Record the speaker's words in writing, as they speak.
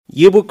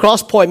Yêu bu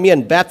Cross Point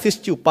miền Baptist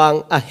chịu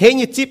pang à hết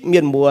như chip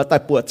miền mùa tại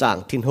bùa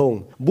tràng thiên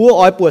hùng bùa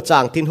ói bùa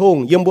tràng thiên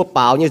hùng yếm bùa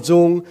bảo như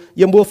dung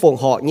yếm bùa phồng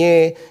họ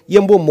nhé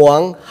yếm bùa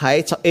muang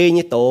hãy cho ê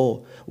như tổ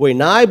với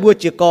nái bùa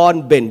chỉ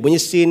con bền bùa như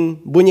xin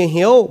bùa như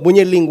hiếu bùa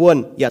như linh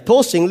quân ya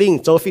thố sinh linh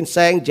cho phin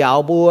sang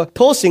giáo bùa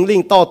thố sinh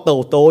linh to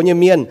tổ tổ như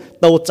miền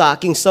tổ trả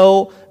kinh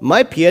sâu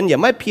mái phiền ya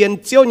mái phiền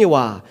chiếu như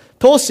hòa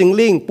thố sinh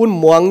linh bùn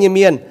muang như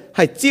miền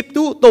hãy chip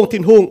tu tông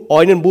thiên hùng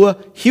ói nên bùa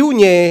hiếu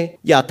nhé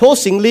ya thố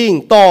sinh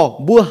linh to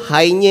bùa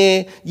hay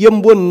nhé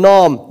yếm bùa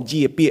nòm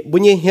dì bịa bùa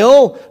như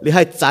hiếu li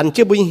hãy chán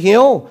chưa bùa như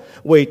hiếu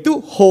为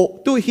tu好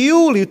tu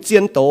hiếu liu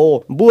chiến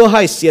tổ bùa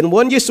hai xiên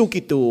muốn Giêsu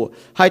Kitô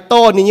hai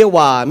to ni như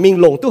hòa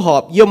mình lồng tu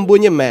họp yếm bùa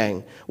như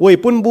mèng为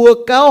bùn bùa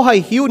cao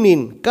hai hiếu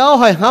nín cao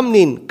hai ham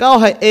nín cao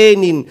hai ê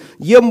nín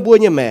yếm bùa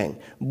như mèng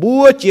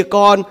bùa chỉ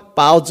con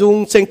bảo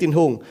dung sinh tình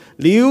hùng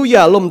liu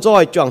ya lom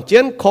joy chọn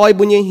chiến khoi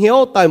bùa như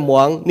hiếu tại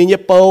muang ni như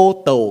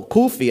bầu tổ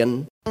khu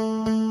phiền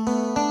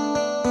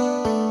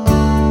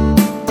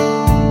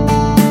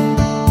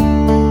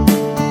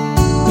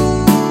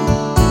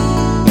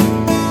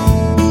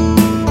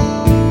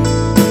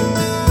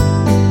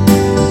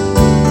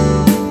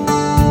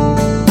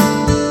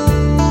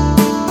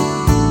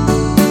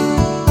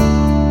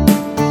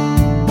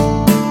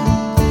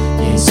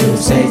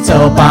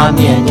cho ba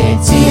miền nhẹ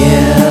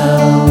chiều,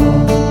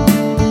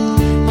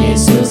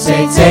 Giêsu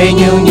sẽ chạy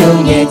nhung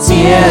nhung nhẹ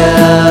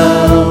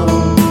chiều,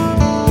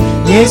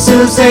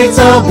 Giêsu sẽ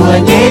cho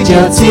buồn nhẹ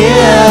chiều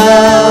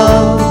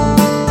chiều,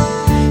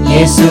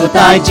 Giêsu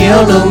tai chiếu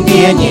lung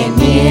địa nhẹ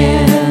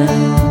miền,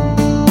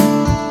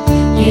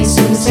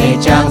 Giêsu sẽ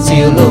trang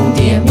chiếu lung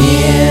địa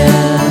miền,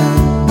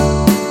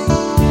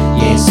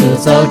 Giêsu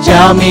cho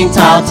cháu mình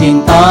thao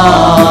thiên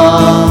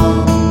to.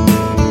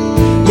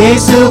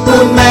 Giêsu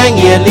cũng mang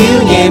nhẹ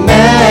liu nhẹ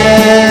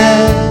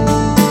mẹ,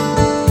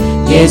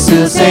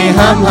 Giêsu say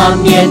ham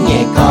ham miên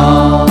nhẹ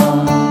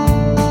con,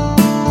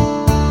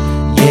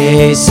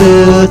 Giêsu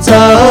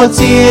cho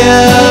chiếu,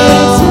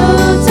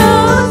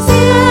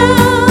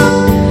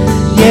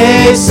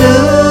 Giêsu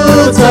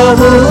cho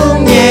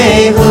hùng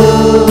nhẹ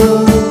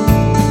hùng,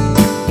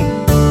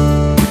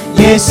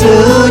 Giêsu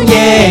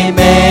nhẹ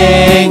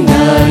mẹ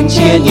ngân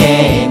chia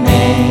nhẹ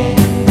mẹ.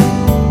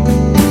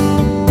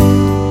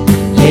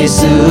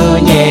 Giêsu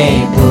nhẹ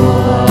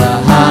bùa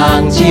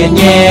hàng chia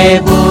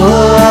nhẹ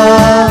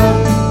bùa,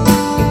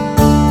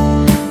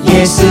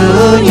 Giêsu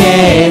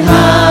nhẹ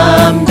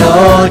ham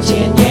đô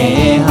chia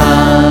nhẹ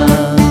ham,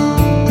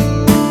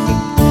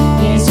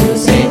 Giêsu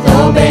sẽ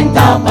tô bên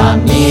tao bà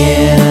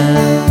miên,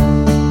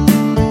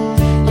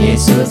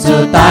 Giêsu chu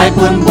tai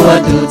bùn bùa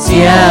tu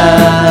chia,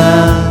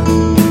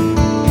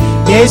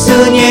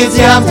 Giêsu nhẹ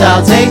giam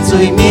rào chạy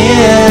chui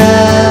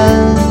miên,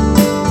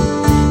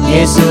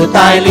 Giêsu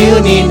tai liu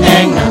nín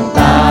anh nặng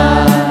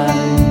tai,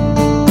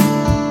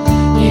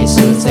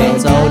 Giêsu sẽ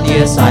dấu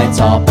địa sai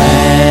cho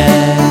bé,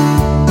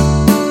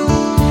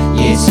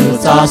 Giêsu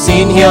cho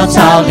xin hiếu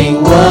trao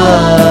linh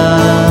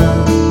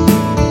quân,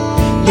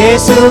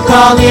 Giêsu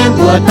khó liên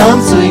bùa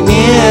tông suy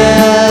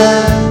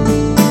miên,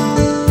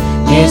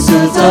 Giêsu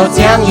cho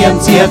giang hiểm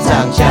chiếc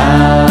giang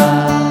cha,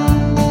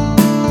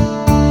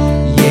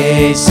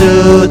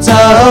 Giêsu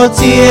cho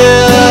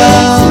chiếu,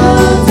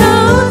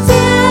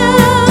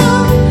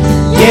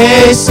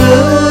 Giêsu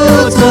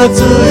cho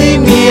dưới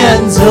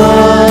miền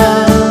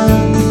ruộng,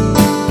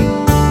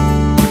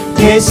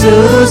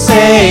 Giêsu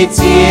sẽ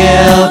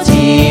chiếu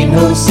thiên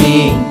hùng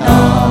sinh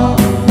to,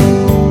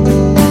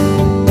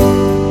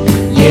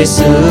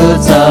 Giêsu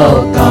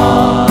dấu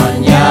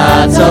con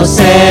nhà dấu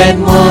sen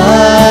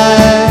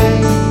muối,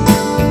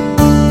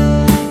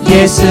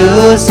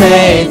 Giêsu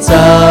sẽ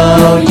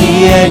dấu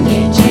yên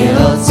nhìn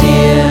chiếu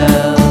chiếu.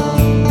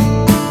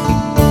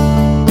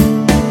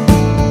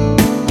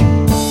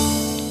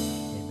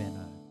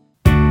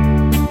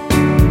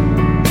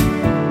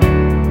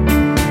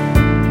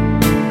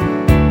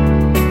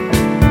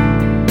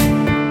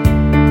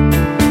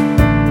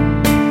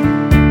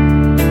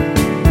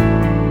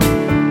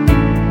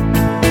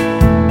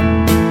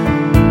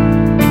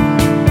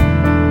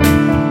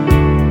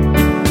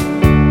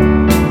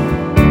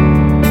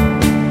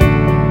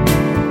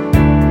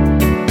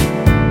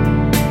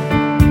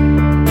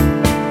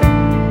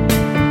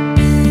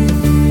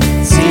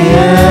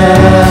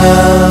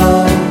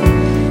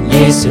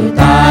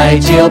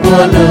 Chiều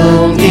bùa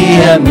lung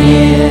địa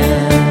miền,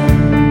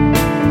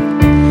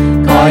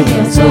 coi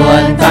hiểu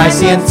xuân tai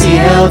xiên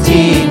chiếu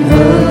thiên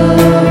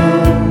hương,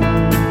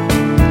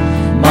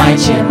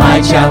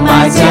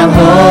 mai chàng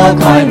hô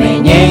coi mẹ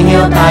nhẹ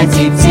hiếu tai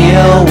chìm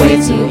chiếu, quê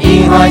chịu y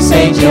hỏi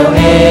xây chiều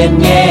ên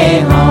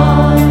nhẹ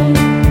hỏi,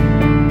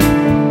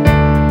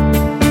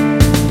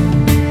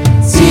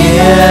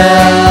 chiều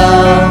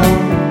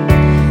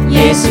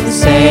Giêsu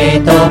xây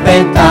tô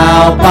bên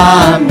tao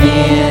ba miền,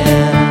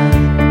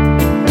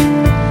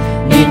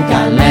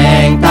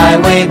 tai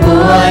quê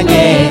bùa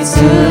nhẹ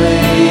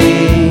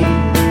dưới,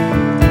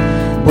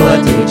 bùa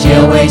từ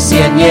chiều quê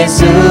xiên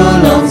Giêsu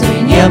lông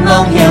dưới nhiễm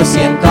lông hiếu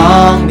xiên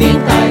con, mình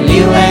tại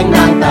lưu anh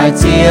nàng tại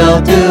chiều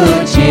từ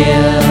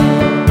chiều,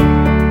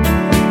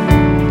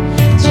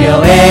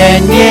 chiều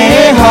em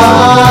nhé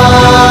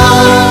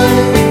hỏi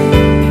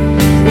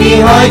đi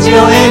hỏi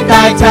chiều em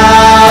tại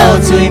thao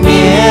chui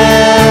miền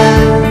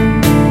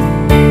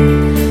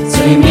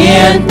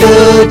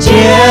từ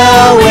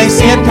chiều em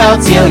xiên thao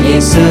chiều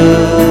Giêsu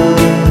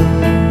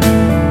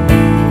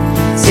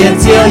xiên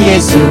chiều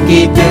Giêsu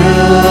Kitô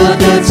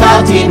từ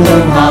trao thiên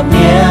hương hợp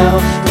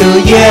nhau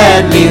từ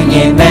yên liu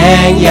nhẹ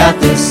mang và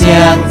từ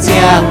sáng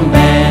chiang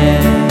mẹ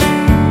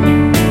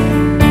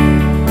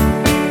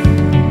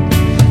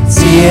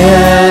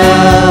chiều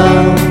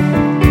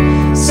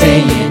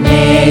xây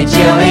nhẹ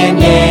chiều em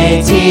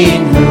nhẹ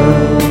thiên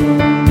hương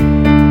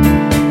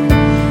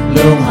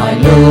luôn hỏi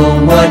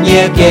luôn muốn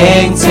nhớ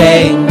kinh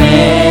tranh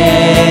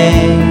mẹ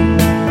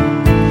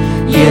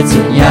yêu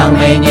thương yang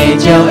mẹ nhẹ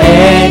chiều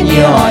em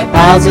yêu hỏi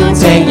bao dung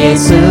tranh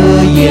Giêsu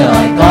yêu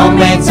hỏi con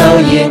mẹ châu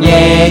yêu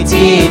nhẹ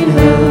thiên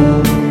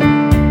hương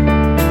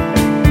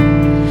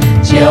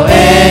chiều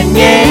em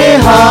nhẹ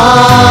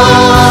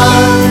hỏi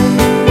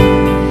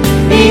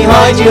đi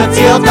hỏi chiều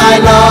chiều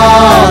tai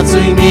lo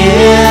chui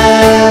miền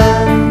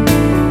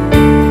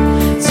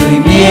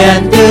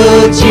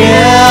từ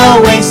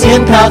chiều anh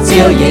xiên thao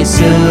chiều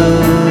Giêsu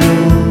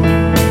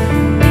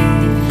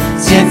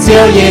xiên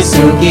chiều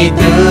Giêsu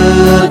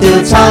Kitô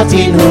từ trao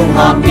thiên hùng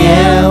hợp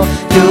nhau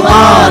từ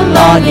an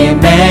lo nhẹ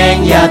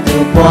mang và từ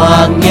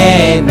quang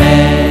nhẹ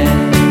mẹ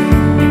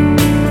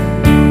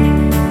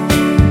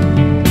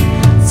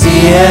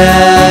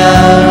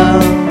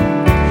chiều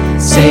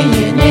xây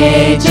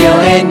nhẹ chiều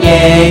em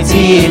nhẹ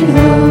thiên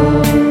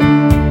hương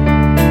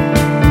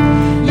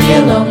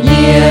yêu lòng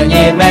yêu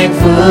nhẹ mang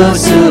phước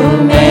sự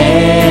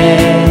mẹ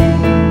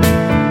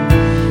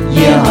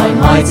yêu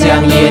hỏi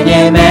chàng yêu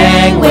nhẹ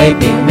mang quay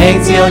tình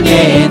mang chiều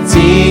nhẹ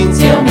chính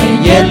chiều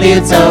mẹ yên liêu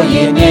châu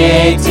yêu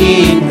nhẹ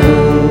thiên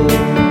hương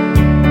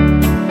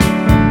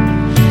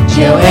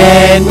chiều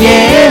em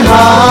nhẹ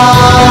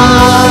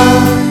hỏi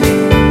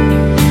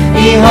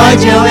đi hỏi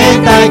chiều em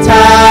tại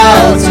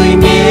thao chui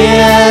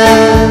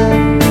miền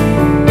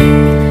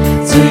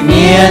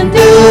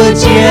từ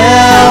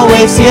chiều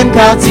em xiên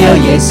thao chiều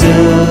Giêsu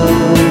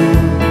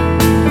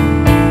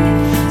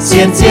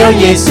xiên chiều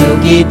Giêsu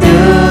Kitô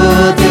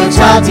từ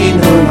trao thiên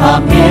hùng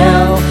hợp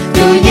nhau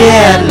từ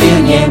yên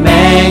liu nhẹ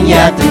mang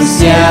và từ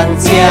sáng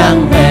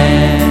chiang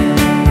mẹ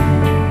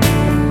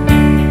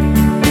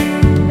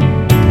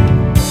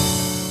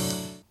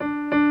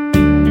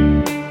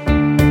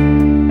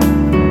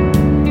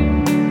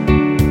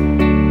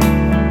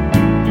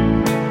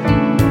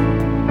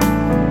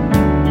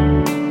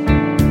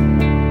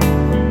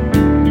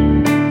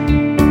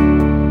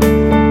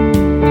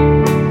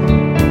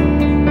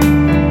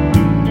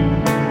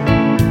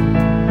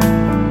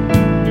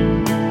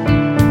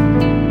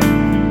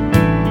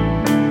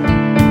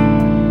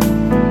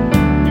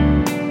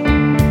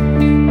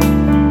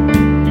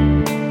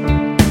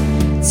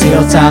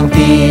trang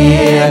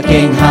tia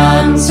kinh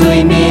hàn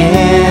duy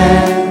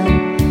miên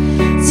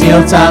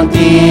chiều trang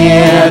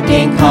tia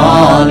kinh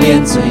khó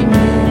liên duy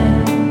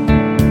miên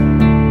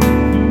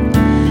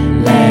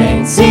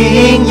lệnh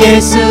chính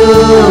Giêsu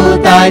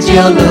tại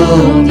chiều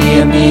lùng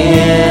địa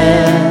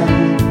miên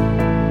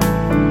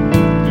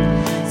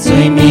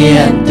duy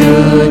miên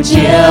từ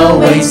chiều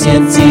ấy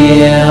xiên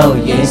chiều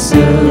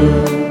Giêsu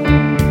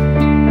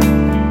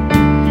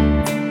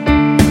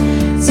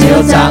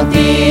chiều trang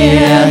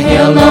tia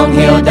hiểu lòng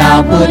hiểu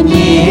đạo buồn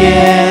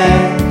nhé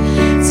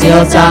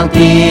chiều trang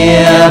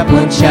tia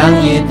buồn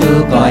chẳng như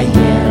tu gọi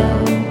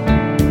hiểu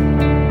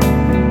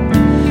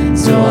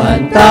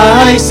ruộng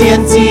tay xiên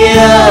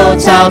chiều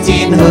trao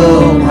tin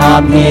hùng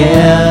hợp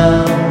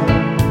hiểu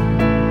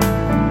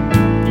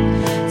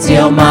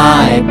chiều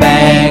mai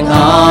bèn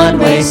on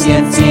với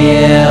xiên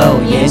chiều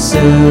Giêsu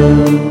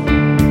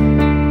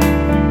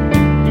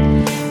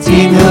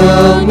tin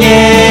hùng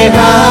nhẹ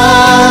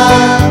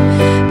hát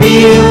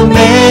yêu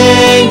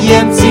mến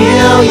yếm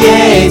chiều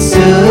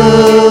Giêsu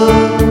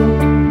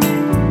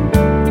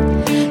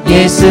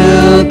Giêsu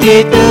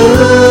Kitô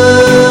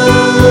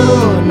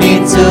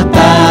nín chư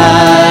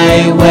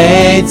tai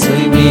quê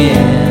chui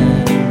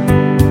miền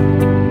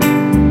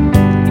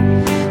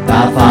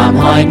ta phạm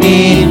hỏi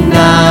nín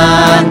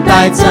nàn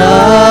tai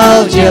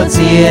châu chiều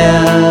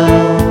chiều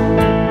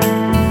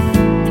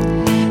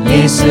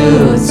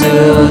Giêsu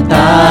chư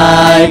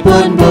tai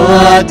buồn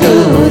bua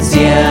tu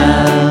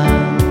chiều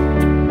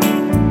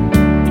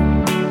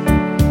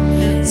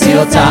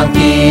chiều trang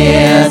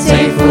tia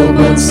chạy phụ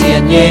buồn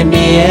xiên nhẹ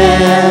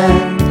miên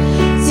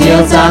chiều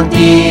trang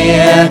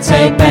tia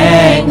chạy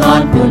bé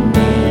ngon buồn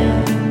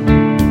miên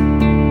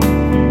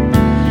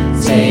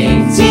chạy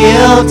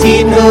chiều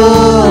thiên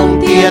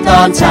hương tia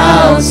ton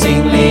trao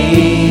sinh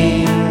lý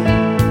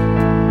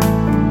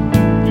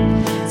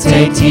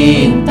chạy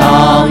thiên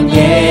tòng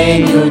nhẹ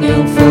lưu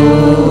nhung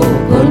phu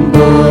buồn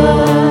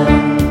buồn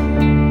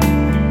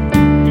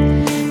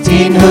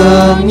thiên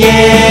hương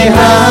nhẹ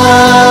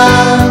hát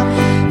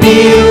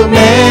yêu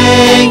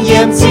mến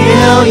yếm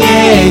chiều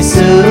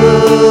Giêsu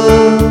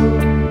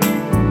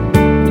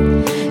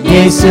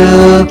Giêsu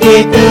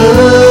Kitô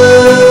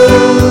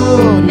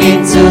nín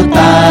chư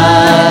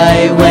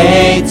tai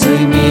quê chui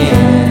miền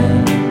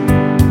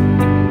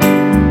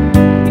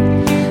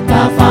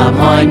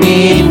hỏi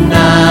nín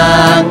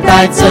nàng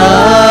tại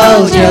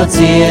dấu chiều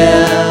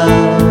chiều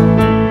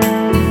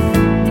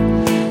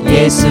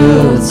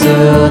Giêsu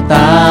dù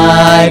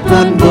tại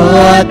quân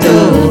búa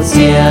tu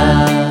chia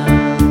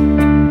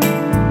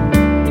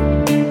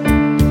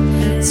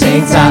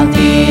sinh sang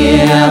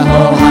kia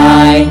hồ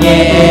hai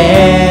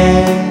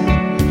nhé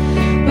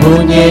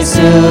buồn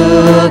Giêsu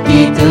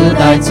kỳ tư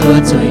tại chúa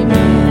chuỗi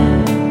mẹ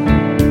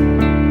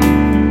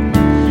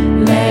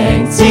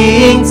lệnh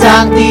sinh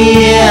sang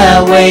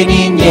kia quay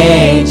nín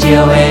nhẹ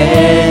chiều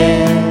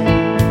em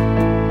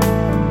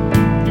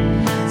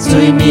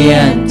chuỗi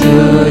miền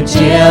tu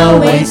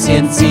chiều quay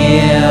xiên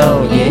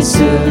chiều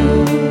Giêsu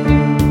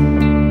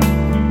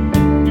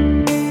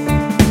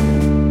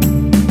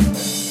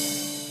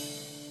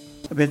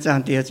bên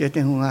trang tiệt chơi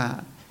tiếng Hùng à,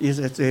 ý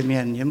sự chơi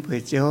miền nhiễm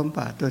phơi chiếu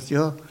bà tôi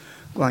chiếu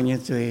quang nhiên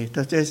chơi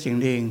tôi chơi sinh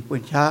linh buồn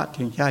cha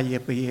thiên cha ye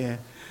bề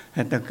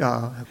hẹn tờ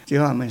cào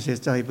chiếu mình sẽ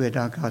chơi bề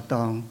đào cào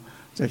tòng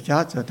rồi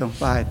cha rồi tòng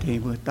phải thì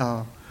bề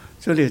tàu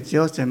số liệu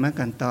chiếu sẽ mất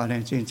cần tàu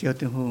để chuyên chiếu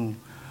tiếng Hùng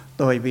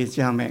tôi bị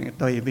cha mẹ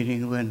tôi bị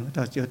linh vườn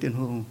tàu chiếu tiếng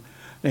Hùng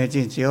để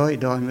chuyên chiếu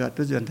đòi người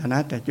tu dưỡng thân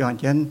ác để chọn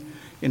chân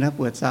in áp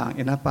buồn sáng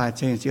in áp bài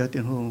chuyên chiếu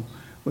tiếng Hùng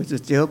buổi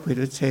chiếu buổi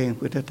tu chuyên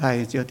buổi tu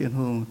thầy chiếu tiếng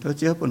Hùng tôi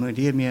chiếu buổi nội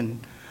địa miền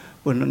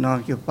buồn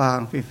nong kiều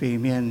pang phi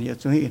miền giờ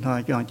chúng in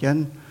hỏi chọn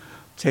chân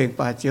trên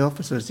bài chiếu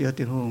phát sự chiếu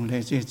tiền hùng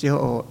để chiếu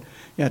ổ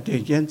giờ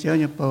tiền chiến chiếu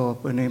nhập bầu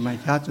buổi này mà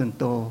chát chuẩn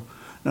tổ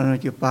nó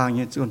kiều pang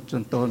như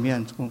chuẩn tổ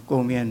miền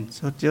cô miền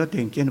số chiếu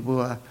tiền chiến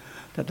vua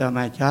thật là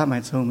mà chát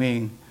mà sung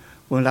mình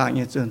buồn lại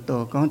như chuẩn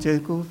tổ con chơi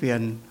cú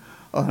phiền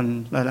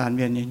on là làn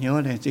miền như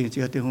nhớ để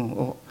chiếu tiền hùng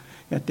ổ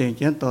giờ tiền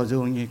chiến tổ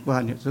dùng như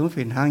quan như xuống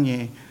phiền hang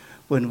nhẹ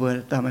buồn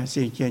vừa ta mà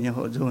xin chia nhà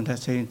hộ dùng ta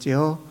xin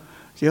chiếu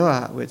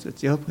với sự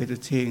chiếu với sự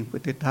trình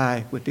với sự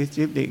thai với sự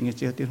chiếp định như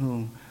chiếu tiền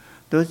hùng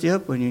tôi chiếu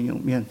với những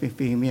dụng miền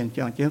phi miền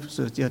chọn chiếu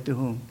sự chiếu tiền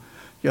hùng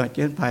chọn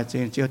chiếu phải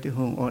trình chiếu tiền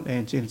hùng ổn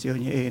ổn trình chiếu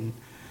như ên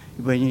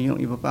với những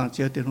dụng như bằng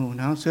chiếu tiền hùng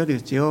nó sửa được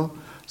chiếu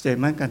sẽ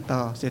mang cản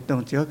tàu sẽ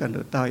tông chiếu cản độ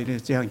tàu để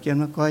chiếu chiếu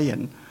nó có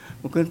hiện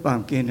một cơn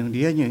bằng kiên đường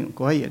đĩa như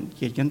có hiện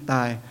chỉ chân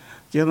tài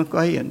chiếu nó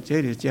có hiện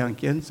chế được chiếu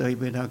kiến rơi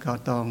về đào cao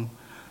tòng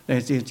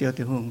để trình chiếu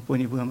tiền hùng với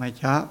những vừa mai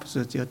chá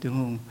sự chiếu tiền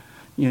hùng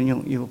nhiều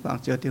nhung yêu bằng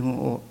chiếu tiền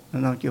hùng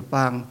ổn nó chiếu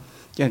bằng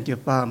chèn chiếu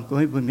bằng có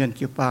với miền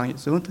chiếu bằng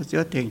xuống thật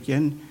chiếu tiền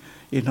chiến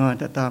in hồi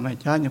đã tạo mai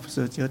chá nhập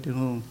sự chiếu tiền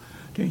hùng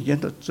tiền chiến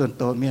ส่วนโ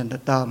ต miền đã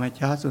tạo mai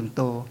chá ส่วนโ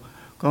ต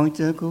con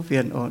chiếu cứu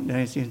phiền ổn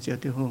để xin chiếu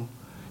tiền hùng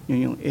nhiều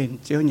nhung ên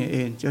chiếu nhẹ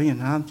ên chiếu nhẹ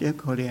ham chiếu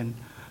khổ liền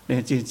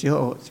để xin chiếu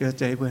ổn chiếu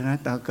cháy bữa nay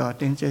tạo cỏ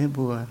tiếng cháy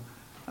bùa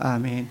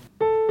amen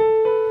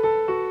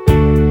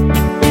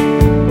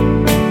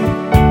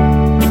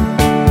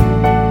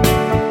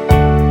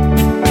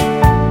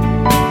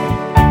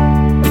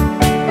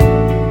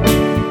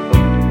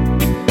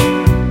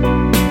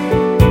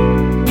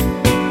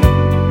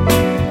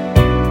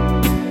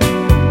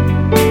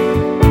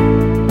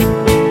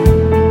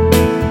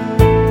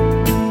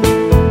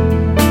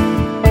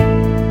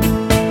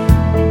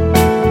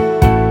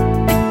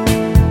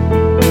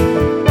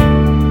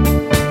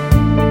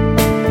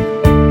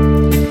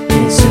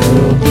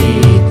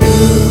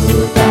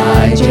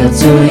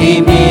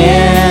chuỗi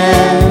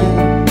miền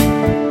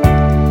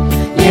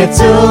nhiệt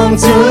chung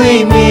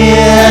chuỗi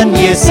miền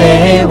như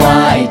sẽ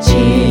hoài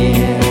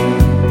chiều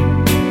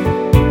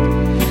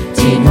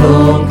tin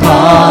hùng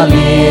khó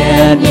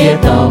liền như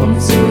tổng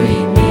chuỗi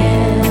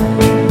miền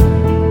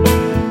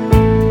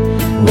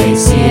quay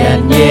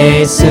xiên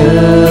Giêsu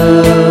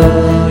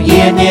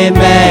yên như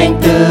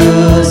mệnh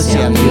tư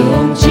chẳng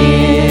dung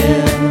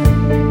chiều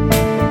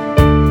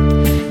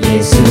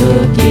Giêsu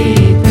kỳ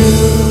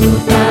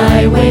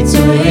tại quay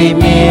chuỗi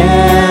miền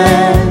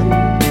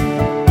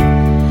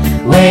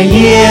quay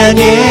yên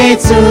nhẹ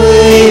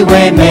chuỗi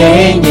quay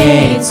mê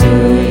nhẹ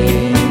chuỗi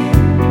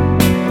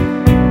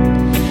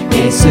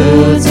Giêsu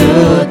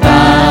chủ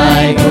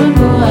tại con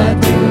của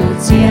tu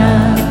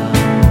cha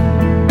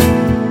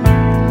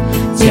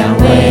chẳng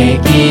quay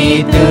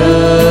kỳ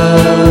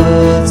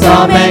tư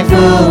do mẹ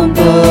phương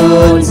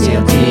buồn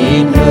chiều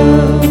thiên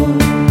hương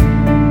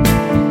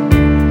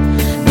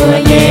vừa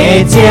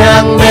nhẹ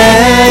chẳng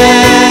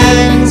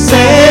bên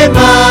sẽ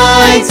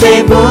mãi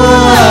sẽ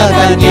búa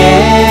càng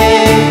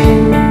nhẹ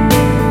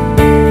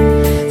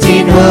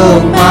tin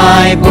hương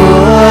mai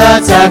búa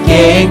cha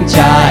kênh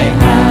trải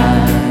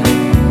hài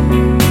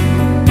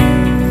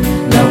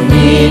lòng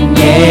nhìn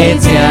nhẹ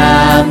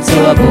chạm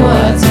chúa búa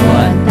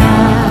chuồn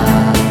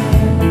ta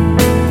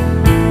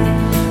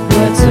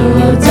búa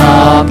chủ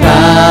cho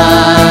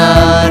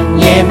can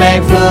nhẹ mẹ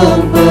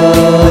phương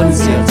buồn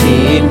siêu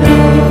tin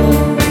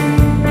hương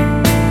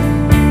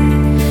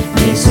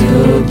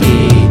Giêsu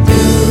kỳ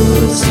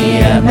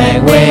mẹ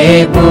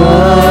quê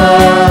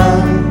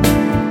buồn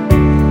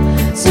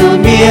dù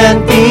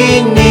miền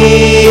tinh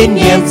nín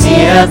nhiệm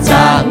chia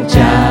trang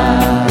trà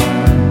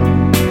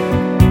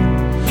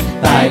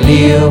tài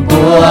liệu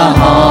của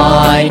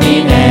hỏi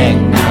nín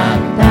anh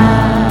nàng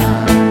ta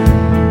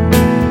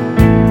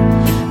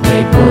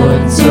về buồn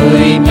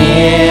chuỗi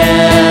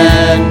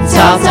miền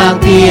sao sang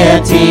tia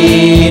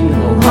tin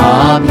hùng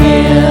hò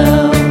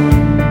miêu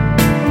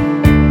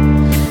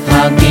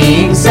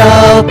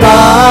sâu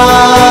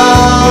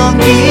con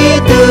nghĩ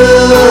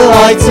tư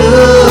hỏi chú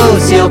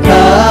siêu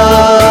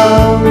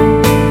khâu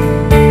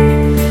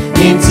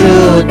nhìn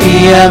chú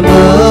tia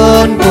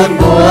muốn buồn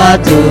bùa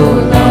tu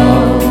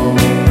lâu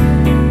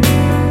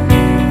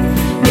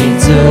nhìn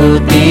chú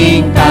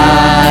tình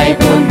tai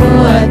buồn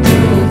bùa tu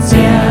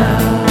cha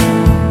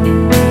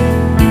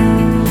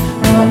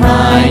mùa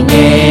mai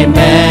nhẹ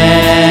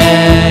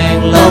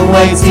mang lòng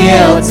quay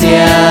chiều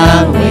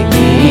chiang về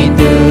ký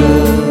tư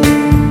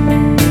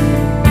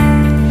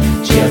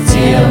chiều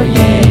chiều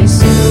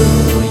Giêsu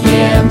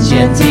yếm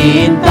trên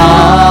tin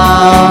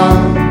ta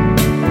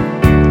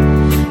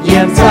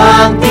yếm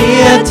trang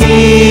tia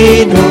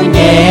tin hùng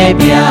nhẹ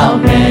biểu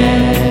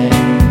mẹ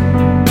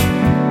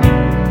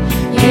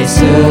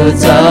Giêsu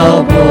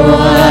dấu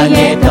bùa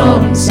nhẹ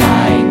tổng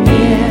sai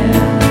nghĩa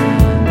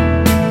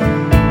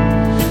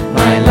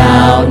mai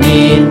lao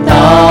nín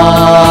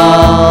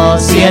to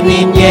xiên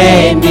nín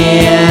nhẹ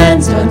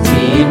miên dồn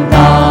tin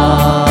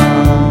to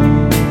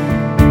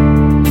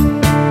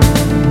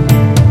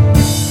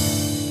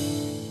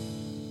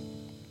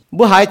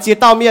bùa hải chia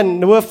tao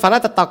miền bùa phán ta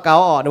tao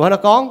cáo ở đúng không nó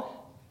con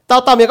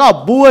tao miền có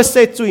bùa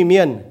xe chui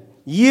miền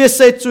ye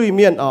xe chui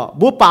miền ở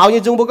bùa bảo như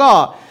chúng bùa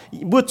có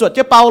bùa chuột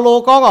cho Paulo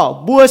con ở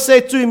bùa xe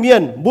chui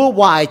miền bùa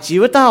hoài chỉ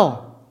với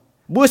tao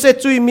bùa xe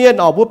chui miền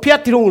ở bùa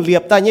phét thì hùng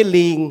liệp ta như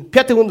liềng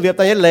phét thì hùng liệp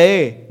ta như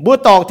lệ bùa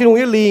tòng thì hùng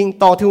như liềng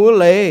tòng thì hùng như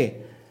lệ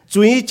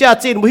chui cha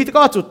chín bùa hít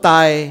có chuột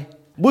tài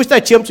bùa tài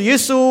chiếm chủ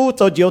Giêsu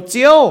cho diều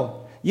chiếu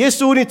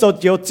Giêsu đi cho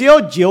diều chiếu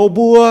diều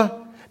bùa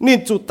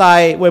nên chuột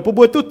tài với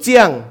bùa tu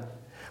chiang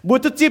bùa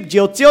tu chip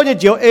diều chiếu như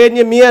diều ên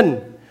như miền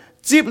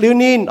chip liu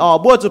nín ở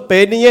bùa chuột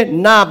bể như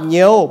nạp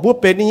nhiều bùa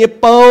bể như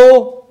bao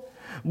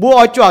bùa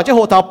ở chuồng cho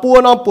hồ thảo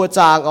bùa non bùa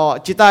chàng ở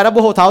chỉ tài đã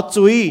bùa hồ thảo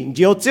chui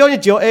diều chiếu như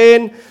diều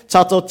ên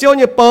chào tổ chiếu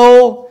như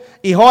bao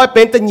ý hỏi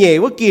bên tận nhẹ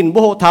với kín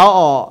bùa hồ thảo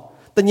ở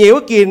tận nhẹ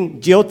với kín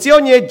diều chiếu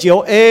như diều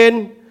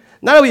ên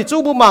นั่นเราจู่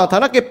บุมังท่าน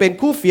นักเก็บเป็น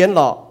คู่เฟียนห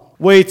รอ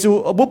เวจู่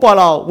บุปผาเ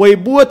ราเว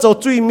บัวจะ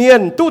จุยเมีย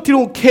นตู้ที่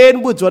ลุงเคน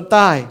บัวจวนต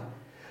าย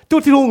ตู้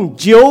ที่ลุง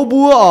เจียว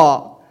บัวอ่ะ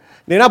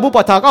เนี่ยนะบุป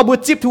ผาก็บัว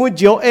จิบที่ลุงเ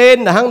จียวเอ็น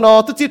นะฮังนอ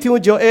ตู้จิบที่ลุง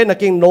เจียวเอ็นนะ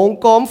เก่งหนง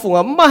กอมฝุ่ง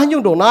อ่ะมายุ่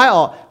งโดนนาย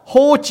อ่ะโฮ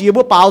จี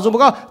บัวเปล่าจู่มัน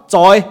ก็จ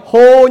อยโฮ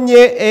เย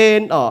เอ็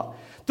นอ่ะ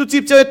ตู้จิ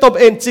บเจอตบ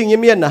เอ็นจริง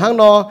เมียนนะฮัง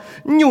นอ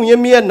ยุ่ง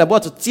เมียนนะบัว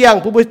จะเจียง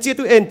บัวจิบ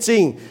ตู้เอ็นจริ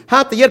งฮั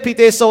งแต่ยัดพีเ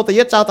ตโซแต่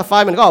ยัดจางตะไฟ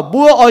มันก็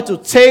บัวอ้อยจุด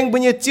เชงบัว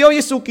เนี่ยเจียวเย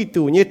ซูกิ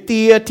ตูเนี่ยเตี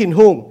ยทินห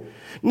ง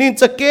นิน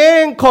จะเก่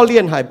งขอเลี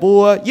ยนหายบั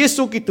วเย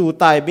ซูกิตู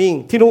ตายบิง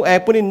ที่นุ่งแอง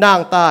ปุ่นนินนา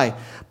งตาย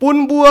ปุ่น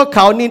บัวเข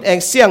านินแอง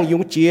เสียงยุ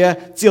งเจีย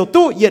เจียว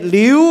ตู้เหยียด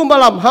ลิ้วมา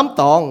ลำห้ำ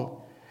ตอง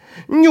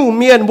อยู่เ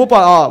มียนบุปผ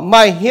าไ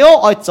ม่เหี้ยว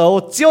อ้อยโจ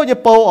เจียวเนี่ย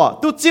โป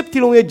ตู้จิบที่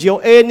นุ่งเจียว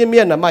เอ็นเนี่ยเมี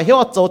ยนน่ะไม่เหี้ยว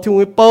อ้อยโจที่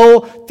นุ่งโป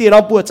ที่เรา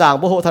บัวจาง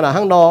บัวโหธนา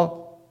ห้างนอ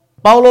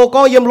เปาโลก็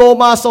เยี่ยมโล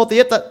มาโซติ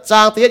ยะจ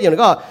างติยะอย่างนี้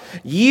ก็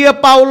เยี่ย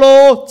เปาโล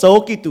โจ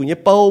กิตูเนี่ย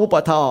โปบุปผ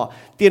า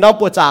ที่น้อง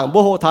บัวจางบั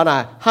วโหธนา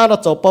ห้างเรา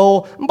โจโป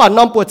บ้าน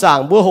น้องบัวจาง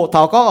บัวโหธ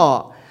าก็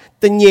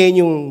แต่เยี่ย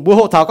ยุงบัวโห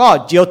ธาก็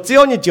เจียวเจีย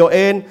วเนี่ยเจียวเ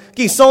อ็น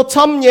กี่โซ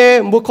ช้ำเนี่ย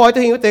บัวคอยตั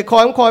วหิงแต่ค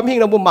อยไม่หิง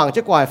เราบัวหมั่งจ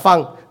ะกวาดฟัง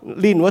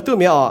ลินว่าตัว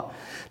เมีย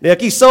เดี๋ยว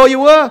กี่โซอยู่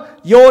ว่า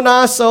โยนา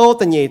โซแ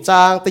ต่เยี่ยจ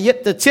างแต่ยึด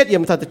แต่เช็ดเยี่ย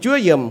มแต่จะช่วย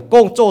เยี่ยมก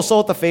งโจโซ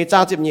แต่เฟจา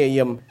งเจ็บเ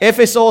ยี่ยมเอฟเ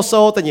อโซโซ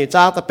แต่เยี่ยจ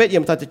างแต่เป็ดเยี่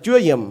ยมแต่จะช่วย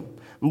เยี่ยม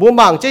บัวห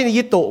มั่งเจ้า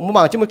ยี่ตุบัวห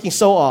มั่งเจ้ามันกี่โ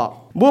ซ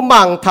บัวห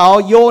มั่งเท้า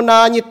โยนา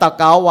ยี่ตะ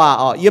กาวว่า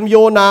เยี่ยมโย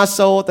นาโซ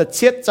แต่เ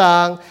ช็ดจา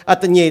ง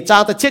แต่เยี่ยจา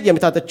งแต่เช็ดเยี่ยม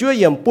แต่จะช่วย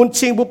เยี่ยมปุ่น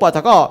ชิงบัวปะถ้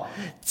าก็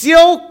เจีย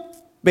ว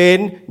เป็น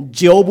เ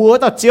จียวบัว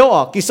ต่อเจียว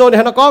กี่โซเนี่ย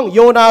ฮะนักก้องโย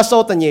นาโซ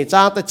แต่เยี่ยจ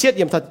างแต่เช็ดเ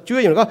ยี่ยมแต่ช่วย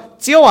เยี่ยมก็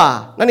เจียว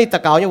นั่นนี่ตะ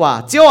กาวเนี่ยว่า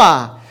เจียว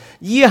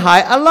ยี่หา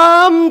ยอาร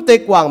มณ์เต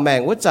กวางแม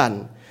งวัจัน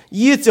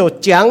ยี่เจียว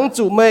จัง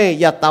จู่ไม่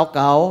อย่าเต้าเก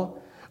า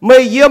ไม่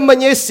เยี่ยมมัน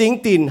ยี่สิง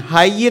ตินห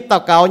ายยี่เต้า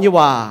เกาเนี่ย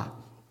ว่า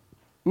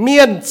เมี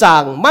ยนจั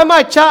งไม่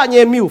ชะเ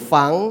นี่ยมิว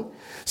ฝัง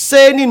เซ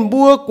นิน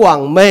บัวกวาง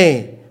เม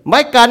ไม่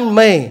กันเม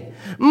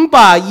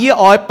ป่ายี่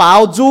อ้อยเปล่า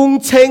จุง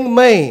เชงเม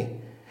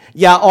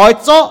อย่าอ้อย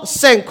เจาะแ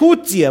สงคู่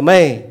เจี๋ยเม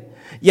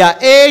อย่า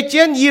เอเจ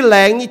นยี่แหล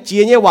งนี่เจี๋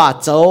ยเนี่ยว่า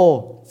โจ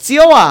เจี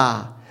ยว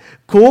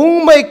คง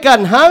ไม่กั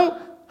นหัง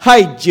ให้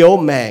เจียว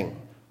แมง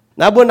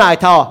นะบัวนาย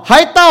เท่าให้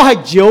เต้าให้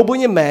เจียวบุญ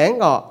ยี่แมง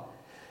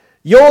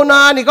โยนา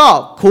นี่ก็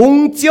คง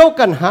เจียว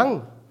กันหัง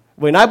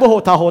เวนายบัวโห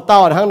เท่าโหเต้า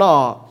หังเนาะ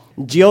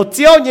เจียวเ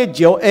จียวเนี่ยเ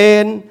จียวเอ็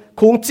น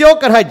คงเจียว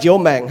กันให้เจียว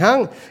แมงหัง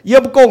เยี่ย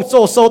มกงโซ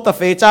โซตะเ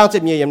ฟจางจะ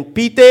มีอย่าง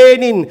ปีเต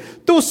นิน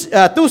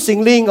ตู้สิง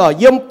ลิง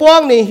เยี่ยมป้อ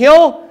งนี่เหี้ยว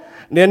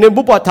เนี่ย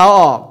บุปผาเท้า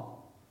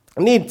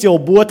นี่เจียว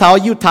บัวเท้า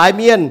อยู่ท้ายเ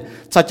มียน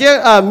ชาเจ้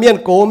าเมียน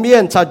โกเมีย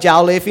นชาวเจ้า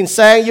เลฟินแซ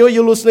ง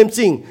ยูรูสเลม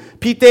จิง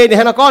ปีเตนี่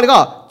ฮะนักก้อนนี่ก็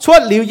ชว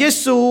ดหลิวเย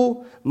ซู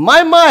ไ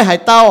ม่ให้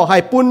เต้าให้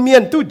ปุ่นเมีย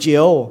นตู้เจี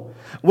ยว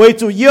เว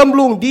จูเยี่ยม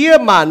ลุงเดีย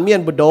หมานเมีย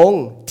นบุดง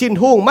ทิน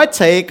หุ่งไม่เฉ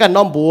ยกัน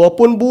น้องบัว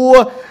ปุ่นบัว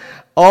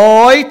อ้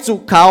อยจุ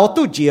เขา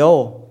ตู้เจียว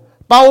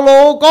เปาโล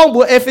ก้องบั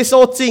วเอเฟโซ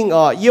จริง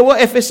เยี่ยว่า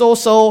เอเฟโซ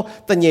โซ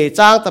แต่เย่จ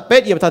างแต่เป็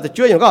ดเยี่ยมท่าแต่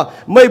ช่วยอย่างก็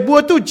ไม่บัว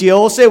ตู้เจียว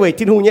เซเว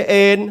ทินหุ่งเยเ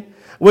อ็น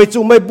เวจู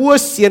ไม่บัว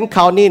เสียนข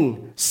าวนิน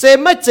เซ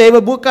ไม่เจไม่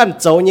บัวกัน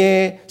เจ้าเย่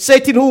เซ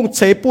ทินหุ่งเฉ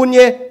ยปุ่นเ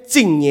ย่จ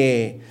ริงเย่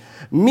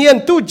miền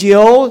tu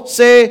diệu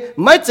sẽ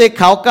mấy chế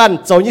khảo căn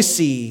cho như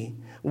xì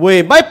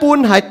về mấy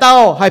bún hai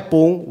tao hai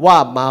bún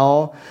và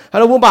máu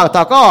hay là bún bảng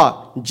ta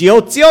có diệu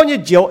diệu như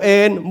diệu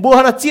en bún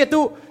hắn chia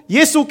tu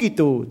Giêsu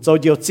Kitô cho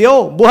diệu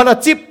diệu bún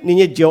hắn chip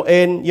như diệu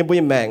en như bún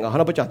như mèn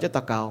hắn bún chọn chết ta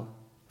cao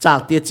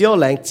chẳng tiệt diệu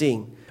lãng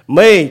chính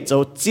mấy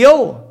cho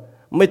diệu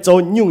mấy cho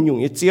nhung nhung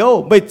như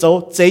diệu mấy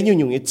cho chế nhung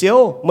nhung như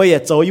diệu mấy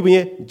cho như bún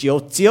như diệu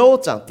diệu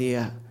chẳng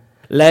tiệt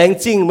lãng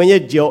chính mấy như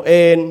diệu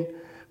en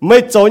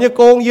mấy chỗ như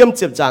công yếm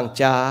chụp chẳng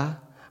trả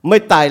mấy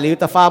tài liệu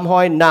ta phàm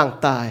hoi nàng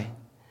tài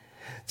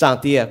chẳng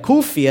tiệt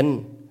khu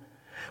phiền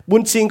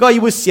buôn xin có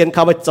yêu xiên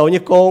khảo mấy chỗ như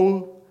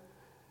công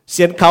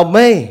xiên khảo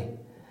mấy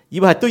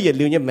yêu hai tôi nhiệt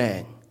liu như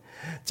mèn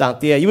chẳng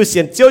tiệt yêu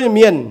xiên chiếu như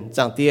miên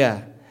chẳng tiệt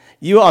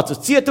yêu ở chỗ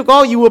chia tôi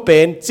có yêu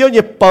bền chiếu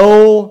như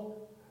bầu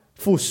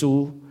phụ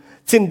sú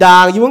xin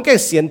đàng yêu cái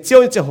xiên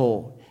chiếu như chỗ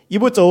hồ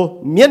yêu chỗ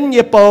miên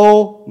như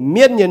bầu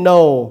miên như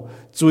nâu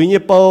chuối như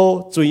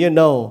bầu chuối như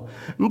nâu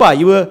mà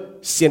yêu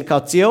xiên khảo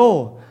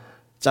chiếu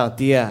chẳng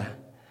tiệt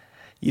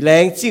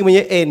lãng chính mình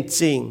như ên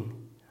chính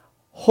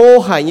hô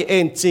hải như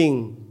ên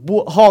chính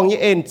bộ hong như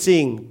ên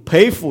chính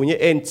phế phủ như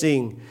ên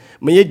chính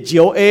mình như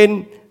diệu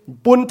ên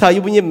bún thầy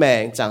như bún như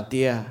mèn chẳng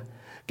tiệt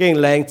cái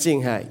lãng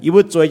chính hải như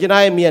bún chuối như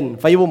này miền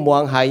phải như bún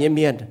muang hải như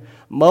miền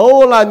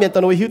mẫu là miền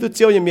tao nuôi hiếu tu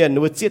chiếu như miền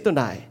nuôi chiết tu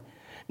này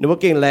nuôi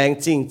cái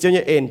lãng chính chiếu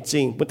như ên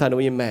chính bún thầy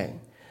nuôi như mèn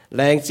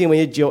lãng chính mình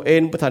như diệu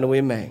ên bún thầy nuôi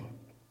như mèn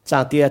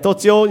chẳng tiệt tôi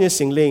chiếu như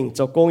sinh linh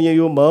cho công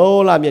như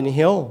mẫu là miền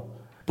hiếu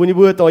bún như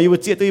bún tôi như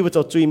chiết tu như bún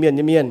cho truy miền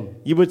như miền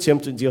như bún chiếm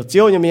diệu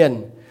chiếu như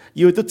miền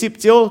yêu tu chip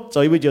chiếu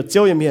cho yêu diệu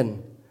chiếu như miền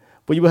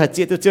bún như hạt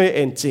chiết tu chiếu như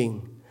ên chính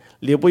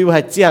liệu bún như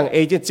hạt chiang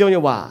ê chiếu như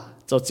hòa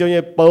cho chiếu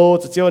như bầu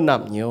cho chiếu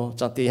nằm nhiều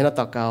chẳng tiệt nó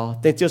tạo cao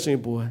tên chiếu suy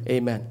bùa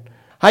amen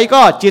hay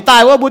có chỉ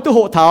tàiว่าbún tu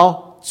hộ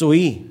thảo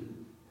chuối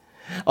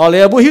ở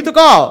liệu bún hiếu tu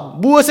có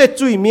bún sẽ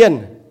chuối miền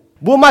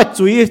bún mà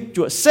chuối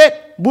chuột xét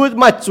bún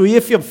mà chuối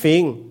phiền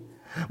phiền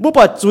bún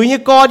bỏ chuối như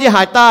co như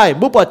hải tai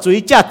bún bỏ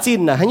chuối chặt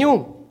chín à hay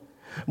nhung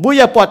bún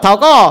giờ bỏ thảo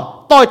có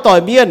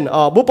tỏi miền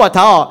bún bỏ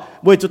thảo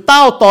bún cho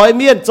tao tỏi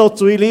miền cho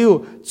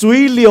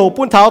chuối liều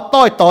bún thảo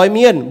tỏi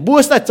miền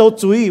bún sẽ cho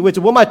chuối bún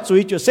cho bún mà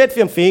chuối chuột xét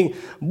phiền phiền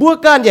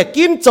bún can giờ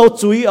kín cho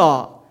chuối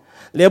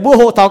liệu bún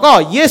hộ thảo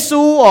có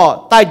Giêsu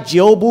tai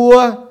diệu bún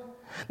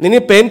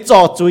nên bên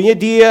cho chuối như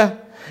dia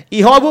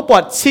ý hỏi bún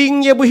bỏ chính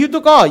như bún hiểu tu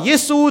có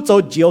Giêsu cho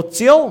diệu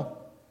chiếu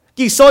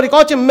kỳ số thì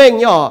có trên mình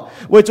nhỏ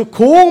với chú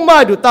khung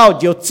mà được tao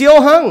diệu chiếu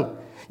hăng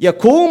và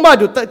khung mà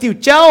được tiểu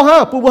trao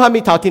ha bún bún ham mi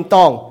thảo thiên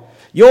tòng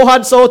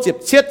Johann số chụp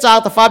chết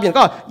trang ta pháp biển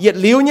có nhiệt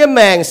liu như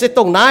mèn sẽ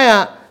tông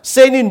nái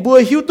sẽ nên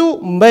bùa hiếu tu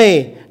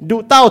mày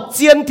đủ tao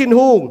chiên thiên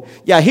hùng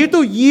và hiếu tu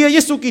yê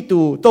Giêsu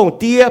Kitô tông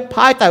tia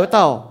phai tài của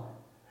tao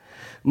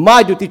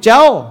mai đủ tiểu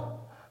cháu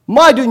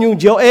mai đủ nhung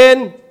diệu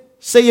en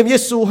sẽ yếm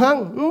Giêsu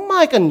hăng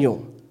mai cần nhung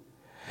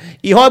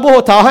ý hỏi bùa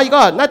hồ thảo hay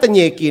có nãy ta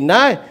nhẹ kín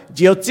nãy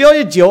diệu chiếu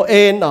như diệu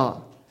en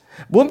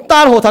bún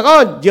tan hồ thảo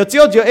có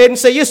diệu en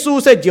sẽ Giêsu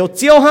sẽ diệu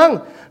chiếu hăng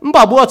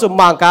bảo bùa cho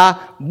mang cả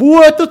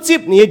bùa tu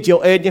chip như diệu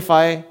en như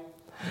phải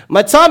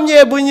mà chăm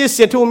như bùa như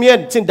xiên thu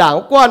miên trên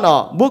đảng quan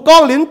bùa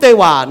con lính tây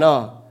hòa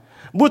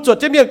bùa chuột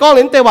trên miên con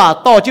lính tây hòa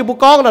ต่อchứ bùa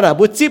con là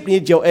bùa chip như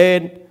diệu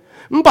en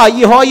bảo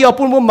ý hỏi yêu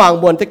bùn bùa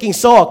mang buồn tới kinh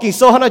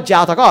số hắn nó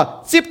giáo thảo có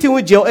chip thu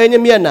như diệu en như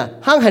miên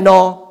hăng hay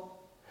nó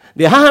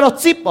để hăng nó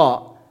chip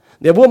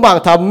để bùa mang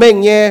thảo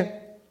mình nhé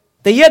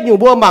แต่ยัดอยู่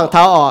บัวมังเ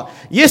ท้า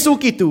เยซู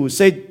กิตูเส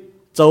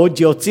จะเ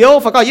จียวเจียว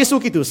ฟังก็เยซู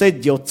กิตูเส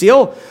เจียวเจียว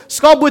ส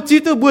ก็บัวจี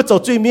ตูบัวจะ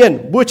จุยเมียน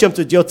บัวเชื่อมจ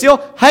ะเจียวเจียว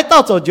ให้ต้า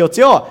จะเจียวเ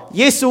จียวเ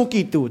ยซู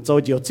กิตูจะ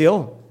เจียวเจียว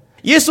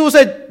เยซูเส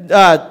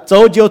จะ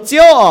เจียวเจี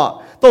ยว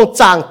ต้อง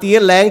จางตี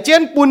แหลงเจ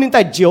นปุ่นนี่แ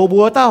ต่เจียวบั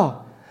วเต้า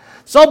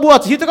สก็บัว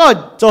ที่ก็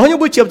จะให้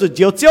บัวเชื่อมจะเ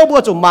จียวเจียวบัว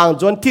จะมัง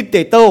จนทิศเต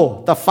โต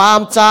แต่ฟาร์ม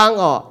จาง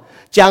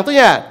จางตัวเ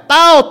นี่ยเต้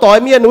าต่อย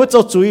เมียนบัวจะ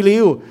จุยลิ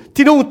ว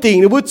ที่นุ่งติ่ง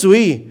บัวจุ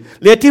ย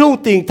เลี้ยที่ลุง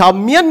ติ่งท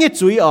ำเมียนยี่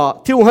จุย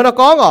ที่ลุงฮัน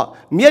ก้อง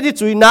เมียนยี่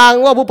จุยนาง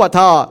ว่าบุปผ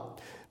า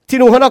ที่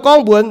ลุงฮันก้อง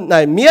บวนไหน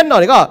เมียนหน่อ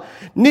ยก็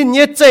นินเ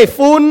ย่ใจ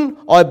ฟุ้น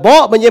บ่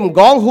มันเยี่ยมก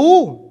องหู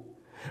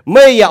ไ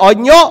ม่อย่า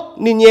เนาะ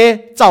นินเย่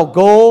เจ้าโก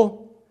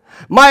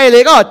ไม่เล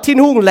ยก็ที่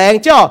ลุงแหลง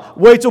เจ้า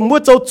เวจุ่มมุด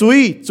เจ้าจุ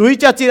ย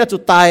จะจีนจุ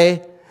ดตาย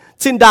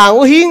สินด่าง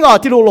ว่าหิง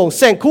ที่ลุงหลงแ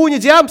สงคู่ยี่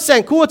จ้ำแส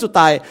งคู่จุดต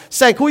ายแส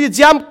งคู่ยี่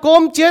จ้ำก้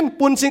มเจียน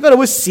ปุ่นสิงก็เลย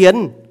ว่าเสียน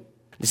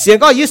เสียง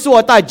ก็ยิสู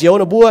ตายเจียว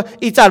นะบัว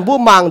อีจานบัว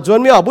มังจวน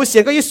ไม่ออกบัวเสีย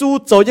งก็ยิสู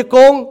โจจะก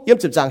งยิ่ม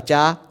จุดจางจ้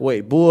าเว่ย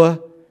บัว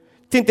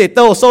ทิ้งเตโต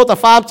โซตา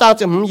ฟาร์มจาง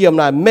จะเยี่ยมห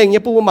น่อยเม่ง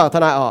ยี่บัวมังท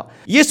นาย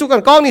ยิสูกั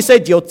นก้องนี่เสีย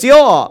เจียวเจีย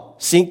ว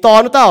สิงตอน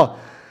นั่นเต้า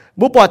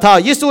บัวปล่อยเท้า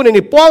ยิสู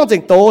นี่ป้องจิ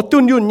งโตตุ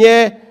นยุนเย่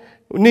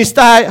นี่สไต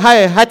ล์ใ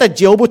ห้แต่เ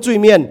จียวบัวจุย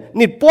เมียน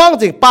นี่ป้อง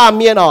จิงป้าเ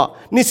มียน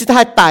นี่สไต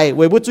ล์ไต่เ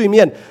ว่ยบัวจุยเมี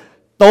ยน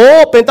โต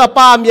เป็นตา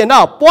ป้าเมียน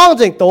ป้อง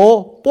จิงโต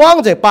ป้อง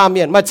จิงป้าเ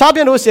มียนมาชอบเมี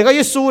ยนดูเสียงก็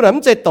ยิสูนะมั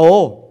นจะโต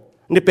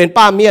นี่เป็น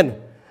ป้าเมียน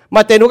ม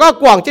าแต่หนูก็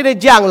กว่างจะได้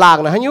ย่างหลาง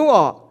นะฮะยู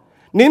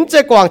นิ้มจะ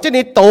กว่างจะไ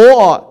ด้โต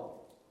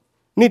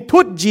นี่ทุ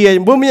ดเจีย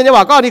บุญมีเนี่ย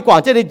ว่าก็นี่กว่าง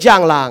จะได้ย่า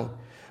งหลาง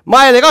ไ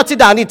ม่เลยก็จิ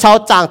ด่างนี่ชาว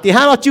จางที่ห้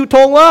างเราจิ้วท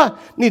งวะ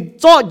นี่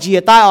จ่อเจีย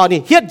ตายนี่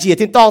เฮ็ดเจีย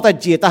ที่ตองแต่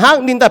เจียแต่ห้าง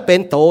นินแต่เป็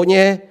นโตเ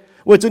นี่ย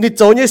为主你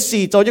做你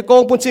事做你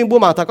工本身不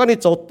忙他ก็你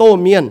做多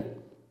面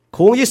ค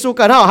ง耶稣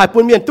กันเฮาหาย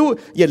ปุ่นเมียนตู้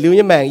อย่าลืม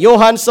ยังแมงโย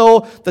ฮันโซ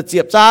ตะเจี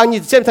ยบจางนี่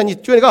เส้นทันนี่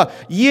ช่วยก็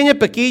ยี่เนี่ย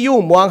ไปกี้ยุ่ง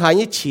มองหาย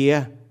นี่เฉีย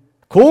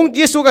คง耶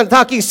稣กันถ้า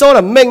กินโซ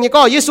น่ะแมงนี่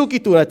ก็耶稣กิ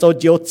ตูน่ะ做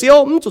เจียวเจียว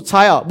จุดใ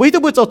ช่อ่ะไม่ต้อ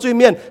งไป做จุยเ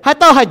มียนให้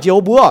เต้าให้เจียว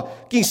บัว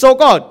กินโซ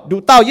ก็ดู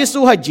เต้า耶稣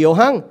ให้เจียว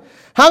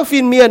หางฟิ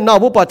นเมียนเนาะ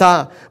บุปผ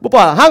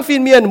าหางฟิ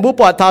นเมียนบุ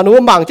ปผาหนู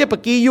หมั่งเจ้าป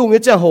กี้ยุ่งเนี่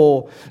ยเจ้าโห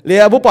เลี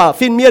ยบุปผา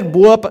ฟินเมียน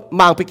บัวห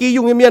มั่งปกี้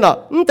ยุ่งเมียนอ่ะ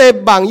แต่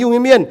บางยุ่ง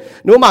เมียน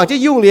หนูหมั่งเจ้า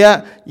ยุ่งเลีย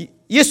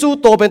เยซู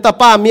โตเป็นตา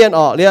ป้าเมียน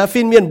อ๋อเลีย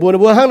ฟินเมียนบั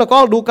วหังแล้วก็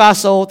ลูกา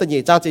โซแต่ยี่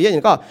จางเจียอย่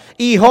างก็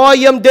อีหอย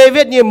เยี่ยมเด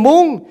วิดเนี่ยมุ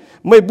ง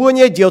ไม่บัวเ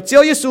นี่ยเจียวเจีย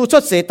วเยซูช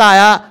ดเสียตาย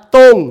อ่ะตร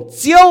งเ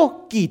จียว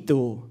กี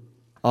ตู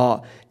อ๋อ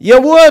เยี่ยม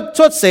บัวช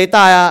ดเสียต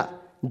ายอ่ะ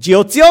เจีย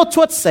วเจียวช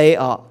ดเสีย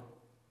อ๋อ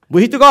บุ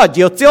หิตุก็เ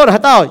จียวเจียวนะฮะ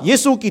เต้าเย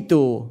ซูกี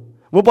ตู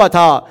บุปผ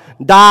า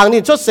ด่างนี่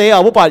ชดเสียอ๋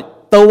อบุปผา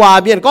ตัว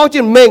เมียนก้องจิ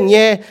นเม่งเ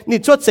นี่ยนี่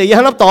ชดเสียยั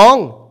งนับตอง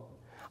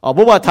อ๋อ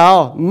บุปผา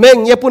เม่ง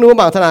เนี่ยปุ่นหัว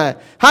บางทนาย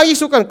หางยิ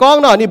สุกันก้อง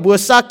เนาะนี่บัว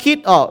ซาคิด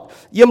อ๋อ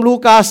เยี่ยมลู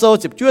กาโซ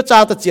จิบชั่วจา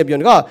งตะเจียบอยู่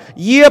ก็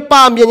เยี่ยป้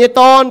าเมียน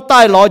ตอนใต้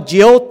หล่อเ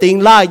จียวติง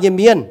ลายเยี่ยมเ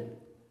มียน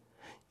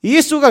ยิ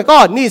สุกันก็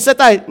นี่เส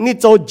ใต้นี่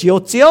โจเจียว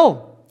เจียว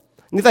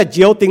นี่แต่เ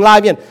จียวติงลาย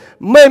เมียน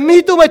ไม่มี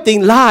ตู้ไม่ติง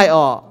ลาย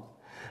อ๋อ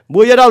บั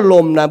วยาดาวล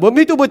มนะบัว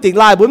มีตู้ไม่ติง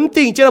ลายบัวไม่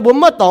ติงเจ้าบัว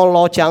ไม่ต้องร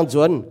อช่างจ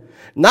วน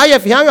นาย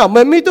ฟิฮังอ่ะไ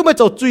ม่มีตู้ไม่โ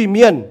จจุยเ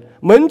มียน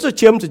เหมือนจะเ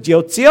ชื่อมจะเจียว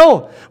เจียว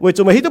为什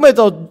么迄都没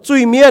做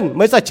水面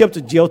没在接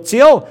着照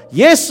照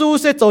耶稣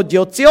是做照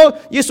照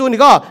耶稣你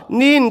个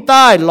您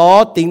带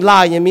老顶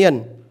来一面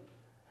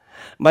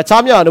มาช้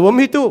ำอย่างเดี๋ยวผม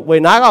ฮิตุเว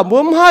นักอ่ะผ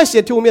มให้เสี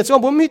ยทุ่งเมียนส่วน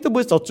ผมฮิตุบุ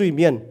ษจุยเ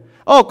มียน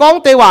โอ้กอง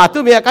เตว่าตั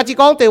วเมียกันจี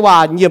กองเตว่า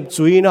เหยียบ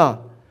จุยเนาะ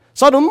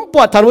ส่วนผมป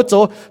วดทันวุโจ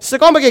ส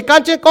กองไม่เกี่ยกัน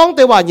จีกองเต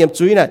ว่าเหยียบ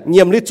จุยเนี่ยเหยี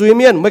ยบลิจุยเ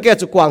มียนไม่เกี่ย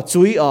จะกวาง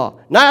จุยอ่ะ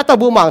นั่นตัว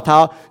บุมังเท้า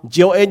เ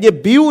จียวเอ็นเย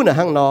บิวนะ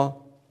ฮังเนาะ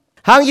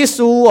หางยิ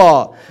สูอ่ะ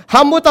ห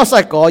ามุตตาใส่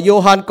ก่อโย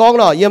ฮันกองเ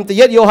นาะเยี่ยมแต่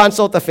ยัดโยฮันโซ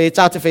ตะเฟจ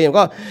างตะเฟ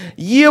ก็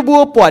เยี่ยบัว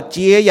ปวดเ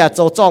จียอย่าโจ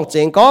จ้องเจ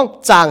งกอง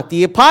จางตี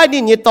พาย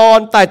นี่ยี่ตอน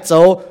แต่โจ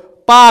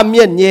ป้าเมี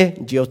ยนยี่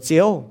เจียวเจี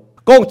ยว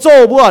กงโจ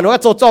บัวหนูก็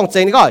โจจ้องเจ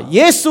งนี่ก็เย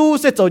ซู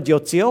เสโจเจียว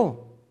เจียว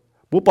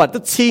บัวปวดตั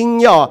วชิง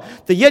ย่อ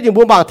แต่ยัดอยู่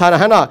บัวบางทานนะ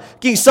ฮะเนาะ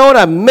กินโซ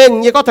น่ะเม่ง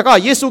ยี่ก็ถ้าก็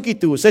เยซูกิ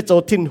ตูเสโจ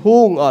ทิ้ง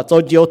หุ่งอ่ะโจ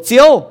เจียวเจี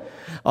ยว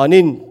อ๋อ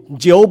นี่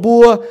เจียวบั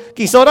ว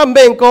กิโซนั่นเบ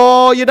งก็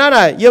อยู่นั่น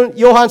น่ะ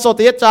โยฮันโซเ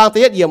ตียจางเตี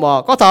ยเยี่ยมอ๋อ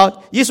ก็ถ้า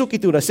เยซูกิ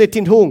ตูน่ะเส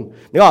ทิ้งหุ่ง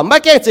นี่ก็ไม่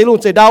แก้เจลุง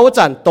เจดาว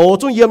จันโต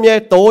จุนเยี่ยมเย่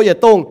โตอย่า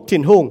ตรงทิ้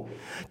งหุ่ง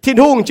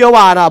เจ้า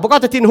ว่าน่ะบอกก็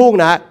จะทิ้งหุ่ง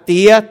นะเตี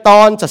ยต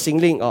อนจะสิง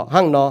ลิงอ๋อ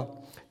หั่งเนาะ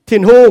ทิ้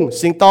งหุ่ง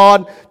สิงตอน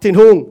ทิ้ง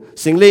หุ่ง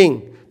สิงลิง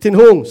ทิ้ง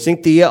หุ่งสิง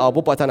เตียอ๋อบุ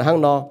ปผาทานหั่ง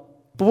เนาะ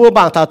บัวบ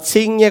างถ้า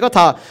ชิงเนี่ยก็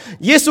ถ้า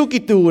เยซูกิ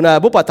ตูนะ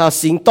บุปผาถ้า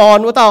สิงตอน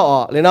ว่าเต้าอ๋อ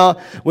เลยเนาะ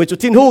เวจุ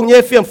ทิ้งหุ่งเนี่ย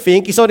เฟียมฟิง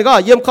กิโซนี่ก็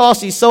เยี่ยมคอ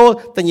สีโซ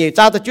แต่เนี่ย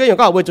จ้าตะช่วยอย่าง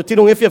ก็เวจุทิ้ง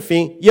หุ่งเนี่ยเฟียมฟิ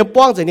งเยี่ยม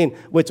ป้องใจนิน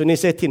เวจุนี่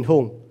เสทิ้งหุ่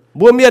ง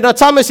บัวเมียนนะ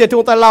ช้ำไม่เสียทุ่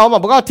งแต่เรามา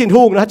บอกว่าทิ้ง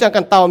หุ่งนะจัง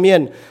กันเต้าเมีย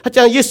นถ้า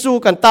จังเยซู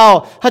กันเต้า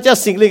ถ้าจัง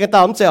สิงลิงกันเต้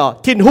ามันจะอ๋อ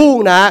ทิ้งหุ่ง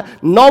นะ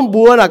น้อง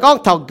บัวนะก็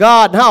เท่ากา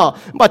ดฮะ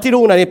มาทิ้ง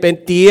หุ่งนะนี่เป็น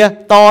เตีย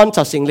ตอนจ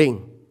ากสิงลิง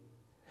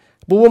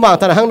บัวบาง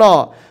ท่านข้างนอก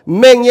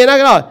เมงเนี่ยนะ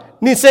ก็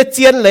你说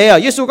尖雷啊，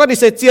耶稣讲你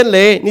说尖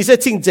雷，你说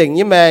清净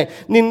一咩？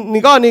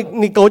你讲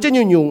你搞这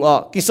样用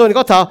哦，其实你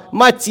讲头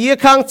买健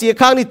康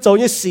你做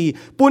一事，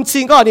本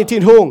身讲你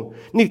天空，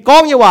你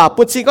讲嘅話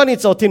本身講你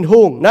做天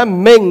空，那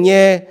明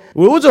嘢，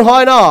我就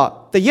開呢，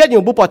第一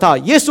用不把他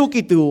耶穌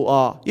基督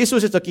啊，耶穌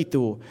是做基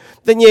督，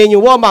第二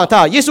用我問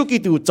他耶穌基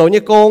督做一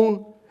工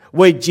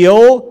為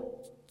救。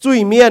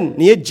最面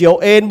你救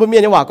恩不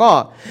面嘅話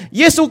個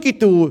耶穌基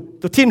督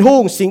ตัว天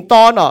空行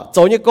當啊，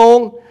做一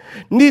工。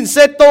你เ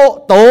สโ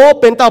ต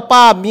เป็นตาป้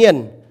าเมียน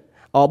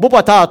อ๋อบุป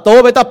ผาโต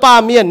เป็นตาป้า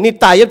เมียนนี่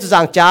ตายยับจะจ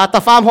างจ้าตา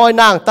ฟ้ามห้อย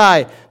นางตาย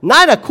นั่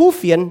นแหละคู่เ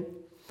ฟียน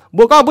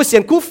บัวก็บุเสีย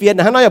นคู่เฟียนน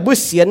ะฮะน้อยบุ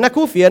เสียนนะ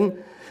คู่เฟียน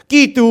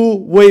กีตู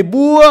เว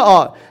บัวอ๋อ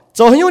โจ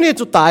หิ้วนี่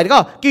จุดตายก็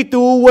กี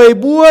ตูเว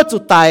บัวจุ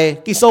ดตาย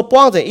กีโซป้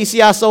องจากอิส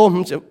ยาโซ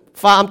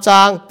ฟาร์มจ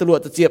างตำรวจ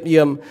จะเจียบเยี่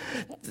ยม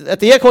แ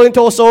ต่ยัดโคลินโต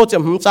โซจะ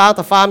หึมจางต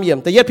าฟาร์มเยี่ยม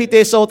แต่ยัดพีเต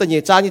โซแต่เนี่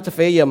ยจางนี่จะเฟ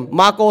ยเยี่ยมม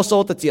าโกโซ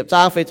จะเจียบจ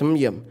างเฟยจะ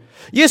เยี่ยม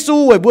耶稣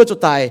为บัวจุด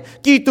ตาย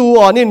กีตู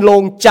อ๋อนี่ล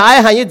งใจ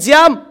หาย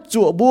ย้ำ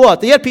จั่วบัวแ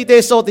ต่ยัดพีเต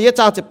โซแต่ยัด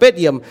จางจะเป็ด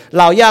เยี่ยมเห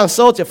ล่าย่างโซ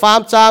จะฟาร์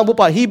มจางบุป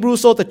ผาฮีบรู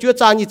โซแต่จั่ว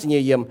จางนี่จะเ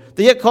ยี่ยมแ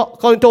ต่ยัด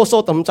โคลินโตโซ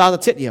แต่หึมจางจะ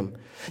เช็ดเยี่ยม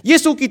耶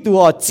稣基督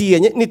哦，接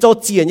你做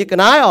接你个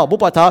哪哦，不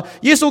把他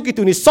耶稣基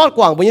督你杀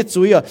光不你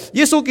追啊，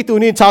耶稣基督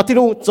你查天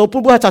路做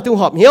不还查天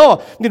合妙，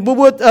你不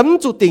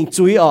做定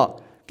追哦。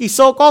其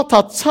實講頭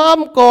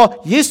參過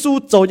耶穌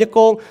做一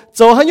工，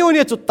做喺呢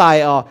個做大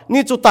哦，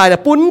你做大啦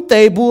本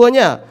地部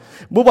呢，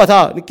不把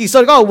他其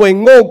實講為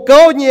我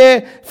搞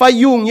呢，費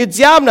用呢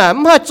giảm啦，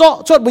唔係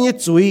做出本嘢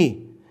追。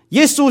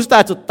耶穌是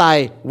大做大，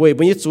為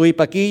本嘢追，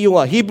把佢用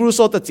啊，希伯來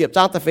書的接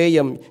章的費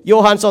用，約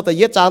翰書的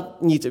一章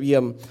二十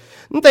頁。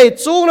咁第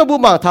中咧不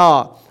盲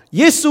頭，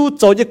耶穌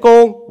做一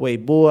工為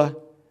波，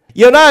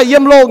有那陰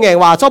路硬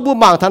話，做不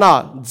盲頭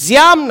啊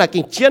，giảm là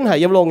件真係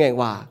陰路硬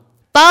話。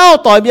tao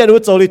ต่อยเมียหนู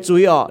โจลิจุ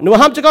ยอ๋อหนู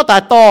ห้ามจะก็ตา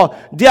ยต่อ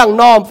เดียง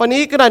นอมฟัน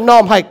นี้ก็ได้นอ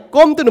มให้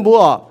ก้มตัวหนูบั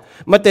ว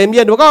มาเต็มเมี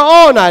ยหนูก็โอ้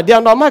น่ะเดีย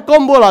งนอมให้ก้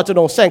มบัวเราจะล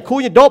งแสงคู่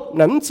ยี่ดบ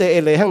นั่นเจเอ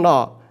เลยข้างนอ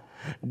ก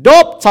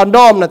đốp chọn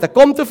đom là ta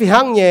công tu phi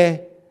hăng nhé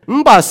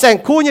bà sen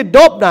khu như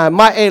đốp là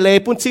mai ê lê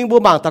bún chinh bù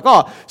mảng ta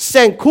có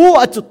sen khu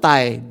ở chỗ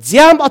tài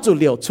giam ở chỗ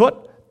liều chuột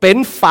เป็น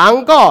ฝัง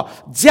ก็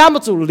ย้ำมา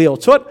จุเหลียว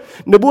ชุด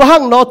หนูบัวหั่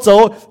งนอโจ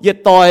อย่า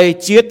ต่อย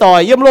เจียต่อย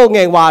ย่ำโลงแง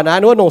งวานะ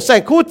หนูหนุ่งแส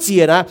งคู่เจี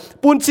ยนะ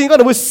ปูนชิงก็ห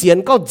นูบัวเสียน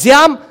ก็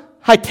ย้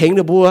ำให้ถึงห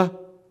นูบัว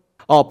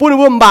ปูนหนู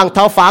บัวบางเ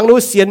ท้าฝังหนู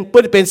เสียนปู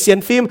นเป็นเสียน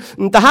ฟิล์ม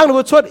แต่หั่งหนู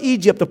บัวชุดอี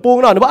ยิปต์ตะปูง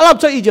เนาะหนูบัวอาลับ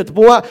ชุดอียิปต์ตะ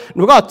ปูงห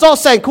นูก็จ่อ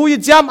แสงคู่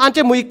ย้ำอันเจ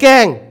มุยแก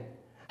ง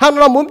หั่ง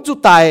เราหมุนจุด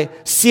ไต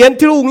เสียน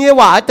ที่ลุงเงี้ย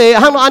ว่าแต่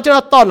หั่งเราอันเจเร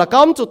าตอนละก็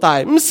จุดไต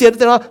มันเสียนแ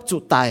ต่เราจุ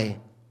ดไต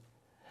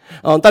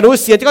แต่รู้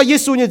เสียก็ยิ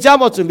สูเนี่ยจ้า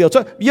มาจุดเดียวช่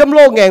วยเยี่ยมโล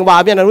กแงงว่า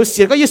เนี่ยรู้เ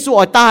สียก็ยิสู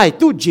อ่อยตาย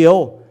ตู้เจียว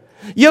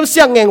เยี่ยมเสี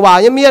ยงแงงว่า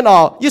เนี่ยเมียน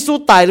ยิสู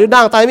ตายหรือน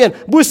างตายเมียน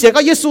บุเสียก็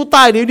ยิสูต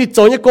ายหรือดิโจ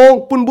เนี่ยโกง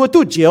ปุ่นบัว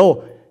ตู้เจียว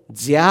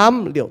จ้าม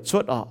เหลียวชุ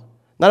ด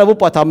นั่นเราบุป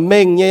ผาเม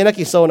งเนี่ยนัก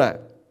กิโซน่ะ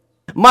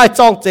ไม่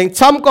จ้องเจง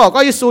ช้ำก็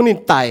ยิสูนิน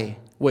ตาย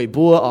เวย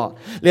บัว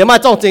หรือไม่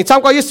จ้องเจงช้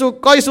ำก็ยิ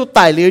สูต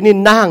ายหรือนิน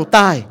นางต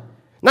าย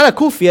นั่นแหละ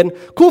คู่เฟียน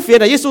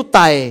แต่ยิสูต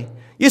าย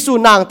ยิสู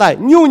นางตาย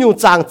ยู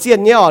จางเจียน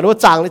เนี่ยหนู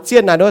จางเจีย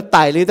นน่ะหนูต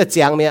ายหรือแต่เ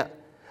จียงเนี่ย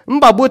มัน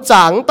บ่บุจ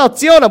างต่อเ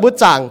จียวน่ะบุ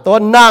จางตัว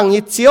นาง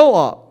ยี่เจียว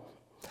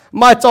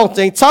มาจองเจ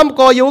งช้ำ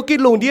ก็อยู่กิน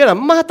ลุงเดียน่ะ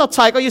มาต่อช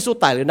ายก็ยิสู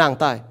ตายหรือนาง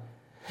ตาย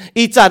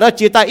อีจ่าน่ะ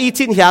จีตายอี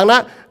ชิ้นหางนะ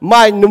มา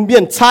หนุ่มเมีย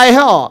นชายฮ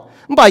ะ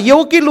มันบ่อยู่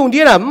กินลุงเดี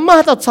ยน่ะมา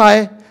ต่อชาย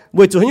เ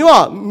ว้ยจุนว่า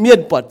เมียน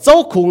ปวดเจ้า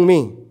คุงมี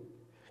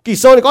กี่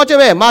โซนก็จะ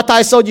แม่มาตา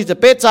ยโซยี่จะ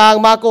เป๊ะจาง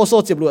มาโกโซ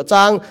จิบหลวจ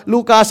างลู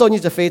กาโซ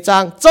ยี่จะเฟจา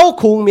งเจ้า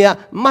คุงเมีย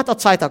มาต่อ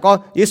ชายแต่ก็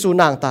ยิสู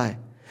นางตาย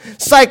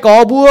ใส่กอ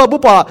บัวบุ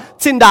ปผา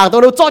ชินด่างตัว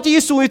นู้นจ่อที่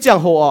ยิสูนี่จัง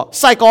หัวใ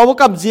ส่กอบุ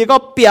กำจีก็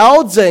เปียว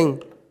เจง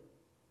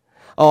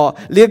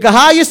เรียกห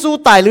ายิสู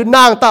ตายหรือน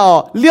างตา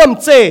เลี่ยม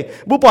เจ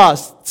บุปผา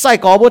ใส่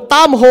กอบุต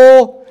ามโฮ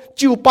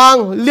จิวปัง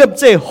เลี่ยมเ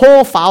จโฮ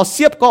ฝาวเ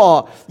สียบก็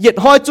เหยียด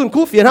หอยจุน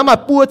คู่เฟียนให้มา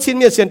ปัวชินเ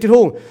มียนเสียนที่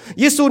ทุ่ง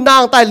ยิสูนา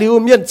งตายหลิว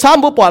เมียนช้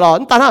ำบุปผา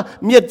แต่ถ้า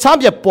เมียนช้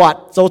ำอย่าปวด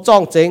โจจ้อ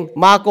งเจง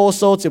มาโกโ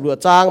ซจิบหลว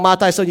จางมาไ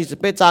ทยโซยิจะ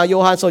เปจางโย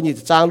ฮันโซยิจ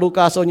ะจางลูก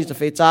าโซยิจะเ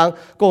ฟจาง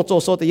กงโจ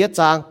โซตะเย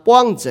จางป้ว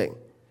งเจง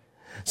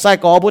ใส่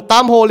กอบุตา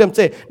มโฮเลี่ยมเจ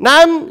น้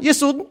ำยิ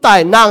สุนตาย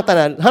นางแต่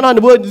ฮันน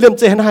บุเลี่ยมเ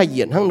จฮันให้เห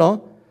ยียนฮังเนาะ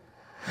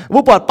บุ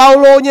ปผาเปา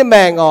โลเนี่ยแม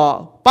ง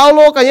เปาโล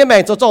กับเนี่ยแม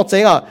งโจจ้องเจ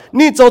ง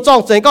นี่โจจ้อง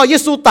เจงก็ยิ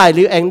สุตายห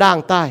รือเองนาง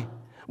ตาย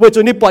เวจุ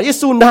นี่ปอดยิ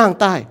สุนาง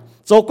ตาย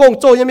โจกง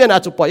โจเนี่ยเมียนอา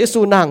จจะปอดยิ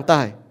สุนางตา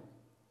ย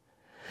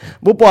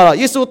บุปผา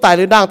ยิสุตายห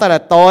รือนางตายแต่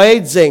ต้อย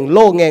เจงโล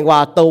แงงว่า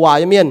ตัวว่า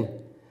เนี่ยเมียน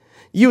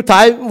อยู่ท้า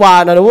ยว่า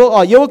นะนุ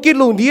ยูกิน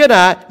ลุงเดียน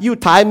ะอยู่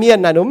ท้ายเมียน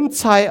นะนุมใ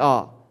ช่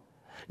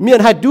เมียน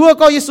ให้ดัว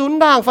ก็ยิสุ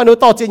นางฟันดู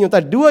ต่อจีนอยู่แต่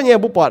ดัวเนี่ย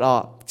บุปผา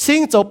ชิง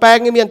โจแปง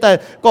เนี่ยเมียนแต่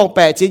กองแป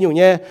ะจีนอยู่เ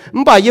นี่ยมั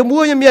นป่ายิมั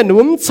วเนี่ยเมียนห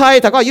นุ่มใช่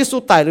แต่ก็ยิสุ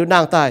ตายหรือนา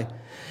งตาย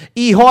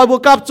อีหอยบุ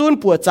กับจุน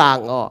ปวดจาง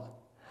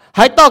ใ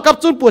ห้ต่อกับ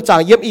จุนปวดจาง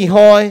เยี่ยมอีห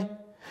อย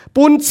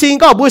ปุนชิง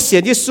ก็บุเสีย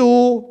นยิสุ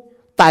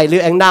ตายหรือ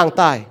เองนาง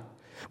ตาย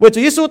เมื่อจุ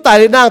ยิสุตาย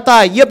หรือนางตา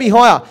ยเยี่ยมอีห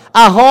อย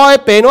หอย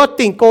เป็นว่า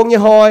ติ่งโกงเนี่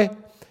ยหอย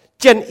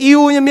เจนอิว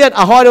เนี่ยเมียน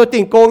หอยเรา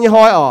ติ่งโกงเนี่ยห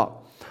อย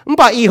มัน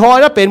ป่าอีหอย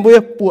แล้วเป็นบุ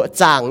ปวด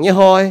จางเนี่ย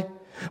หอย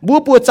บัว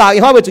ปวดจาง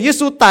ยี่ห้อเป็นจุยิ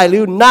สุตายหรื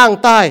อนาง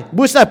ตาย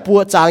บัวใส่ปว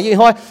ดจางยี่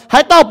ห้อให้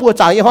เต้าปวด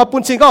จางยี่ห้อปุ่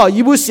นชิงก็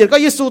ยิบุเสียก็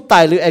ยิสุตา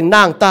ยหรือเองน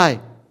างตาย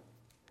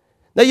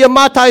ในยามม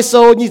าไทยโซ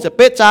นี่จะเ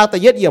ป็ดจางแต่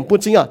เย็ดเยี่ยมปุ่น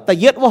ชิงแต่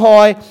เย็ดว่าหอ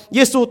ย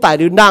ยิสุตาย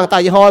หรือนางตา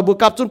ยยี่ห้อบัว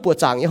กับจุนปวด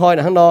จางยี่ห้อน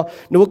ะฮังนอ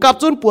หนูกับ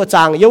จุนปวดจ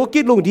างเยาวกิ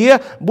ดลุงเดีย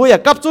บัวอยา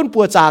กกับจุนป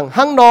วดจาง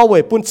ฮังนอเว้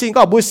ยปุ่นชิง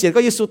ก็บัวเสียก็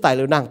ยิสุตายห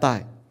รือนางตาย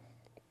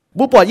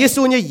บุปผายิ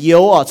สูเนี่ยเหี่ย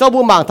วเจ้าบุ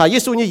มังถ่ายยิ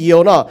สูเนี่ยเหี่ยว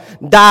เนาะ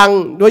ดัง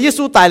โดยยิ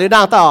สูตายหรือน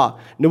างตาย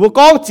หนูบุ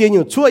ก้องเจียนอ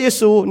ยู่ชั่วยิ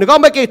สูหนูก็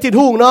ไม่เก่งทิด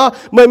หุ่งเนาะ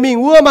เมื่อมิง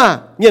วัวมา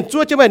เมียนชั่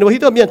วจะไม่หนูที่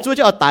ตัวเมียนชั่วจ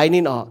ะเอาตาย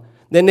นี่เนาะ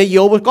ในเหี่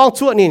ยวบุก้อง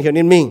ชั่วนี่เหี่ยว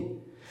นินมิง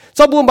เ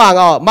จ้าบุมั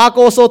งมาโก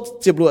โซ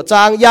จิบหลวจ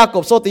างยาก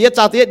บโซตีจ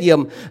างตีเยี่ยม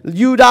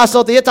ยูดาโซ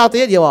ตีจางตี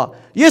เยี่ยม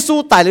ยิสู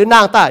ตายหรือนา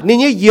งตายนี่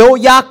เนี่ยเหี่ยว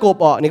ยาก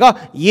บนี่ก็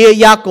เยีย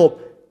ยากบ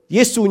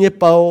ยิสูเนี่ย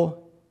เปา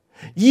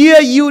เยีย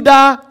ยูดา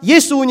ยิ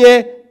สูเนี่ย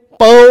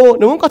เปา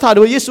หนูก็ถาม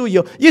ดูยิสูเยี่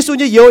ยวยิสูเ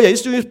นี่ยเยี่ยวอย่างยิ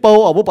สูเนี่ยเปา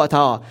บุปผ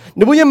าห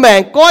นูบุเนี่ยแมง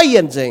ก้อยเ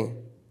ย็นจริง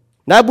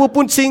นายบุปุ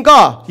นชิงก็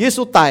ยิ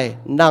สุตาย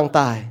นางต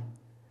าย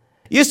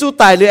ยิสุ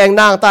ตายหรือเอง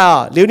นางตาย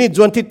หรือนี่จ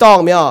วนที่ต้อง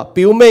มั้ย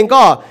ปิวเมง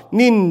ก็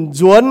นิน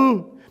จวน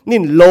นิ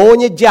นโล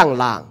เนี่ยจาง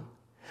หลัง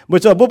บุ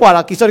ษบุปผ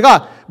ากิจก็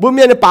บุเ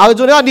มียนป่าว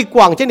จวนก็นี่ก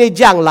ว่างเช่นใน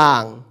จางหลั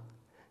ง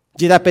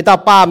จีได้เป็นตา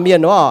ป้าเมียน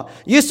ว่า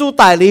ยิสุ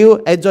ตายหรือ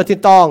เองจวนที่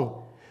ต้อง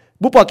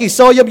บุปผากิโซ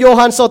ยมโย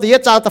ฮันโซติย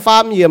จางตาฟา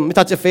มเยี่ยมมิต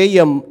าเจเฟย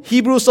มฮี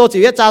บรูโซติ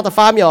ยจางตาฟ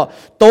ามย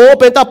โตเ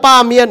ป็นตาป้า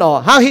เมียน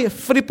ฮัง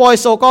ฟิลิปปอย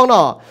โซกองเน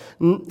าะ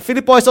ฟิ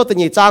ลิปปอยโซติ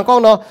ยจางกอง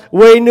เนาะเ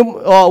วนุ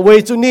เว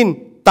จุนิน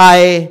ตาย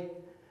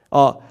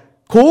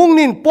คุ้ง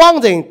นินป้อง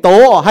เจงโต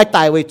ให้ต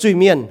ายเวจุย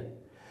เมียน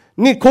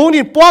นี่คุ้งนิ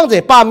นป้องเจ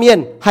งป้าเมียน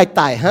ให้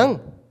ตายฮัง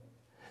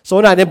โซ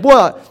น่ะเนี่ยพวก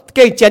เ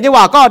ก่งเจียนที่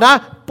ว่าก็นะ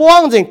ป้อ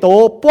งเจงโต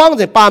ป้องเ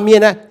จงป้าเมียน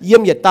นะเยี่ย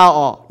มเหยียดตา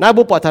นะ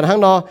บุปผาทันฮัง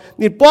เนาะ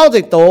นี่ป้องเจ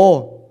งโต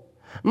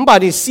มันบ่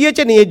ได้เสียจ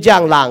ะนี่จา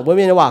งหลังบ่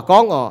มีว่าก้อ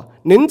ง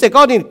นึงจะ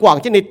ก็นี่กว่าง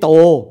จะนี่โต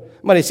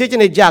มันได้เสียจะ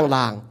นี่จางห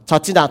ลังชาว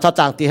จีนชาว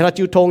จางตีให้เรา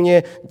จิ้วทงเนี่ย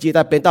จีแ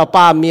ต่เป็นตา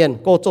ป้าเมียน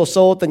ก็โจโซ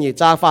ตันยี่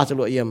จ้าฟ้าจ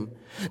รวดเยี่ยม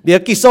เดี๋ยว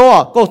กิโซ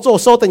ก็โจ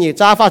โซตันยี่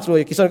จ้าฟ้าจรว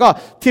ดกิโซก็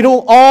ที่นู่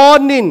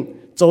นนิน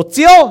โจ做招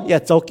也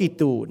做基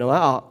督，对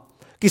吗？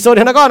其實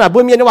你睇嗰嗱，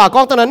背面話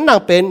講當然能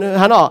เป็น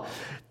ฮะเนาะ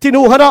ที่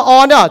นู่นฮะเนาะอ่อ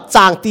นเนี่ยจ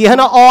างตีฮะเ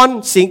นาะอ่อน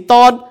สิงต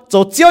อน做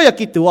招也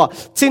基督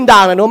ชิ้นด่า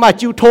งเนี่ยโน้มา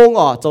จิ้วทง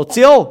做招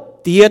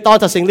ตีตอน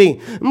จะสิงลิง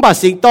มันบอก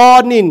สิงตอ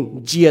นนี่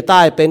เจียตา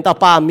ยเป็นตา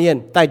ป้าเมียน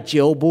ตายเจี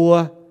ยวบัว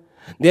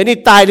เดี๋ยวนี้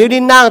ตายหรือ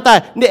นี่นั่งตาย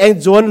นี่เอง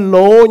จวนโล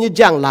นี่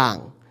ย่างหลัง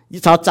ยี่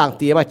สาวจาง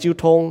ตีมาจิ้ว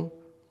ทง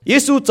耶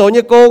稣做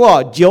你工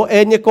照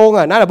恩你工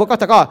那来不讲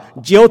他讲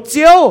照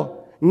照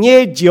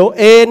你照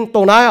恩ตร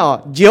งนั้น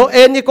照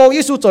恩你工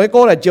耶稣做你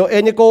工啦照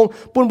恩你工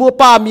ปุ่นบัว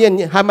ป้าเมียน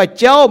ให้มาเ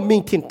จ้ามิ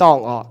งถิ่นตอง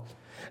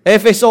เอ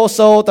เฟโซโซ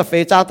ตะเฟ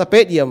จางตะเป็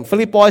ดเยี่ยมฟิ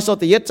ลิปปอยโซ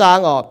ตะเยจาง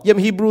เยี่ยม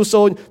ฮีบรูโซ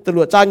ตะหล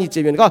วดจางยี่เจี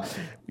ยนก็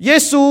เย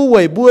ซูเ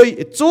ว่ยบุย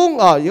จุง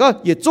ก็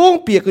อย่าจุง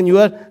เปียกกันอยู่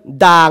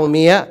ด่างเ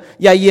มีย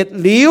อย่าเหยียด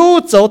หลิว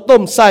โจต้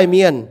มใส่เ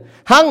มียน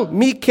หัง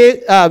มี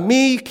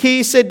คี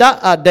เซดะ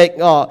เด็ก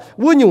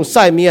วุ่นอยู่ใ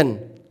ส่เมียน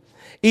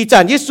อีจา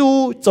นเยซู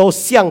做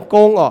相公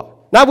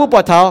那不ป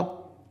头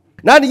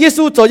那耶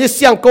稣做这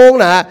相公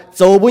呢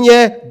做不呢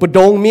不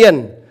动面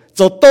做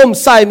ต้ม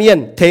ใส่เมียน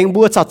เทง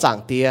บัวจะจาง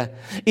เตีย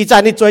อีจา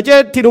นนี่做这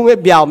ที่ลุง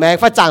เบี่ยวแมง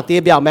ฟ้าจางเตีย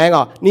เบี่ยวแมง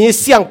นี่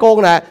相公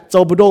呢做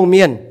不动面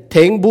เท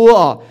งบัว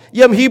เ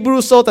ยี่ยมฮีบรู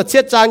โซแต่เช็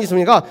ดจางยี่ส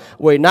มัยก็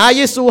เวยน้าเย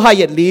ซูให้เห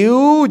ยียดหลิว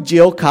เจี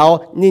ยวเขา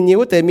นี่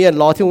ว่าแต่เมียน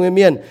รอที่ลุงเ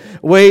มียน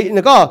เวย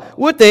นี่ก็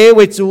ว่าแต่เว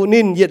ยจูนิ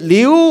นเหยียดห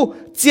ลิว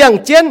เจียง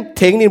เจี้ยนเ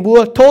ทงนี่บัว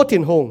โทษถิ่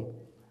นหง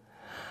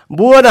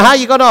บัวนะฮะ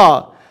อีกก็เนาะ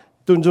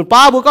ตุนจุนป้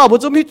าบัวก็บัว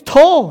จุ่มหิโท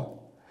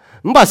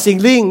มันบอกสิ่ง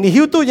ลิงนี่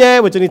หิวตัวเย่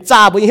บัวจุนี่จ่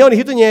าบัวหิวนี่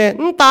หิวตัวเย่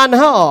ตานะ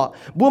ฮะ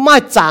บัวไม่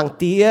จาง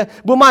ตี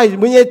บัวไม่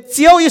บัวเย่เ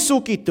จียวเยซู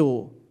กิตู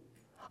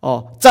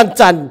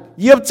จัน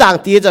เยี่ยมจาง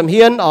ตีจำเฮี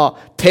ยน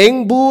เทง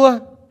บั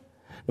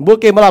ว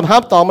เกมมาลำห้า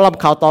มตองมาล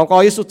ำข่าวตองก็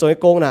เยซูจง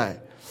โกงน่ะ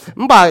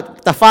มันบอก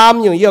แต่ฟาร์ม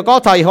อยู่เยอะก็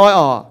ถอยห้อย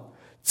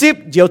จิบ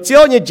เจียวเจีย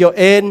วเนี่ยเจียวเ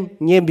อ็น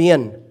เนี่ยเมีย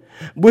น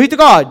บัวหิว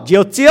ก็เจีย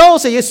วเจียว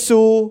ใส่เย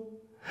ซู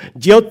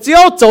เจียวเจีย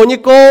ว做你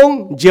工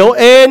เจียวเ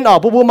อ็น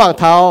บัวมัง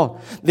เทา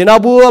เดี๋ยว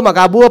บัวมาก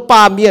าบัวป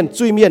าเมียน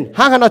จุยเมียน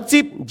ห้างหันจิ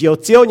บเจียว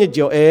เจียวเนี่ยเ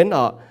จียวเอ็น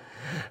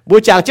บัว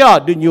จางเจ้า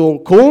ดุนยง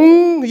คุ้ง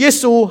เย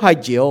ซูให้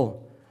เจียว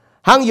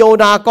ห้างโย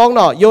นากอง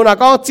โยนา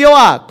กองเจียว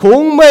คุ้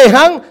งไม่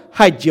ห้างใ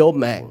ห้เจียว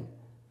แมง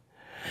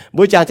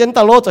บัวจางเจ้าต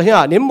ลอดจะเห็น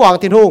นิ่มวาง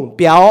ทิ้งหงเ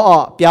ปีย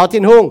ว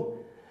ทิ้งหง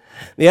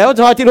เดี๋ยวท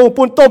อยทิ้งหง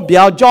ปุ่นต้มเปี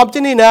ยวจอมเจ้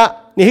านี่นะ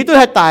นี่ที่ตัว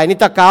ให้ตายนี่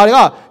ตะกาวนี่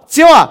ก็เ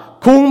จียว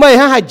คุ้งไม่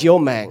ห้างให้เจียว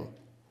แมง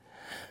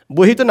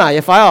บัวฮิตไหน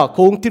ไฟค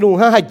งที่ลุง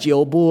ให้เจียว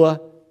บั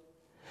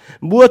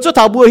วเจ้าเ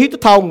ท่าบัวฮิต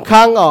เท่าข้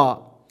าง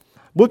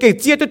บัวเก่ง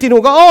เจี๊ยตัวที่ลุ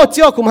งก็เ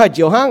จียวคุมให้เ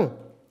จียวห้าง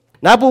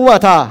นะบัว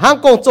ท่าห้าง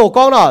กงโจก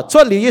องช่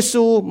วยหลีเย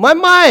ซูไม่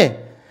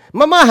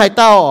ให้เ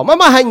ต่าไม่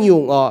ให้ยุ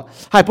ง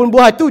ให้ปุ่นบัว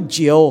ให้ตู้เ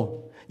จียว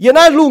อย่าง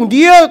นั้นลุงเ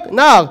ดีย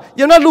อ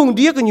ย่างนั้นลุงเ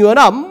ดียกันอยู่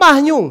ไม่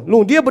ยุงลุ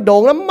งเดียบด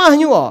งไม่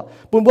ยุง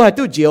ปุ่นบัวให้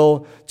ตู้เจียว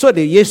ช่วยห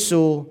ลีเย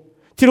ซู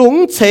ที่ลุง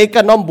เช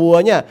กันน้องบัว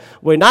เนี่ย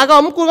เวลาก็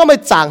มันก็ไม่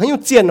จางให้ยุ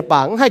งเจียน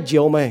ปังให้เจี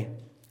ยวไหม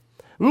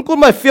มันกู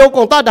ไม่เฟียวก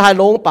งตาได้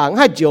ลงปังใ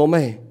ห้เจียวไหม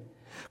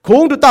ค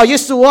งดูต่อเย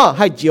ซูใ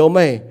ห้เจียวไหม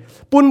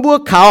ปุ่นบัว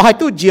ขาวให้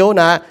ตู้เจียว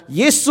นะเ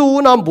ยซู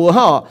น้ำบัว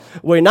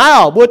เวน่า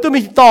บัวตู้มี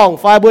ตอง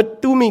ไฟบัว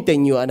ตู้มีแต่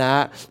เหนือนะ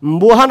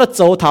บัวน่ะโจ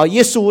เท่าเย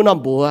ซูน้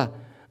ำบัว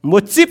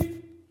จิบ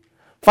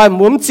ไฟ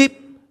มุมจิบ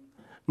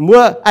บัว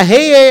เ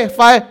ฮ้ยไฟ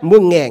บัว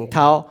แง่งเ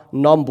ท่า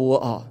น้ำบัว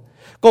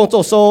กงโจ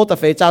โซแต่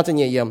เฟจ้างจะเ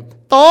ยี่ยม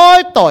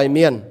ต่อยเ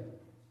มียน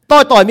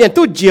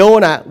ตู้เจียว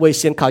นะเวเ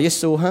สียนข่าวเย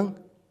ซูฮัง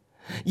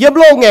เยี่ยมโ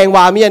ลกแง่ง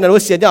ว่าเมียนรู้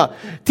เสียเนี่ย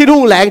ที่ทุ่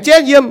งแหลงเจ้า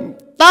เยี่ยม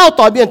เต้า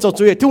ต่อยเมียน做主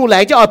ที่ทุ่งแหล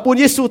งเจ้าปูน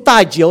เยซูตา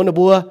ยเจียวนะ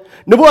บัว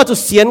就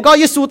เสียนก็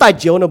เยซูตาย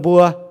เจียวนะบั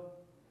ว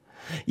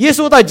เย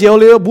ซูตายเจียว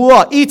เลยบัว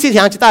อีที่ท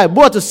างจะตาย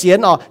บัว就เสียน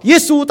เย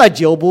ซูตายเ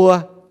จียวบัว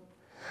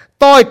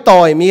ต่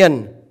อยเมียน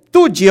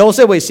ตู้เจียวเส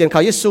วยเสียนข่า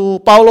วเยซู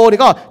เปาโลนี่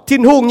ก็ทิ้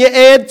งหุ่งเนี่ย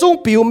จง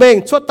ปิวเมง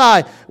ชั่วตาย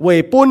เวย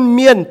ปุ่นเ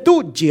มียนตู้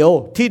เจียว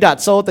ที่ดัด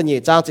โซตันเนี่ย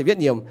จางจะเวียด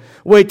เยี่ยม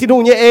เวยทิ้งหุ่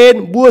งเนี่ย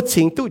บัว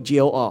ชิงตู้เจี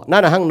ยวนั่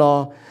นน่ะหั่งนอ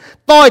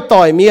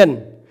ต่อยเมียน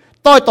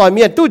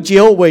ตู้เจี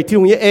ยวเวยที่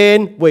ลุงเย็น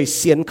เวยเ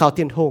สียนข่าวเ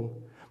ทียนหง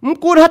มัน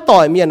กูถ้าต่อ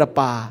ยเมียน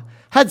ป่า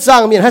ถ้าจา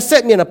งเมียนถ้าเซ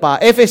ตเมียนป่า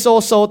เอเฟโ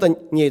ซแต่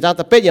เนี่ยจางแ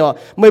ต่เป็ดอย่าง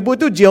ไม่บัว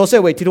ตู้เจียวเส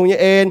วยที่ลุงเ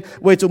ย็น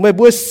เวยจู่ไม่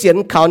บัวเสียน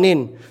ข่าวนิน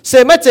เส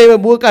ไม่เจไม่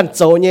บัวกันโ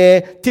จเนี่ย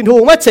ทินห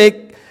งไม่เจ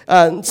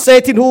เซ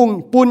ทินหง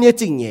ปูนเนี่ย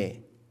จริงเนี่ย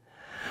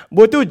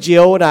บัวตู้เจี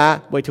ยวนะ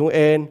เวยที่ลุงเ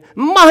ย็น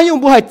ไม่ยุ่ง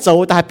บัวให้โจ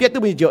แต่เป็ด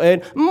ตู้มีเจียวเอ็น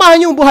ไม่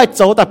ยุ่งบัวให้โ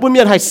จแต่ปูนเมี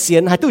ยนให้เสีย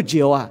นให้ตู้เ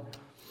จียว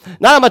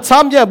นั่นมาช้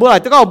ำเนี่ยบัวอะไร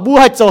แต่ก็บัว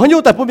ให้โจให้ยุ่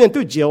งแต่ปูนเมียน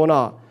ตู้เจียวเน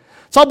าะ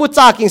ชอบบูช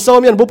ากินโซ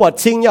เมียนบุปผา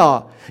ชิง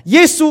เย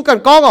ซูกัน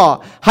ก้อง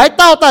ให้เ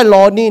ต้าใต้หล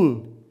อนิน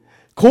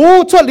คง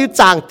ช่วยหรือ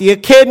จางเตีย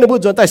เคนในบุ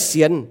จนใต้เ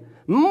สียน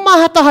มา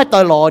ให้เต้าให้ใต้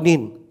หลอนิ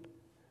น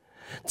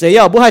เจีย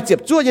วบัวให้เจ็บ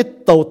จ้วย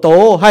โต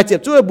ให้เจ็บ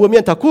จ้วยบัวเมีย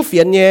นถ้าคู่เฟี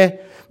ยนเนี่ย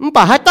มันป่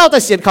าให้เต้าใต้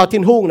เสียนข่าวทิ้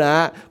งหุ่งนะ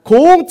ค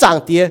งจาง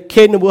เตียเค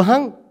นในบัวหั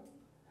ง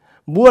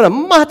บัวน่ะ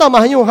มาให้เต้ามา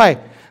ให้ยุ่งให้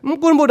มัน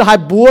กุนบัวได้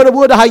บัวนะบั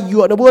วได้หย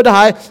วดนะบัวไ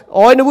ด้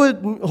อ้อยนะบัว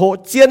โห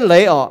เจียนเล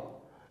ย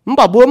มัน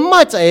บอกบัวไม่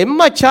ใจไ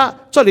ม่ชะ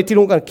ช่วยที่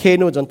ลุงกันเค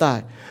นูจนตาย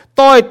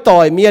ต่อ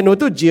ยเมียนู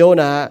ตู้เจียว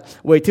นะ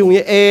เวยที่ลุง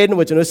เอ็นเว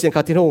ยจนนูเสียนข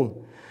าทิ้งหง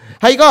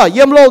ให้ก็เ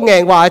ยี่ยมโลกแง่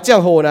งว่าเจ้า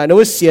โหนะนู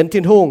เสียน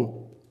ทิ้งหง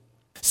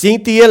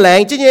Xin tia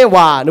lạnh chứ nghe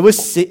hòa nó mới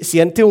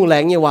xiên thiêu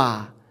lạnh nghe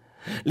hòa.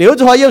 Nếu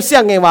cho họ yêu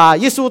sang nghe hòa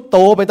Giêsu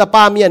tổ bên ta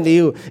ba miền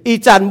liu y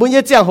chăn muốn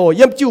như giang hồ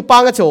yếm chiu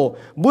bang cái chỗ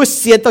muốn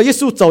xiên tao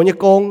Giêsu走như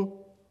công.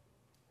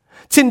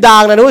 Trên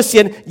đàng là nó mới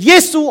xiên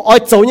Giêsu ở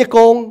走như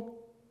công.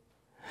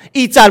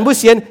 Y chăn muốn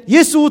xiên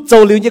Giêsu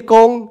走liu như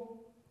công.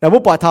 Là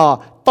muốn bỏ thọ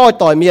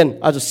tỏi miền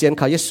ở chỗ xiên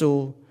khảo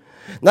Giêsu.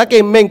 Nó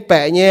cái mình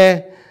bẻ nhé.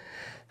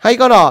 Hay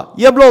có nó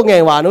yếm lô nghe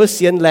hòa nó mới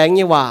xiên lạnh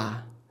như hòa.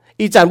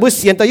 Y chăn muốn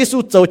xiên tao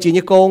Giêsu走chỉ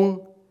như công.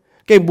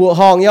 Cái bùa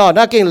hòn nhở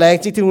nó cái lạnh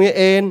chỉ thiêu như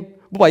en.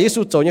 Bố bảo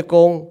Giêsu走như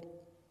công.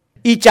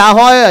 Y trả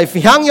hỏi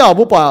phi hăng nhở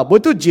bố bảo bố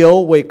tu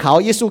diệu về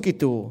khảo Giêsu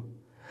Kitô.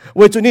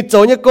 Về chủ ni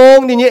走như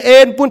công ni như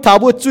en bún thảo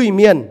bố chui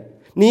miền.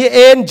 Ni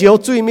en diệu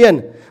chui miền.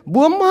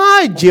 Bố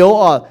mai diệu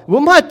bố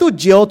mai tu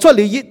diệu cho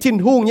lý thiên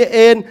hùng như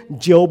en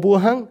diệu bố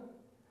hăng.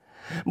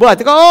 Bố bảo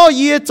thì có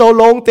ye走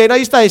long tế nó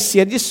ý sai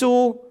xiên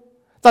Giêsu.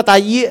 Ta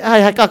tại ye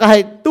hay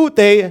cái tu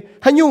tế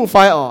hay nhung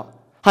phải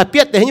hay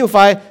biết tế hay nhung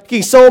phải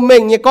kỳ sâu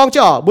mình như con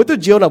chứ bố tu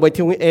diệu là về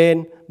thiên hùng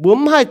en.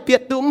 Bướm hai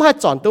biết tu hai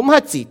chọn tu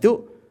hai chỉ tu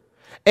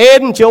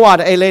en chiếu hòa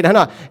đây lên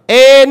hả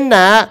en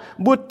nè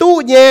bướm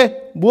tu nhé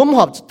bướm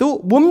học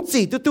tu bướm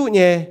chỉ tu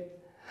nhé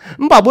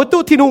bảo bướm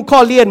tu thì nung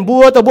kho liền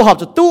bùa tao bướm học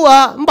tu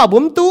bảo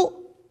bướm tu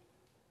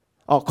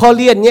kho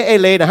liền nhé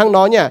lên là hăng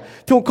nói nhá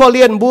thùng kho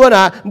liền bùa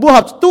nè bùa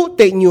học tu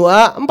tệ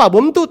nhựa bảo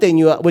bướm tu tệ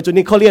nhựa bởi chỗ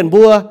này kho liền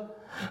bùa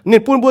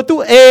nên bướm bùa tu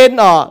en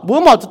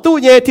bướm học tu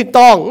nhé thìn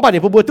tòng bảo này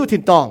bướm tu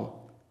thìn tòng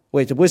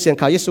vậy cho bướm xiên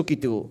khảo Giêsu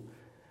Kitô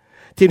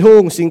thiên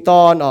hùng sinh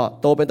tòn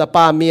tổ bên ta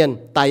ba miền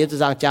tại giờ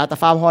giang cha ta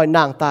phàm hoi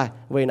nàng tai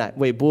về này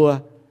về bùa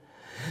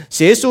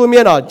xế su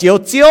miền chiếu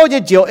chiếu như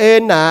chiếu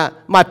en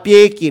mà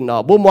bia kín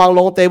bùa mong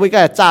long tê với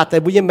cái cha tê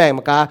bùa như mèn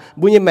mà cả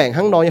bùa như mèn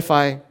hăng nói như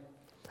phai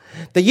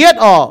แต่yết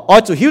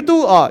chủ hiếu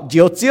tu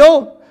chiếu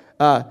chiếu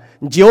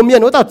chiếu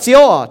miền nó tao chiếu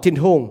thiên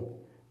hùng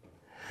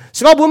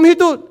sao bùa hiếu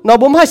tu nó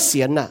bùa hay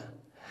xiên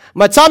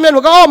mà cha miền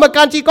mà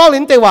can chi con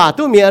lính tê hòa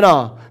tu miền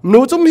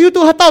nụ chúng hiếu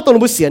tu hay tao tao nó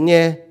bùa xiên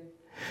nhé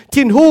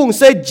thiên hùng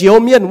sẽ chiếu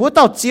miền vũ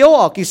tao chiếu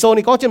kỳ số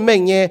này có trên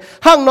mình nhé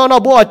hăng nó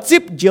bùa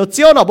chip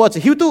chiếu nó bùa chỉ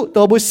hiếu tu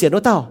tôi bùa xiên nó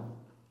tao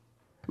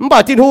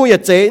bảo thiên hùng vậy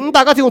chế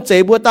ta có thiên hùng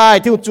chế bùa tai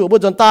thiên hùng chủ bùa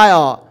chân tai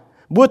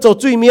bùa cho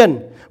truy miền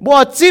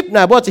bùa chip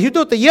này bùa chỉ hiếu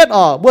tu tự yết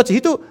bùa chỉ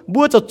hiếu tu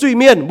bùa cho truy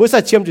miền bùa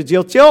sẽ chiêm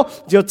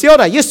chiếu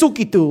này Giêsu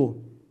Kitô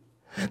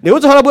nếu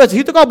cho nó bùa chỉ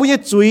hiếu tu có bùa như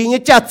truy như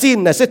cha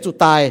chín này sẽ chủ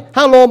tài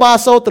hăng lô ma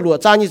sâu từ lụa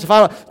cha như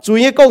pha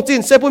truy như công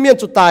chín sẽ bùa miền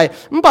chủ tài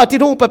bảo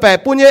thiên hùng bè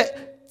bùa như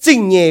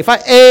chính nhẹ phải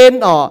en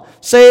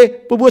sẽ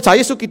bùa trái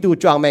Giêsu Kitô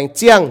chọn mèn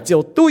chiang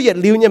chiều tu yết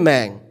liu như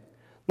mèn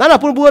นั่นlà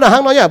bùa là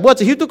hăng nói nhá bùa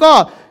chỉ hiếu tu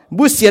có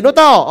bùa xiên nó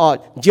tao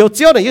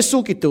chiều này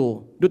Giêsu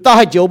Kitôดูตาใ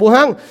ห้เจียวบัว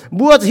หัง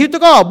บัวจะฮิต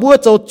ก็บัว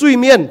จะจุย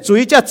เมียนจุ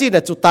ยจ้าจีน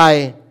จุดตาย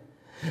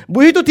บั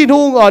วฮิตทิ้งห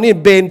งนี่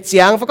เบนเจี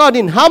ยงฟ้าก็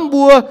นี่ห้าม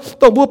บัว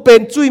ต้องบัวเป็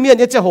นจุยเมียนเ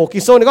นี่ยจะหกกิ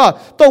โซนี่ก็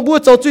ต้องบัว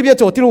จะจุยเมียน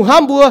จะทิ้งหงห้า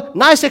มบัว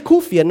นายเสคู่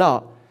เฟียน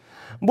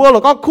บัวเรา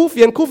ก็คู่เ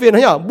ฟียนใ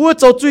ห้บัว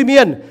จะจุยเมี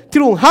ยนทิ้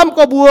งหงห้าม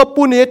ก็บัว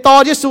ปุ่นเนี่ยต่อ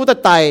เยซูแต่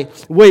ตาย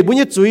เว้ยบัวเ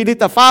นี่ยจุยลิ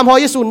แต่ฟาร์มหอย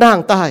เยซูนาง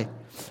ตาย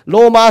โล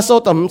มาโซ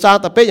ต่ำจาง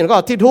แต่เป็นอย่างก็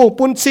ที่ทุ่ง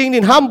ปุ่นชิงนิ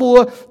นห้ามบัว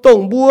ต้อง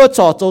บัว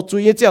จ่อโจจุ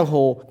ยเจียงโห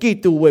กี่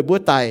ตัวเว้ยบัว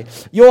ตาย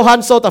โยฮัน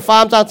โซแต่ฟา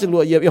ร์มจางจิ๋ว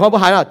เหยียบอีกห้องบัว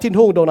หายที่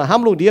ทุ่งโดนห้า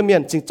มลุงเดียเมีย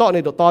นจิงเจาะใน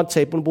ตอนเฉ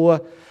ยปุ่นบัว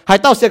หาย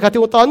เต้าเสียขาที่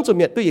ตอนจุดเ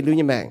มียนตู้หยิบลิ้ว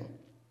ยี่แมง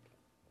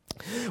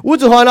อู้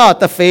จุดหอย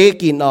แต่เฟ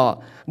กิน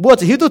บัว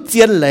จะหิวตัวเ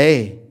จียนเลย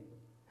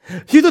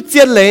หิวตัวเจี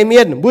ยนเลยเมี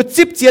ยนบัว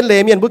จิบเจียนเลย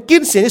เมียนบัวกิ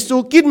นเสียงเยซู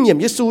กินเหยี่ยม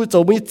เยซูโจ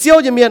บัวเจียว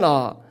ยี่เมียน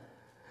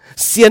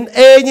เสียน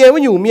เนี่ยว่า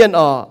อยู่เมียน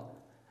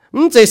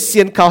จะเสี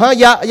ยนเขา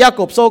ยาก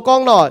บโซกอง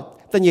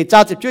แต่ยี่จ้า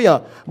จิบช่วย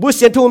บุเ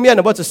สียนทุ่งเมียน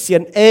บุจะเสีย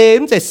น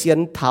จะเสียน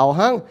เท้า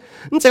ห้าง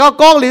จะก็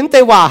กองลิ้นเต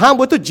ว่าห้าง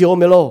บุตุเจียว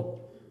เมโล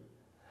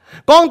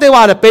กองเตว่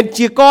าเป็น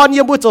จีก้อน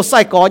ยังบุจะใส่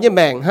ก้อนยังแ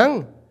มงห้าง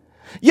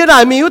ยังไหน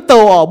มีอยู่ตั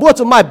วบุจ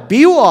ะไม่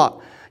บิ้ว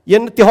ยั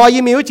งที่หอยยั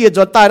งมีอยู่จีจ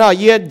นตาย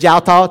ยังยาว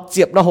เท้าเ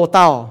จ็บแล้วหัวเ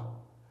ท้า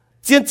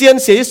เจียน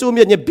เสียสูเ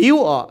มียนยังบิ้ว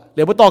เ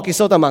ดี๋ยวบุต่อกิโซ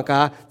ตามังกา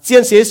เจีย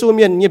นเสียสูเ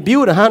มียนยังบิ้ว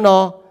นะฮะ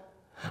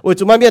我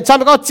做乜嘢？差唔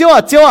多招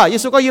啊！耶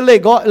穌講要嚟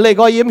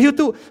個鹽曉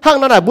都，行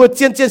那嚟，不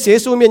見寫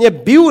書面嘢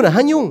表呢，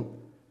很用。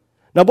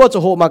那不做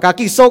好嘛？家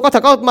己數個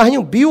頭個嘛很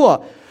用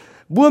表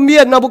不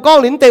面那不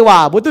講領地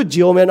話，不都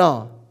招面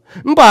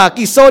唔把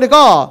己數你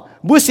個，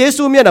不寫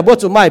書面不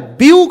做咩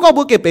表個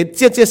不給別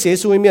見寫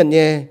書面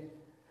嘢。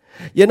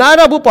原來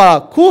那不把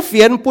苦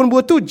煩本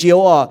不都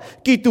招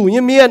基督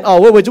一面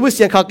我就不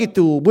先靠基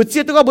督，不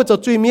接都個不做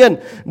追面，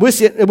不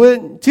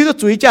ที่ตัว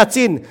追加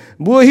進，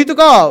不ที่ตัว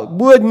個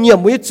不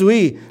念不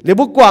追，你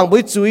不光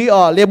不追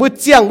你不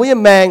講不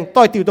命，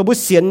ต่อยติวตัว不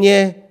先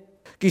嘢，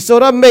其實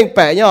那命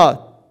白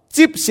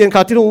接先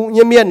靠ที่ตัว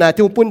一面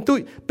ที่ปุ่นตู้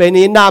เป็น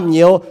นี้น้ำเห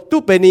นียวตู้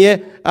เป็นนี้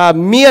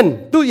เมียน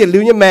ตู้อย่าลื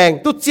มแมง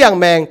ตู้เจียง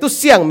แมงตู้เ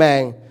สี่ยงแม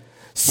ง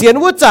เสียน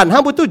ว่าจันห้า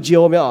มบุตู้เจีย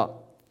วมั้ย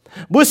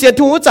บุเสียน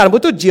ทุ่งจันบุ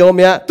ตู้เจียว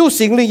มั้ยตู้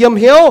สิงลียม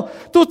เหี่ยว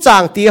ตู้จา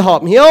งตีหอ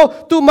บเหี่ยว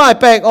ตู้ไม้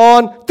แปลกอ่อ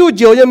นตู้เ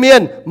จียวยเมีย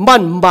นมั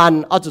น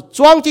เอาจุด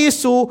จ้วงจี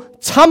สู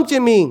ช้ำจิ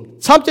มิง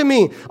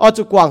เอา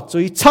จุดกวางจุ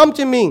ยช้ำ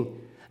จิมิง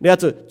เดี๋ยว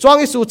จุดจ้วง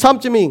จีสูช้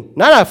ำจิมิง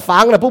นั่นแหละฟั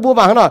งนะผู้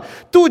ฟังเขาหน่อย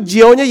ตู้เ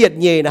จียวเนี่ยเหยียด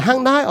เหย่นะห้าง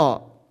ได้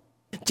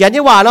chén như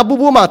hòa nó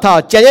bu mảng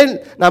thọ chén như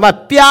là mà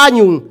bia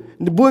nhung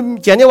bu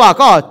chén như hòa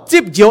có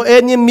chip chiếu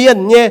em như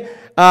miên nhé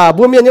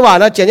bu miên như hòa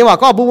nó chén như hòa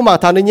có bu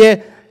mảng thọ nhé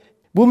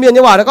bu miên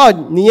như hòa nó có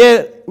nhé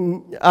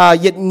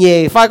nhiệt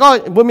nhẹ phải có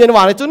bu miên như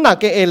hòa nó chúng là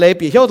cái lệ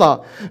bị hiếu thọ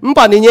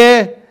bảo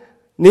nhé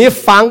你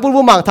放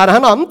不忙他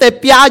很好，唔得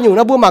别用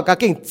那不忙个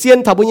经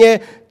煎头不呢，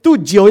都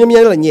照咁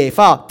樣嚟嘢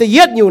法。第一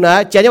用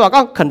呢，即係話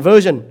講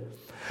conversion，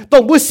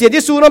 當不寫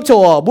啲書咁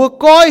錯，不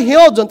改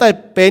曉盡但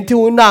變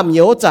條南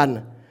有陣，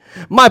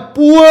買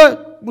半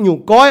用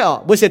改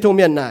哦，不寫條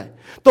面呢，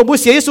當不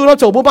寫啲書咁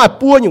錯，不買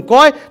半用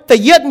改，第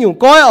一用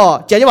改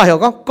哦，即係話係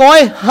講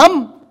改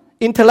含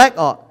intellect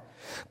哦，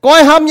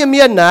改含一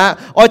面呢，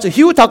我就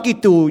曉頭幾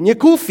度你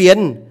酷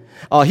變。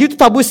hiểu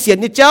tu bu xiên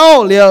như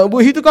cháu liền bu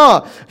hiểu tu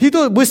có hiểu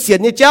tu bu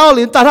xiên như cháu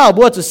liền ta thảo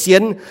bu chỉ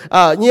xiên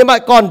như mà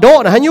còn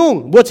độ là hay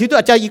nhung bu chỉ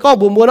tu cha gì con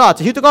bu muốn đó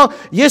chỉ hiểu tu có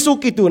Giêsu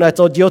Kitô này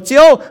cho chiếu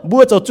chiếu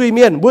bu cho truy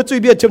miên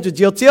chấm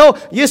chiếu chiếu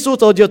Giêsu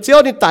cho chiếu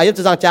chiếu nên tại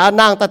cho rằng cha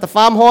nàng ta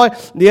farm hoi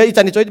liền ý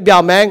chân đi chơi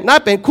biểu mèn nãy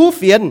เป็นคู่เ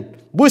ฟียน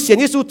bu xiên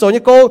Giêsu cho như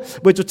cô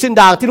bu cho xin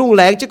đàng thì lung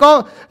lẻng chứ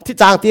có thì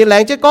chàng thì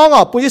lẻng chứ có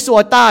ngọ bu Giêsu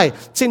ở tai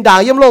xin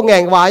đàng yếm lô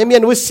ngẹng hòa yếm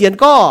miên bu xiên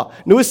có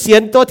nu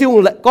xiênตัวที่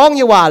ลงก้อง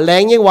như hòa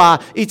lẻng như hòa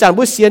ý chân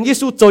bu xiên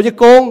Giêsu cho như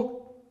cô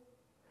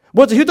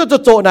bu cho hiểu tu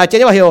cho này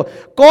chứ mà hiểu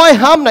coi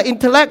ham là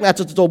intellect là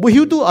cho bu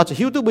hiểu tu cho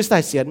hiểu tu bu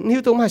sai xiên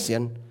hiểu tu không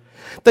xiên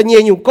แต่เนี่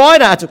ยอยู่coi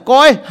là cho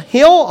coi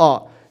hiểu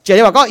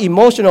chứ mà có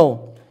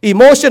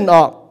emotion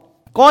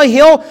coi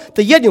hiểuแ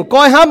ต่nhấtอยู่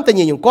coi hamแต่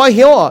nhiều coi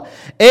hiểu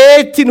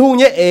thiên hùng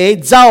nhé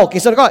giàu cái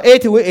sao có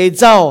thiên hùng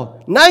giàu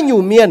nãy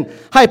nhiều miền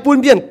hay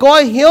buôn biển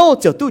coi hiểu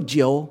chỉ tu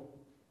diệu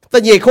แต่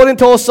nhiềuคน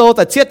thô sâuแ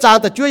ต่เชี่ยจาง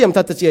แต่ช่วยยำแ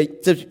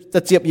ต่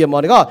เจียบยำอะ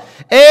ไรก็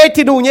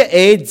thiên hùng nhé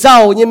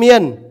giàu như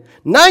miền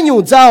nãy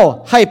nhiều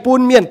giàu hay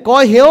buôn miền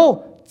coi hiểu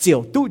chỉ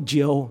tu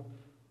diệu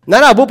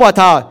nãy là bố bảo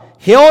thọ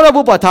hiểu là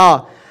bố bảo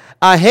thọ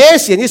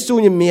hết xiên như su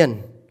như miền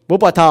bố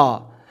bảo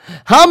thọ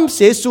ham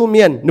sẽ su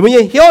miền nếu như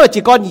hiểu là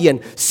chỉ con yên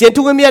xiên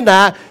thu miền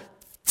là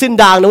xin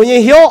đàng nếu như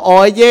hiểu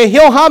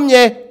hiểu ham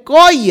nhé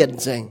có yên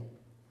rằng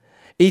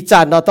ý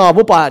chẳng nó to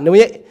bố bảo nếu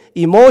như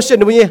emotion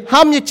nếu như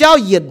ham như cháu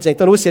yên rằng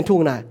tôi nói xiên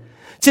thu này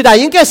chỉ đại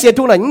những cái xiên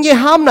thu này những cái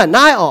ham là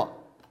nai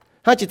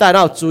hay chỉ tại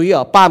nào chú ý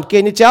bám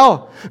kê như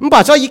cháu không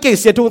bảo cho ý cái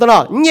xiên thu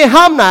đó những cái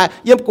ham này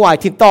yếm quải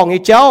thịt tòng như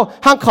cháu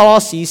hàng khó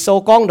xí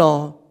sâu con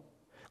đó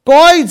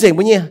coi rằng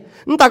bao nhiêu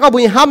ta có bao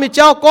nhiêu ham như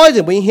cháu coi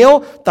rằng bao nhiêu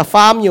hiếu ta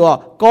farm nhiều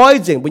coi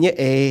rằng bao nhiêu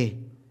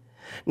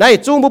này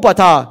chung bố bảo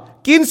thà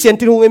kín xiên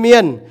thiên hùng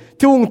miền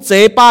thiên hùng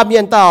chế ba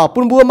miền tao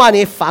bún bùa mà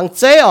này phẳng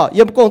chế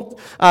yếm con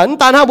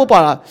ta ha bố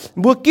bảo là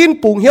bố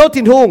kín bùng hiếu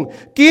thiên hùng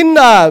kín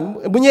bao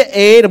nhiêu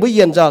là bao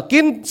nhiêu giờ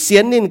kín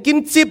xiên nín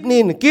kín chip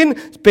nín kín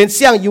bên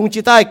xiang dùng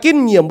chỉ tay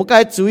kín nhiều một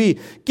cái chú ý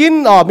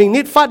kín mình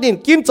nít phát nín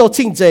kín cho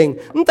chính chính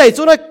tại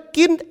chỗ này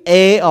kín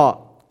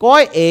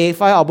coi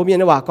phải bao nhiêu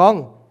là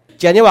con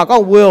chỉ như là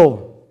con will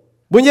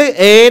bữa như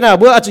là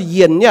bữa ăn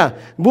yên nha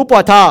bữa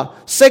bỏ thà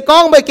sẽ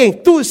có mấy cái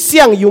tu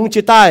xiang dùng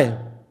chỉ tay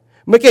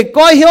mấy cái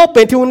coi hiểu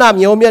bên thiếu nam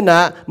nhiều miền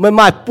nè mấy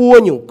mai bùa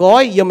nhung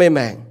coi yêu mấy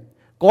mèn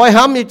coi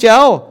ham như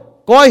cháu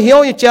coi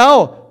hiểu như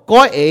cháu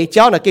coi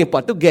cháu là cái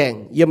bỏ tu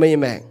gèng yêu mấy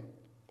mèn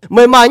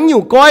mấy mai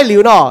nhung coi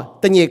liu nọ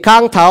tự nhiên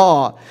khang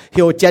thảo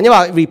hiểu chỉ như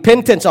là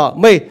repentance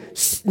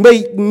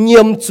mấy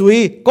niệm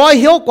chuối coi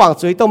hiểu quảng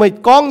chuối tao mấy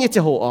con như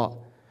thế hồ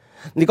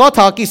你講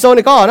頭結束，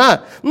你講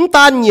啦，唔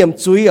單鹽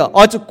水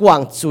愛做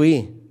廣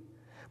水，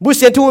不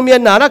是出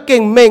面那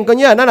勁命嗰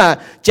啲那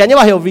講嘢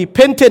話係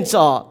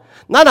repentance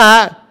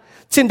那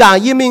前當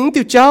移民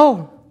掉走，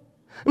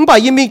唔把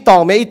移民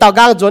當咩到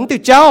江準掉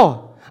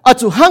走，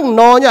做行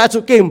內呀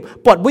做勁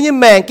撥不嘢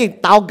命勁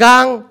到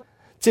江，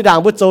前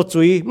當不做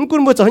水，唔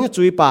管不做啲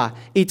水吧，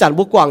一陣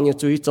不廣嘅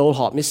水做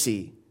學咩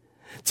事，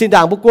前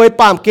當不過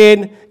ปั๊ม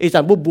見，一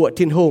陣不บวช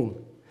天空。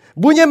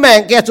บุญยังแม่ง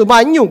แกจุดหมา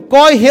ยอยู่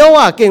ก้อยเหี้ยว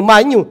เก่งหมา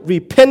ยอยู่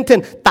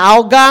repentant ตาว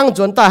กลางจ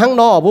นตาข้าง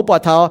นอกบุปผา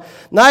เท้า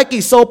นายกิ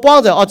โซป้อง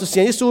จะเอาจุดเสี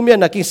ยงที่สู้เมีย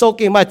นกิโซเ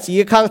ก่งมาจี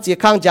ข้า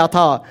งเจ้าเ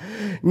ท้า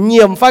เห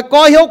ยี่ยมไฟก้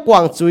อยเหี้ยวกวา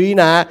งจุย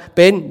นะเ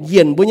ป็นเ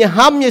ย็นบุญยัง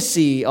ห้ำยัง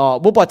สี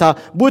บุปผาเท้า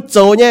บุโจ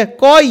เนี่ย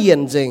ก้อยเย็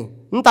นจริง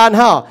นั่นตาเ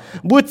ท้า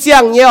บุเจีย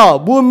งเนี่ย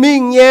บุมิ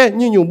งเนี่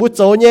ยอยู่บุโ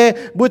จเนี่ย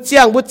บุเจี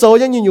ยงบุโจ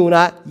เนี่ยอยู่น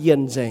ะเย็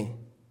นจริง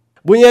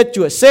บุญยัง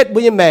จุดเซตบุ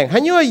ญยังแม่งให้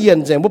ยังเย็น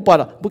จริงบุปผา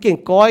บุเก่ง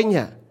ก้อยเ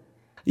นี่ย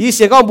อีเ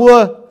สียก็บัว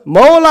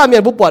mỗi la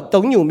miền bút bọt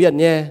tống nhiều miền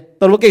nhé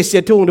tao lúc cái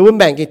xiên thùng nếu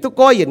mèn cái tôi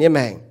coi hiện như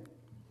mèn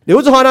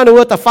nếu cho họ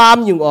nếu ta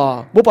farm nhiều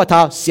bút bọt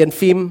thao xiên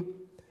phim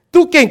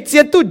tôi cái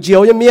xiên tôi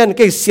chiều như miền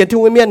cái xiên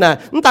thùng như miền nè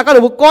ta có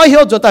được coi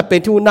hiểu cho ta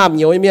bên thùng nam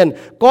nhiều như miền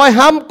coi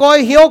ham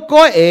coi hiểu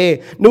coi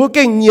nếu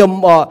cái nhiều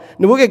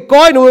nếu cái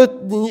coi nếu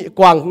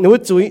quảng nếu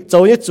chuối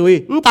dấu như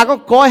chuối ta có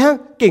coi ha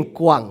cái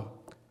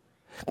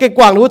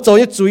quảng nếu dấu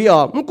như chuối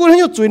không có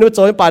như chuối nếu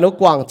dấu như bài nếu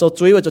quảng dấu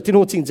chuối và dấu thiên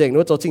hùng chính chính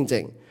nếu dấu chính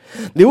chính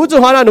nếu cho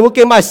họ nếu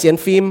cái mai xiên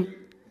phim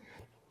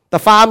ta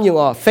farm nhiều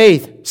faith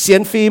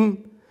xiên phim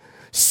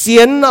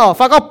xiên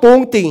phải có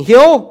bùng tình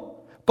hiếu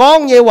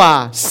con như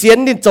hòa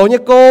xiên đến chỗ như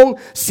con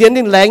xiên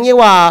đến lạnh như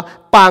hòa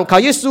bằng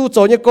khảo Giêsu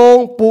chỗ như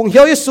con bùng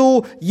hiếu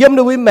Giêsu yếm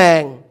đối với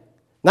mèn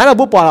nãy là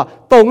bố bảo là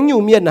tống nhiều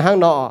miền là hang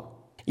nọ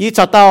ý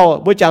chào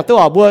tao bữa chẳng tôi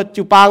ở bữa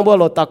chụp băng bữa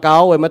lột tao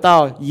cáo vậy mà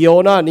tao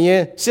yếu nó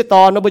nè xếp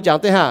to nó bữa chẳng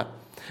tôi hả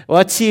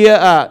và chia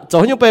chỗ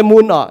những bên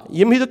muôn ở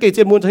yếm hít cái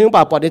trên muôn những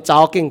bà bỏ để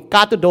cháu kinh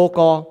cá tôi đô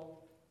co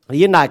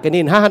ý này cái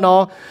nên ha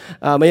nó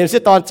mà xếp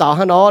to cháu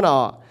ha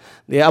nó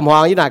để âm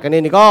hoàng ý này cái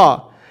nên có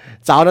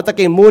cháu nó ta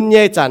kinh muôn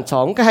nhé chẳng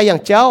chóng cái hai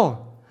dạng cháu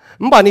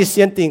bà ni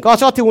xiên tiền có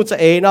cho thiếu cho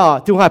nó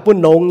thiếu hai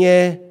bún nông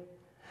nhé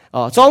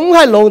trong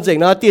hai nông dịch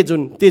nó tiêu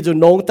chuẩn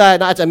nông tại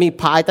nóจะมี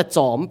พายแต่จ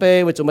อมไป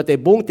ว่าจะมาแต่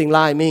บุ้งติงล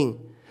ายมิง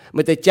ม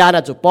าแต่จานอ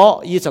ะจุปอ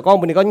ยี่สกอง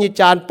บุญก็ยี่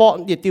จานปอ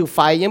ยี่ติวไฟ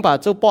ยังบ่า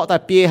จุปอแต่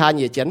เปียหัน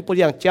ยี่เจียนปุ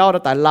ยางเจ้า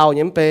แต่เหล้า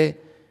ยังไป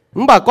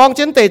บ่ากองเจ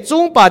นแต่จุ้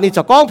งป่านี่ส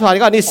กองผ่าน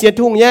ก็นี่เสียน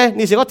ทุ่งเนี่ย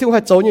นี่เสียก็ทุ่งให้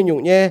โจยุ่ง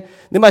เนี่ย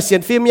นี่มาเสีย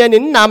นฟิล์มเนี่ยนี่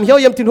นำเหี้ย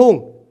ยำทิ้งทุ่ง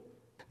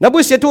นับบุ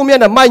เสียนทุ่งเนี่ย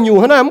น่ะไม่อยู่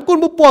ขนาดมันกุ้น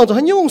บุปองจะใ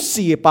ห้ยุ่ง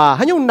สีป่าใ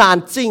ห้ยุ่งนาน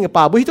จริง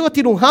ป่าบุที่ตัว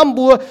ทิ้งทุ่งห้าม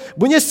บัว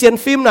บุเนี่ยเสียน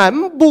ฟิล์มน่ะ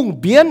มันบุ้ง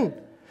เบี้ยน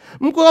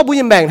มันก็บุ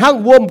ญแบ่งทั้ง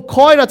วมค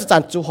อยเราจะจั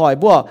นจูหอย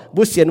บัว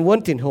บุเสียนวน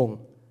ถิ่นหง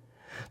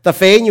แต่เ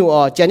ฟยอยู่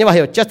เจนนี่ว่าเหร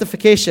อ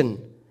justification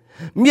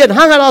เมียน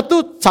ห้างเราตู้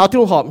ชาวถิ่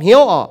นหอมเหี้ย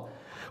ว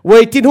เว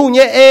ถิ่นหงเ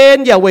นี่ยเอ็น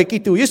อย่าเวกิ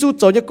ตูยิสู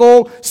โจยโกง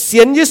เสี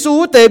ยนยิสู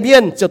เตเบีย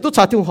นจะตู้ช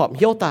าวถิ่นหอมเ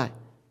หี้ยวตาย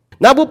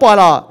นะบุปอ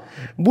ล่ะ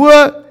บัว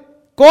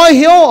ก้อยเ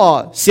หี้ยว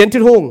เสียน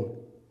ถิ่นหง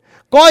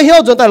ก้อยเหี้ยว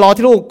จนแต่หล่อ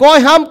ถิ่นหงก้อย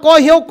ห้ามก้อย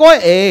เหี้ยวก้อย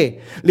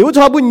หรือช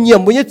าวบุญเยี่ย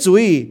มบุญจุ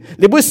ยห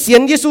รือบุเสีย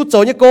นยิสูโจ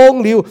ยโกง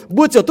หรือ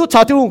บุจะตู้ชา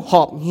วถิ่นหงห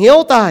อมเหี้ยว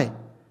ตาย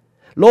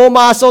โลม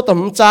าโซต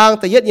มจาง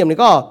แต่เย็ดเยี่ยมนี่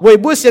ก็เวย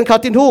บุเสียนข่าว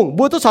ทิ้งหุ่ง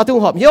บุตู้ชาวทิ้ง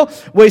หอบเหี้ยว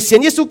เวยเสียน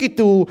ยิสุกิ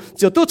ตูเ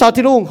จ้าตู้ชาว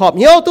ทิ้งหุ่งหอบ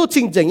เหี้ยวตู้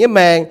ชิงเจ๋งยี่แม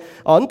ง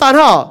ตา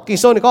ห่อกิ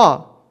โซนี่ก็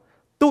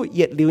ตู้เ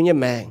ย็ดลิ้วยี่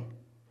แมง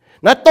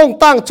นะตรง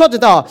ตั้งชดจ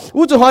นต่อ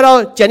อุจุหอยเรา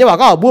เจนยี่ว่า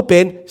ก็บุเป็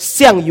นเ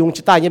สียงยุง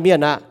จิตใจยี่เมียน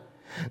นะ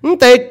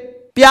แต่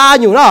ปยา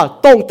อยู่นะ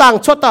ตรงตั้ง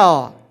ชดต่อ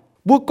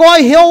บุก้อย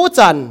เหี้ยว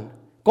จัน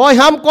ก้อย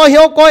ห้ามก้อยเ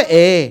หี้ยวก้อย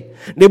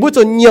เดี๋ยวบุจ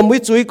นเยี่ยมบุ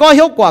จุยก้อยเ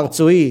หี้ยวกว่าง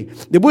จุย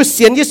เดี๋ยวบุเ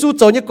สียนยิสุโ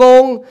จยโก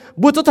ง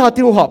บุจุทา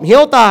ทิ้งหอบเหี้ย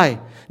วตาย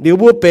เดี๋ยว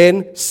บุเป็น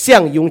เสีย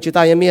งยุงจิตใจ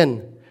ยี่เมียน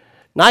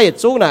นาย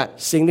จุกน่ะ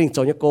สิงลิงโจ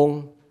ยโกง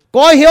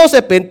ก้อยเหี้ยวจะ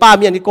เป็นป่าเ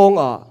มียนที่โกง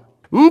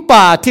ป่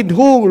าทิ้ง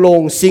หุ่งล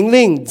งสิง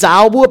ลิงเจ้า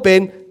บัวเป็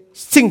น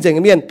สิ่งเจ๋ง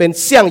เมียนเป็น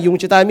เสียงยุง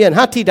จิตใจเมียน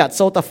ฮัทที่ดัดโซ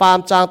ตะฟาร์ม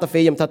จางตะเฟ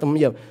ยมทัดตะเ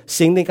มียม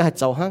สิงลิงก็ให้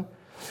เจ้าฮัง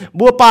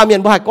บัวป่าเมียน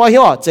บัวให้ก้อยเ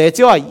หี้ยวเจ๊เ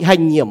จ้าให้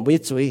เยี่ยมบุ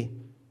จุย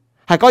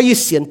ให้ก้อยยี่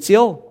เสียนเ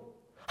จ้า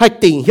ให้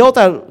ติ่งเหี้ยวแ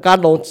ต่การ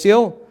ลงเจ้า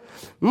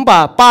ป่า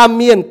ป่าเ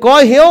มียนก้อ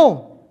ยเหี้ยว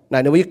ไหน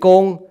ในวิโก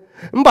ง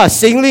ป่า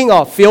สิงลิง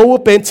เฟียว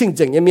เป็นสิ่งเ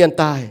จ๋งเมียน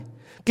ตาย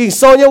กิ่งโ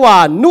ซยว่า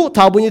นุท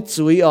าบุญ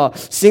จุย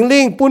สิงลิ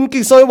งปุ่น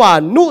กิ่งโซยว่า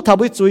นุทา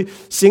บุญจุย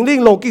สิงลิง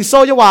ลงกิ่งโซ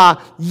ยว่า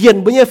เย็น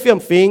บุญเฟียม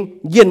ฟิง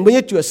เย็นบุญ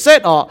จุดเซต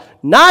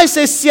นายเ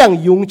สียง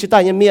ยุงจิตา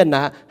ยเมียนน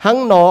ะหัง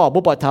นอบุ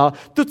ปผา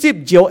ตุจิบ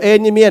เจียวเอ็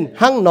นเมียน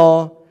หังนอ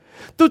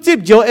ตุจิบ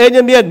เจียวเอ็น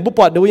เมียนบุปผ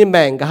าดูยแม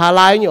งกะฮาไล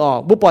นี่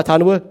บุปผา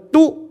นุ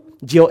ตุ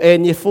เจียวเอ็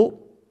นยฟุ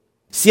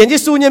เสียงที่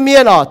สู้เมีย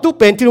นตุเ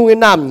ป็นที่ลุง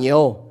น้ำเหนีย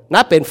วน่า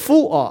เป็นฟู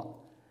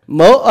เ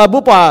มื่อบุ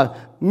ปผา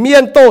เมีย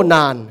นโตน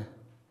าน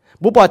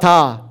บุปผา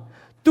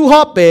ตู้ฮ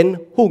อเป็น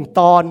หุ่งต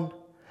อน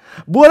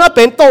บัวน่าเ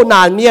ป็นโตน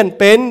านเมียน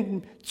เป็น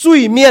จุ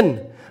ยเมียน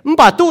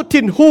ป่าตู้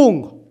ทิ้นหุ่ง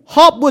ฮ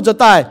อบบัวจะ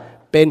ตาย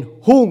เป็น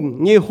หุ่ง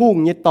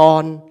ยี่ตอ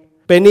น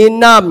เป็นนี่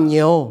น้ำเห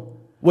นียว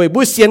เว้ยบั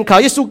วเสียนเขา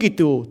ยิสุกิ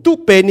ตูตู้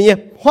เป็นนี่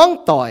ห้อง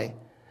ต่อย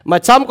มา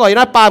ช้ำก่อน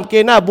นะปามเก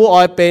น่าบัวอ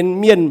อยเป็น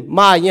เมียนม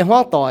ายี่ห้อ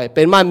งต่อยเ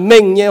ป็นมาเม่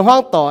งยี่ห้อ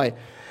งต่อย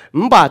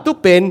ป่าตู้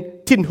เป็น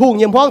ทิ้นหุ่ง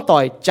ยี่ห้องต่อ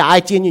ยจ่าย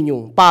จีนยุ่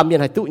งปามเมียน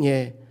ให้ตู้เนี่ย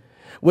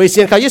เว้ยเสี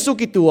ยนเขายิสุ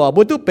กิตูบั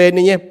วตู้เป็น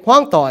นี่ห้อ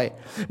งต่อย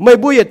ไม่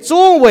บุย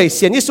จูงเวยเ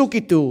สียนิสุ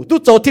กิตูตู้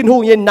โจทิ้นหู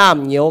เย็นน้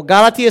ำเหนียวกา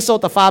ลาเทียโซ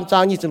ตะฟามจา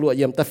งยี่จรวดเ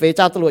ยี่ยมตะเฟจ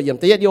างจรวดเยี่ยม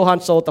ตะเย็ดโยฮัน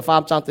โซตะฟา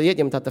มจางตะเย็ดเ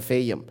ยี่ยมตะเฟ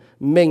เยี่ยม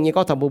เม่งยี่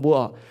ก็ทำบัว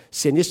เ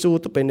สียนิสุ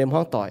ตู้เป็นเนมห้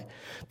องต่อย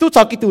ตู้จ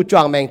อกิตูจว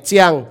งแมงเจี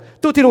ยง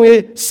ตู้ทิ้นหู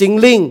สิง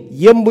ลิง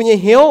เยี่ยมบุญ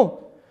เหียว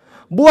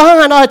บัวห้าง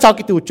ฮานอยจอ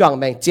กิตูจวง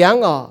แมงเจียง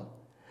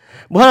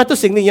บัวฮานาตู้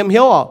สิงลิงเยี่ยมเ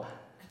หียว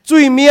จุ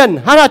ยเมียน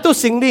ฮานาตู้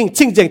สิงลิง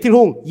ชิงเจงทิ้น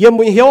หูเยี่ยม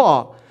บุญเหียว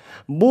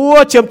บัว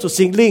เชื่อมจุด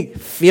สิงลิง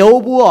เฟียว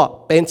บัว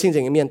เป็นชิงเจ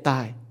งเมียนตา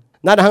ย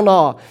นั่นทางนอ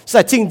ใส่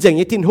จริงจัง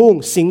ยี่ทิ้งหุ่ง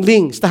สิงลิ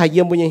งสไตล์เ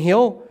ยี่ยมบุญยังเหี้ย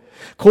ว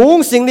คุ้ง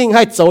สิงลิงใ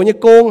ห้โจยี่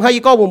โกงให้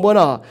ยี่ก้อบุญบัว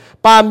น่ะ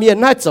ปาเมียน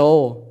ให้โจ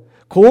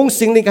คุ้ง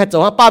สิงลิงให้โจ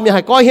ปาเมียนใ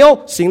ห้ก้อยเหี้ยว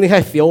สิงลิงให้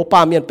เฟียวปา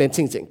เมียนเป็นจ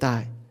ริงจังตา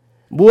ย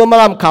บัวมา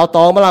ลำข่าวต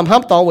องมาลำห้า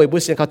มตองเว้ยบัว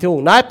เสียนข่าวทิ้งหุ่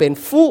งนายเป็น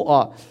ฟู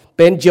เ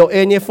ป็นเจียวเ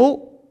อ็นยี่ฟู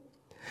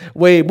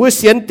เว้ยบัวเ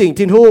สียนติ่ง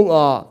ทิ้งหุ่ง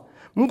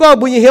มึงก็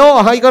บุญยังเหี้ยว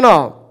ให้ก็น่ะ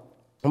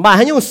มาใ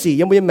ห้ยุ่งสี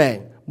ยังบุญยังแมง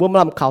บัวมา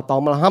ลำข่าวตอง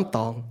มาลำห้ามต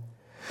อง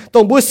ตร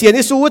งบัวเสียน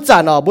ที่สู้จั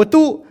นบัว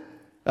ตู้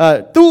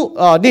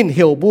นินเ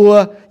หี่ยวบัว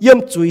เยี่ยม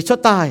จุยชด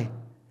ตาย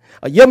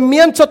เยี่ยมเมี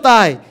ยนชดตา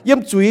ยเยี่ยม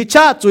จุยช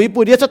าจุยปู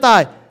เดียชดตา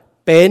ย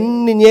เป็น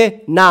นี่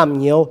น้ำเ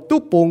หนียวตู้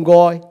ปุงก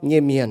อยเงี้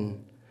ยเมียน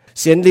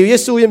เสียนหลิวเย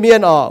ซูเยี่ยมเมียน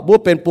บัว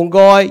เป็นปุงก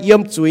อยเยี่ย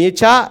มจุย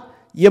ชา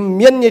เยี่ยมเ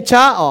มียนเยี่ยช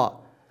า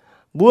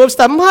บัวส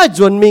ามให้จ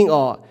วนมิง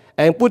แ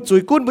องปูจุ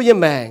ยกุ้นบุญย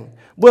แมง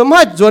บัวไม่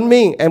จวน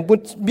มิงแองปู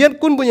เมียน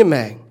กุ้นบุญยแม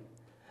ง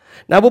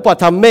นะบัวปอด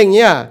ทำเมงเ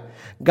นี่ย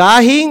กา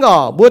หิง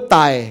บัวต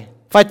าย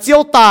ไฟเจีย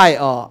วตาย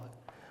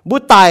บุ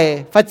ตาย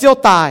ไฟเจียว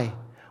ตาย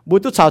บุ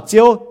ตุชาวเจี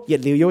ยวเหยียด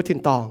เหลียวทิ้ง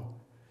ตอง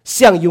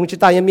xiang dùng chỉ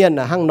tay miên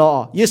là hang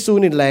nọ Giêsu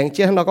nên lẹng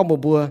chứ hang nọ có một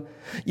bùa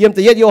yếm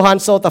tự yết Gioan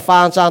sâu ta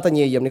phang trang ta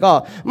nhẹ yếm này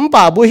có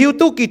bà bùa hiếu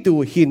tu kỳ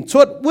tù hình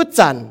chuột bút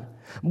chăn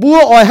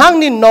bùa ỏi hang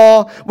nín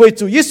nọ với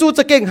chủ Giêsuจ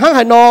ะเก่งhang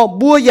hải nọ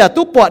bùaอย่า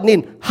tu bọt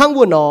nín hang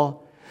bùa nọ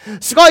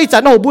สก็อีจั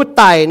นหัวบว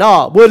ตายเนาะ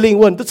บวลิง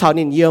วนตุชาว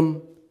นินเยี่ยม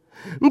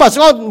มันบอกส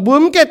ก็บว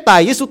มแก่ตา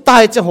ยเยซูตา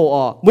ยจะหัว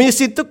มึง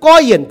สิตุก้อย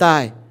เย็นตา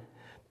ย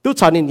ตุ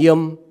ชาวนินเยี่ยม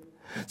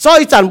สก็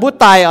อีจันบว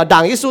ตายด่า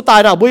งเยซูตาย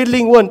เนาะบวลิ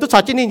งวนตุชา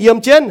วนินเยี่ยม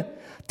เช่น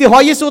ที่หอ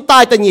ยเยซูตา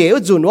ยแต่เหนียว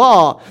จุนว่า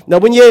เนาะ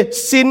บุญเย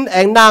สินแอ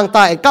งนางต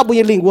ายกับบุญเ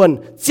ยลิงวน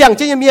เจียงเ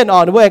ช่นเมียนอ่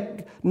อนเว้ย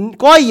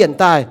ก้อยเย็น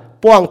ตาย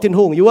ปวงทินห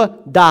งอยู่ว่า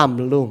ดาม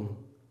ลุง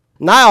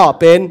น้าอ่อ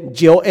เป็นเ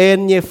จียวเอ็น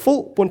เยฟุ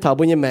ปุ่นถา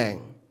บุญเยแมง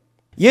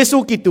เยซู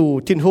กิตู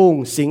ทินหง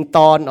สิงต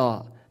อน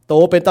โต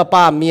เป็นตาป้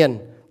าเมียน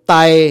ไต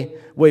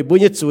เวยบุญ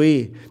ยจุย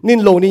นิน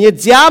ลงนี่ย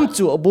จ้าม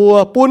จั่วบัว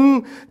ปุ้น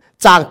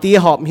จางตี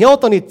หอบเหี้ยว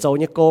ตอนนี้โจ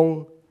ยกง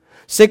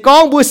เสกอ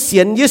งบัวเสี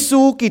ยนเยซู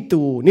กิ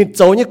ตูนินโ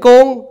จยก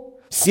ง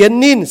เสียน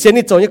นิน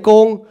โจยก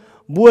ง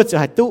บัวจะ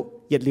หายตุ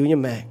เหยียดลิ้วเนี่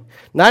ยแมง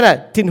นั่นน่ะ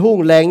ทินหง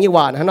แรงยี่หว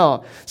านฮะเนาะ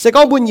เสก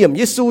องบุญเยี่ยมเ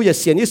ยซูอย่า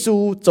เสียนเยซู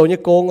โจย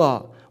กง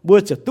บัว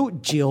จะตุ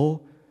เจียว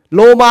โล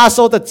มาโซ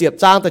ตะเจียบ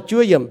จางตะช่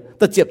วยเยี่ยม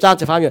ตะเจียบจาง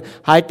จะฟังอยู่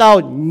หายเต้า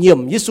เยี่ยม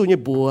เยซูเนี่ย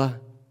บัว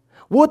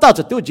วัวเต้าจ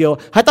ะตู้เจียว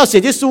หายเต้าเสีย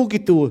เยซูกิ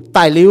ตูต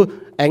ายลิ้ว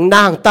แองน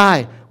างตาย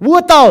วัว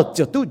เต้าจ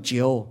ะตู้เจี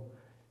ยว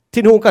ทิ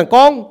นหงกัน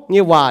ก้องเ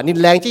นี่ยว่านิน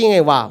แรงจะยังไง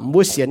ว่าบั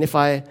วเสียนในไฟ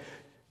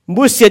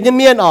บัวเสียนเนี่ยเ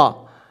มียน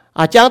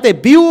อาจารย์แต่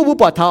บิวบัว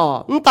ปอดท่อ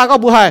ตาก็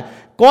บัวหาย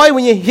ก้อยบุ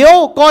ญเหี้ยว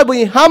ก้อยบุ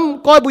ญห้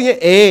ำก้อยบุญ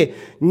เ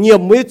เยี่ย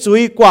มบุญจุ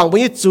ยกว่างบุ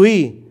ญจุย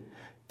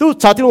ตู้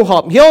ชาวทินหงหอ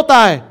บเหี้ยวต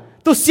าย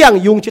ตู้เสียง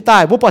ยุงจะตา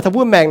ยบัวปอดท่าบั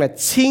วแมงน่ะ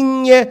ชิง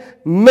เนี่ย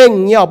เม่ง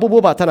เนี่ยบัว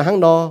ปอดท่าน่ะหัง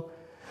นอ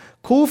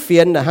คู่เฟี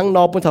ยนน่ะหังน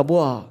อปุ่นท่าบั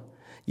ว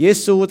เย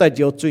ซูแต่เ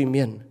ดียวจุยเ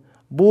มียน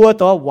บัว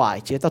ตัวหวาย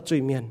เจ้าจุย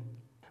เมียน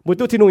บัว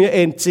ตู้ที่นุ่งยังเ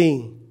อ็นจริง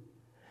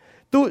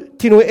ตู้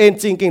ที่นุ่งเอ็น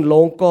จริงเก่งล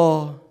งก็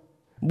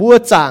บัว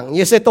จางเย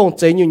ซูต้องเ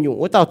จียนอยู่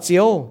ว่าเต่าเจี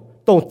ยว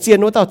ต้องเจียน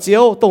ว่าเต่าเจีย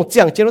วต้องเจี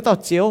ยงเจียนว่าเต่า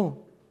เจียว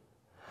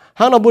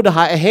หังนอบัวห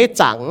ายเฮ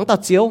จางเต่า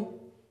เจียว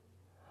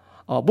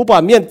บัวปอ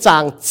ดเมียนจา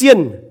งเจียน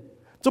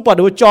จุปอด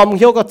ดูจอม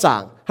เหี้ยวก็จา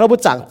งเราบัว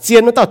จางเจีย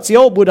นว่าเต่าเจีย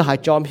วบัวหาย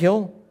จอมเหี้ยว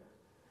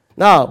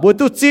น่ะบัว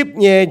ตู้จิบ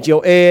เนี่ยเจียว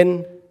เอ็น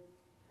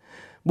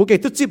บุกเก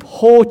ตุจิบโฮ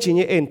จริง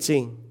เอ็นจริ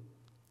ง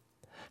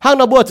ห้าง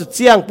นาบัวจะเ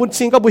จียงปุ่นจ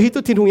ริงก็บุหิตุ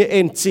ทินหุงเอ็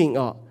นจริง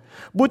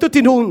บุตุ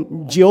ทินหุง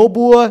เจียว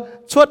บัว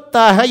ชดต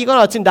าให้ก็เ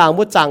ราจินด่าง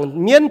บัวจัง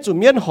เมียนจุ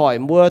เมียนหอย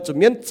บัวจุเ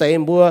มียนเจ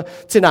นบัว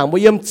จินด่างบัว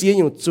เยี่ยมจีอ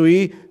ยู่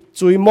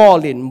จุยหม้อ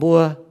หลินบัว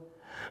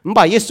มัน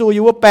บ่ายเยซูอ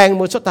ยู่ว่าแปลง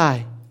บัวชดตาย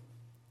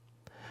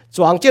จ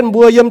วงเจนบั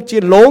วเยี่ยมจี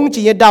หลง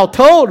จีดาวเ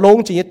ท่าหลง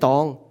จีตอ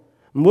ง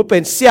บัวเป็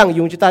นเสี่ยงอ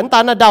ยู่จีตายตา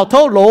หน้าดาวเท่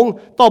าหลง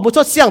ต่อบัวช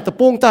ดเสี่ยงตะ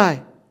ปุงตาย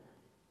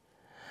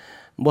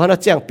บัวน่า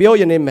เจียงเปี้ยวอ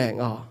ยู่ในแมง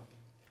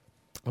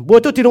บัว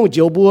ตัวที่ลงเ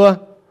จียวบัว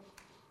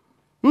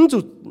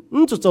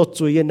จุโจ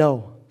จุยเนา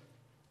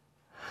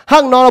ห้า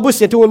งนอเราบัวเ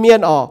สียทุ่งเมียน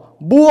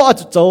บัว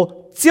จุโจ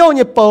เจียวเ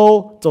นี่ยเปา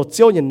โจเ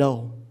จียวเนี่ยเนา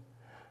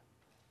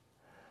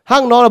ห้า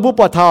งนอเราบัว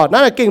ปอดทอนั่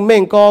นแหละเก่งแม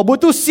งก็บัว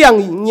ตู้เสียง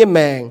เนี่ยแม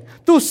ง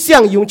ตู้เสีย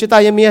งยุงจะตา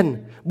ยเมียน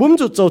บุ้ม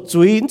จุโจ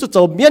จุยจุโจ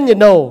เมียนเนี่ย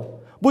เนา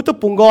บัวตู้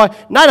ปุ่งกอย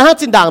นั่นห้าง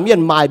จินด่างเมียน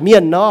หมายเมีย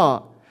นเนาะ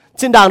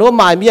จินด่างนึกว่า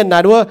หมายเมียนนะ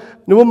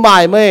นึกว่าหมา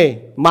ยไม่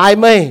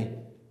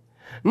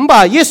มบ่า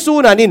เยซู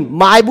น่ะนี่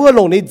หมายบัวล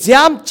งในจ้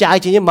ามใจ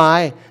จริงๆหมา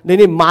ย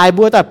นี่หมาย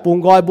บัวแต่ปุง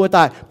กอยบัวแ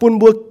ต่ปุน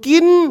บัวกิ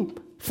น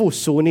ฟู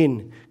สูนิน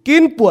กิ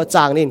นปัวจ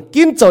างนิน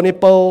กินเจ้าใน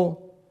เปา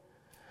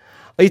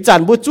ไอ้จัน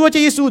บัวจั่วจะ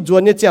เยซูจว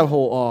นเนี่ยเจียงโห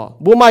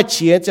บัวไม้เ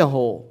ฉียนเจียงโห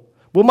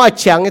บัวไม้เ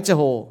ฉียงเนี่ยเจียงโ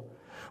ห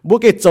บัว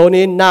เกเจ้าใน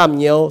น้ำเ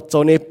หนียวเจ้า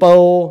ในเปา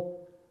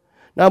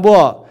น้าบัว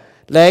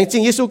แรงจริ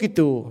งเยซูกิ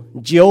ตู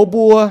เจียว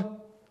บัว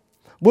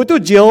ตู้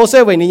เจียวเส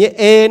วยนี่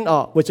เอ็น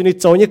บัวจุนี่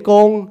เจ้าเนี่ยก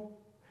ง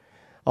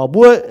บั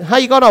วให้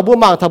ก็เอาบัว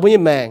มังทำบัว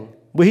ยี่แมง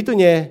บัวฮิตุ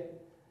เนี่ย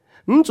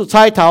จุดช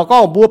ายเท้าก็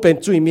บัวเป็น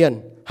จุยเมียน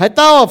ให้เ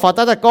ต้าฝ่าต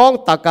าตะกอง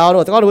ตะกาวเนา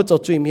ะตะกาวบัวจะ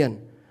จุยเมียน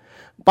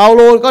เปาโ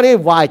ลก็นี่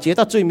วายเจ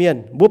ตาจุยเมียน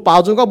บัวเปา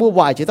จุนก็บัว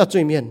วายเจตาจุ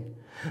ยเมียน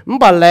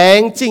บ่แรง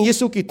จริงเย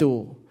ซูกิตู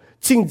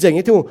จริงจริง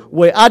ยี่ทุ่งเว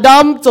อาดั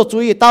มจะจุ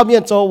ยเต้าเมีย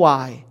นจะวา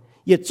ย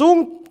ยี่จุง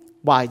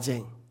วายจริ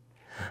ง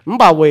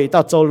บ่เวเต้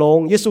าจะลง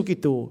เยซูกิ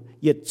ตู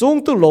ยี่จุง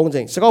ตุลงจ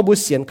ริงสก็บัว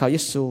เสียนเขาเย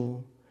ซู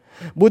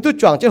บัวตุ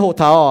จวงเจ้าหัวเ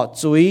ท้า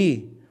จุย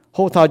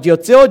หัวเท้าเจียว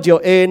เจียวเจียว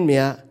เอ็นเมี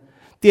ย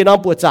ตีน้อง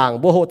ปวดจาง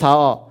บัวหัวเท้า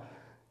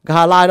ก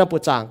ะลายน้องปว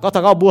ดจางก็ถ้า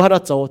ก็บัวให้เรา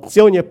เจี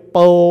ยวเนี่ยเป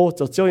าเ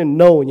จียวเนี่ยโ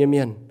น่เนี่ยเ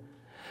มียน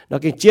เรา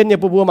กินเจียนเนี่ย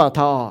บัวมังเ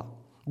ท้า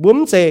บุ้ม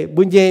เส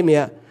บุญเย่เมี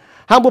ย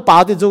ห้างบัวเปล่า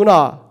ติดจุงเน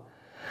าะ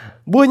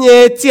บุญเย่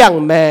เจียง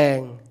แมง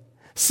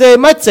เส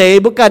ไม่เจ๋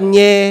บุกันเ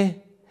ย่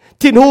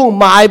ทิ้งหู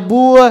หมาย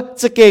บัว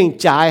จะเก่ง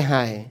ใจห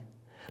าย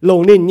ลง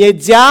นินเย่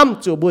จ้าม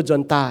จูบัวจ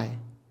นตาย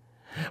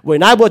เว้ย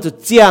นายบัวจะ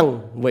เจียง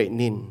เว้ย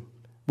นิน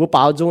บัวเปล่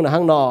าจุงนะห้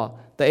างนอ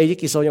แต่เอยิ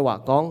กิโซยังว่า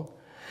กอง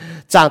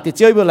จางติดเ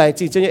จียวบัวแรงจ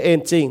ริงเจียวเอ็น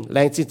จริงแร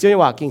งจริงเจียวยัง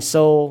ว่ากินโซ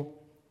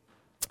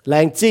แร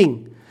งจริง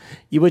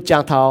อีบัวจา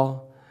งเท้า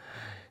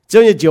เจีย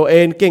วยังเจียวเอ็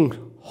นกิน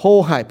โห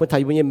หายเพื่อไท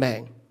ยบัวยังแม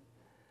ง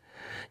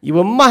อี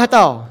บัวมาให้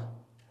ต่อ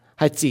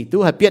ให้จีตู้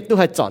ให้เปียดตู้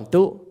ให้จอน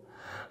ตู้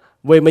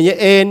เว้ยมันยัง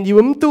เอ็นอี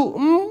บัวตู้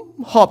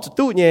หอบจุ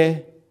ตู้เนี่ย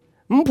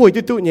phủi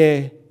tu nhẹ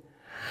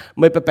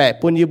mới bẻ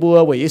bún như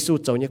bùa với Giêsu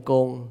châu như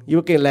công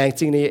như cái làng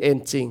chính này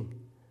ên chính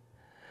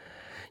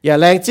อย่า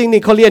แรงจริงนี่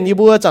เขาเรียนยู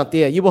บัวจังเตี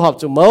ยยูบัวหอบ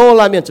จุ่มเอา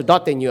ลายเมียนจุดดอ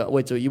ดเตียเหยื่อไว้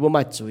จุยูบัวม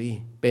าจุย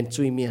เป็น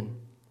จุยเมียน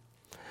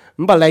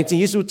มันบอกแรงจริง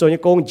ยิสูจนยั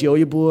งโกงเจียว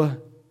ยูบัว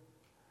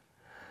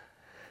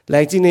แร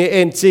งจริงนี่เ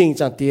อ็นจริง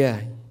จังเตีย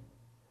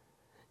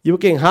ยูบัว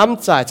เก่งห้าม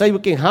จ่ายใจยูบั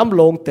วเก่งห้าม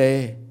ลงเต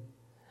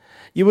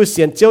ยูบัวเ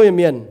สียนเจียวยังเ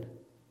มียน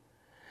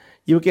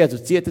ยูบัวเก่งจุ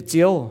ดเจียตุเ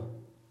จียว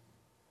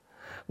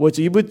ไว้จุ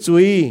ยูบัวจุ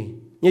ย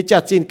ยังจั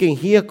ดจีนเก่ง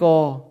เฮียกอ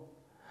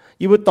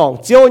ยูบัวต่อง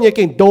เจียวยังเ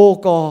ก่งโด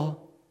กอ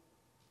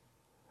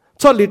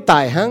ชดลิตา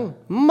ยหัง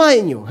ไม่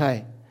อยู่ให้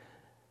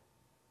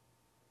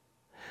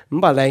มัน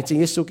บอกแรงจริง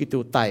ยิสูกิตู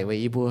ตายไว้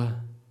อีบัว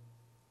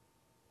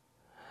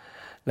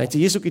แรงจริง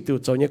ยิสูกิตู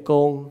โจยก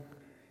ง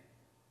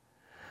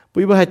ปุ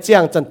ยบัวให้เจีย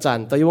งจัน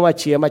แต่ยูมาเ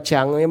ชียมาช้า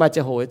งมาเจ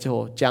โหเจโห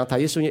จางถ่าย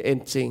ยิสูนี่เอ็น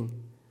จริง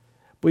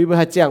ปุยบัวใ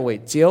ห้เจียงไว้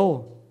เจียว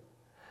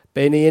เ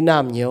ป็นนี่น้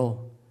ำเหนียว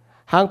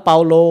หางเปา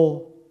โล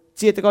เ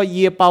จียตก็เ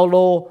ยียเปาโล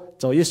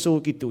โจยิสู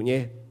กิตูเนี่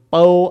ยเป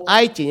าไอ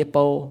จีเนี่ยเป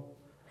า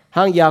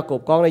hang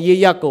Jacob con là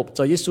Jacob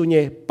cho Giêsu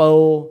nhé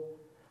Paul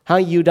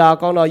hang Juda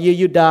con là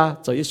Juda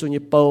cho Giêsu nhé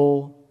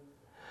Paul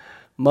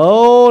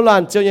mỗi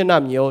lần chiêu như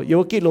nam nhiều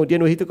yêu kỹ lùng điên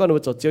nuôi tất con nuôi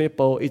cho chiêu như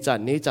Paul ít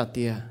chẳng ní chẳng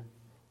tia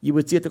yêu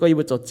bữa chia tất con yêu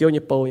bữa cho chiêu như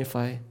Paul như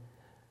phải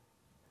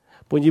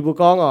buồn yêu bữa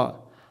con à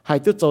hãy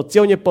tất cho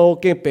chiêu như Paul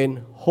kinh bên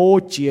hô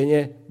chia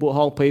nhé bộ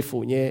hong phê phủ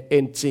nhé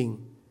ên chính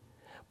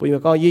buồn yêu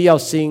con yêu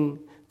sinh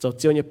cho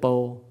chiêu như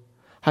Paul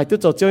hãy tất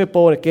cho chiêu như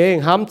Paul là kinh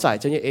hám giải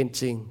cho như ên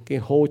chính kinh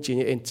hô chia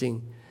như ên chính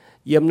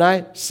yếm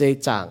nái xê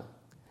chẳng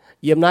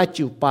yếm nái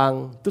chịu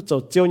bằng tức cho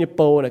chiêu như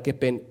bầu là cái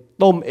bên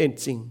tôm ên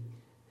chính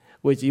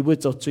với chỉ vừa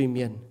cho truy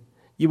miền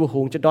y vừa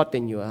hùng cho đót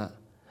tiền nhựa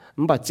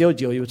mình bảo chiêu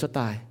chiều yêu cho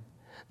tài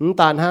mình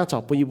tàn hang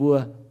chọc bùi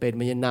vừa bên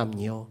mình nằm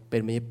nhiều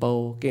bên mình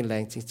bầu cái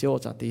làng chính chiêu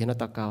chẳng tí nó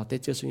tạc cao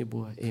tết chiêu suy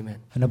bùa amen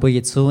nó bây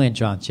giờ xuống anh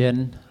chọn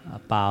trên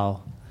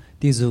bảo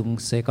đi dùng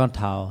sẽ con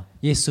thảo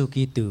Giêsu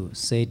Kitô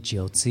sẽ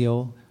chiều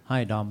chiêu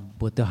hai đom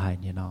bùa tiêu hại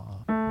như nó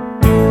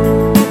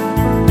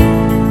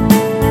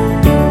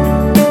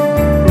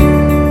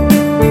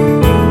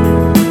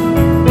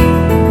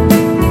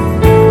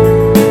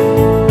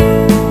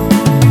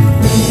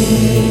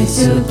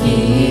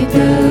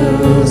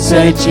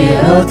rơi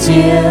chiều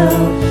chiều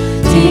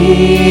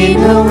thì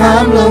nông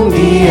ám lông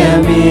địa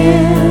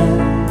miền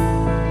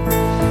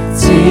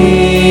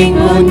chính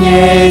nguồn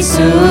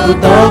Giêsu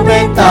tô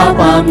bên tao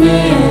ba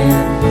miền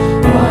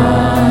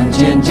hoàn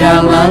trên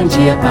trang lắng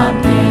chia ba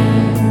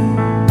miền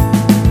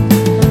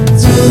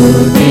dù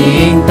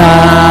tình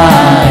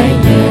tai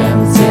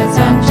hiểm sẽ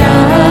giảm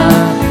trả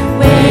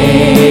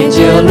về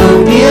chiều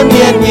lông địa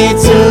miền nhẹ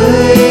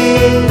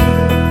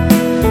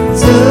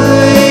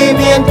dưới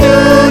miền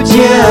tư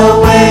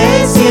chiều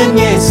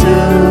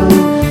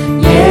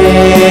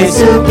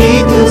Giêsu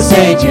Kitô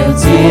sẽ chiều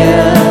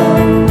chiều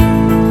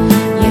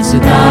Giêsu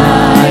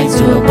tại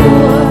chùa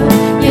bùa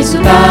Giêsu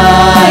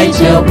tại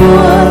chiều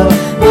bùa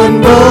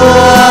buồn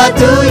bùa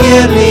tu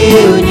yên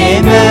liu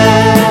nhẹ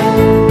mê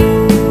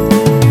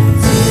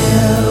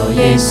chiều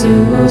Giêsu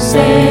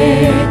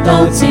sẽ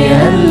tông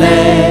chiến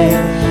lệ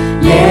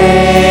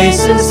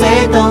Giêsu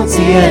sẽ tông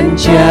chiến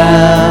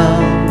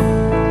chào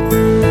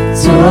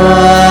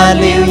Chúa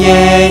liu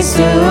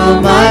Giêsu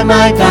mãi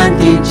mãi can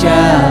tin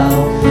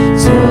chào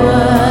Chúa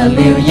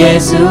liu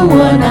Giêsu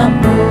mùa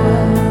năm mùa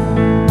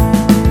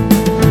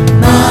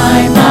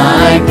mãi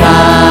mãi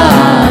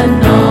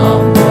can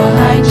nồng mùa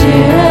hai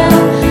chiều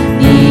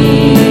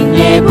nhìn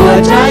nhẹ bùa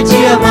trái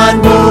chia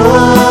màn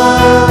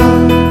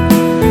buồn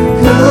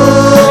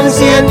không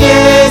xiên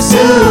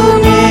Giêsu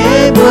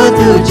nhẹ bùa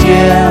từ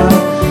chiều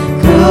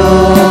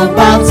không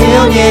bao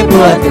chiều nhẹ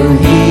bùa từ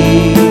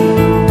hi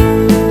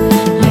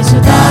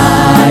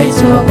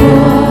chùa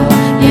bùa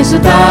Giêsu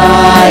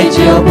tại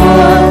chiều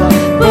bùa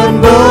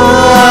buồn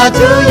bùa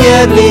thứ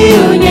yên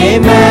liu nhẹ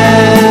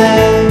mê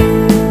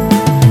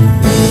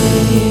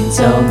mình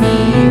châu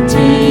mình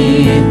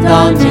thiên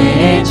tông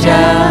nhẹ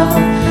chào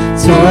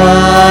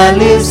chùa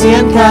liu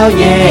xiên khao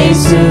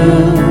Giêsu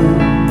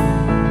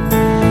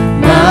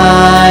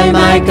mãi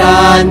mãi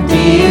can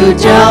tiêu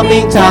cho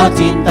mình thao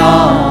tin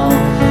to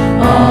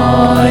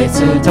ôi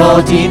sự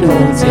thô tin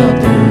hùng chiều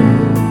từ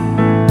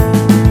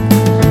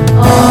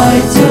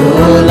ôi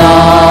Chúa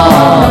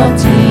lo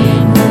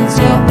tin hùng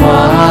chiều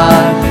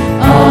qua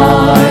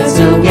ôi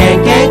Chúa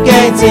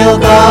nghe chiều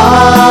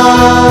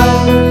gói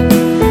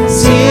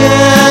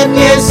xiên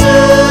Giêsu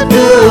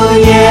tu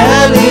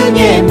nhẹ liu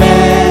nhẹ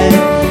mê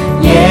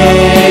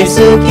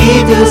Giêsu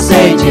Kitô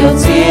sẽ chiều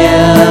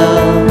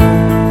chiều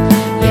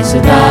Giêsu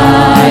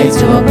tại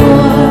chùa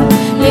bùa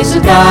Giêsu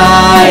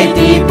tại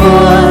tì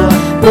bùa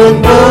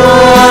buồn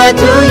bùa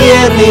tu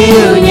nhẹ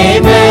liu nhẹ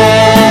mê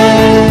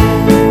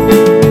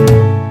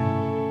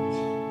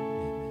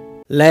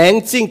lén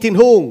chính thiên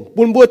hùng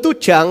buồn bùa tu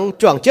trắng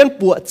choàng chân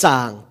bùa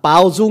chàng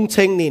bao dung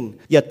thanh nín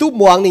อย่าtu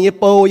muangนี่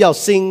เปา要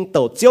sinh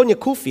tổ chiếu như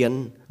khu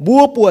phiền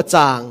bùa bùa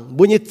chàng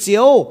bùa như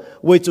chiếu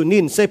với chủ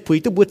nín sẽ phủi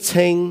tu bùa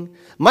thanh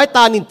mái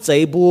ta nín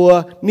chạy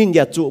bùa nínอ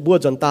ย่าtrụ bùa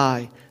dần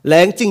tài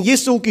lãng chính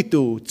Giêsu Kitô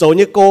dấu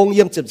như công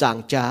yếm chụp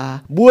giảng cha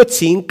bùa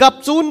chính cấp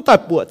chun tại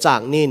bùa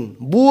giảng nín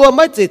bùa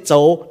mấy chế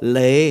dấu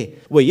lệ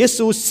với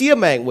Giêsu xia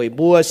mèng với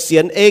bùa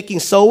xiên kinh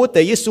sâu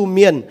tới Giêsu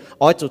miền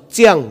ở chỗ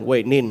chiang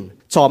với nín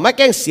cho mấy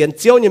cái xiên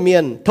chiếu như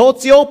miền thô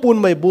chiếu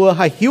bùn mày bùa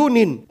hay hiu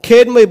nín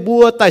khen mày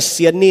bùa tại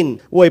xiên nín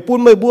với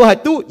bùn mày bùa hay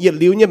tu nhiệt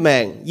liu như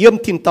mèng yếm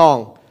thiên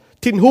tòng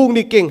thiên hung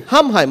ni kinh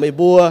hăm hải mày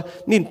bùa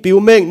nín piu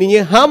mèng nín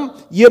như hăm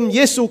yếm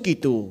Giêsu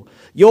Kitô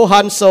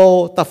Johan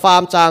sâu ta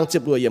phàm trang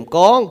chụp đuổi yểm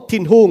con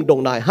thiên hung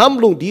đồng nải hăm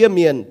lùng đĩa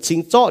miền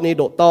chính chọใน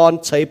độตอน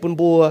ใช้ปุ่น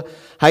บัว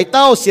หายเ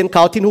ต้าเสียนข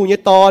าวthiên hung như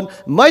ตอน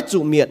ไม่จุ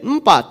เมียน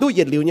ป่าตู้เ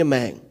ย็นลิ้วnhư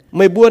mèngไ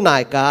ม่บัวนา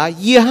ยกา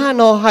เยี่ยห้า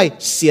นอให้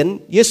เสียน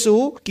เยซู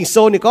กิโซ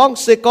นี่ก้อง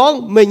เซก้อง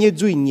ไม่ยื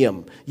ดเงียม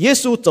เย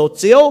ซูเจ้าเ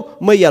จียว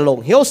ไม่อย่าหลง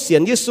เหี้ยวเสีย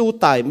นเยซู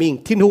ตายมิง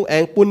ทิ้นหงแอ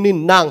งปุ่นนิน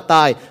นางต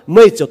ายไ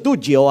ม่เจ้าตู้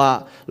เจียว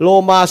โล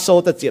มาโซ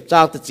ตะเจียบจ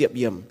างตะเจียบเ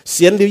ยี่ยมเ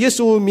สียนลิวเย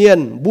ซูเมียน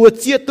บัว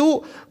เจียตู้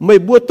ไม่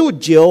บัวตู้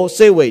เจียวเซ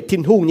เวทิ้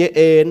นหงเยเ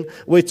อ็น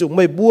เวจุไ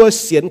ม่บัว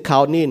เสียนขา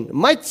วนิน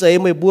ไม่เจ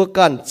ไม่บัว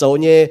กันเจ้า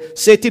เย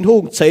เซทิ้นห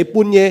งใช้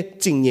ปุ่นเย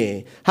จริงเย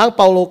หางเป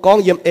าโลก้อง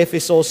เยี่ยมเอเฟ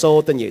โซโซ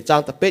ตะเยจา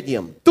งตะเป็ดเยี่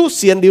ยมตู้เ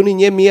สียนลิวนี่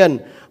เยเมียน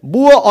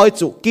bùa oi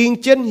chủ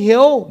kinh chiến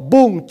hiếu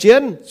bùng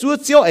chiến chúa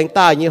chiếu ảnh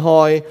tài như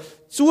hồi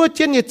chúa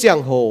chiến như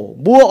chàng hồ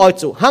bùa oi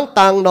chủ hang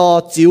tàng nò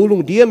chiếu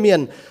lùng đĩa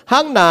miền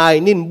hang nài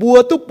nín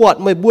bùa túc bọt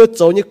mày bùa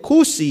chỗ như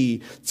khu xì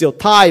chiều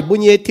thai bùa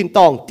nhẹ thiên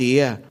tòng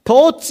tía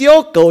thố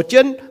chiếu cầu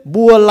chiến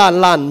bùa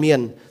làn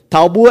miền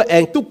thảo bùa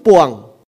ảnh túc buồng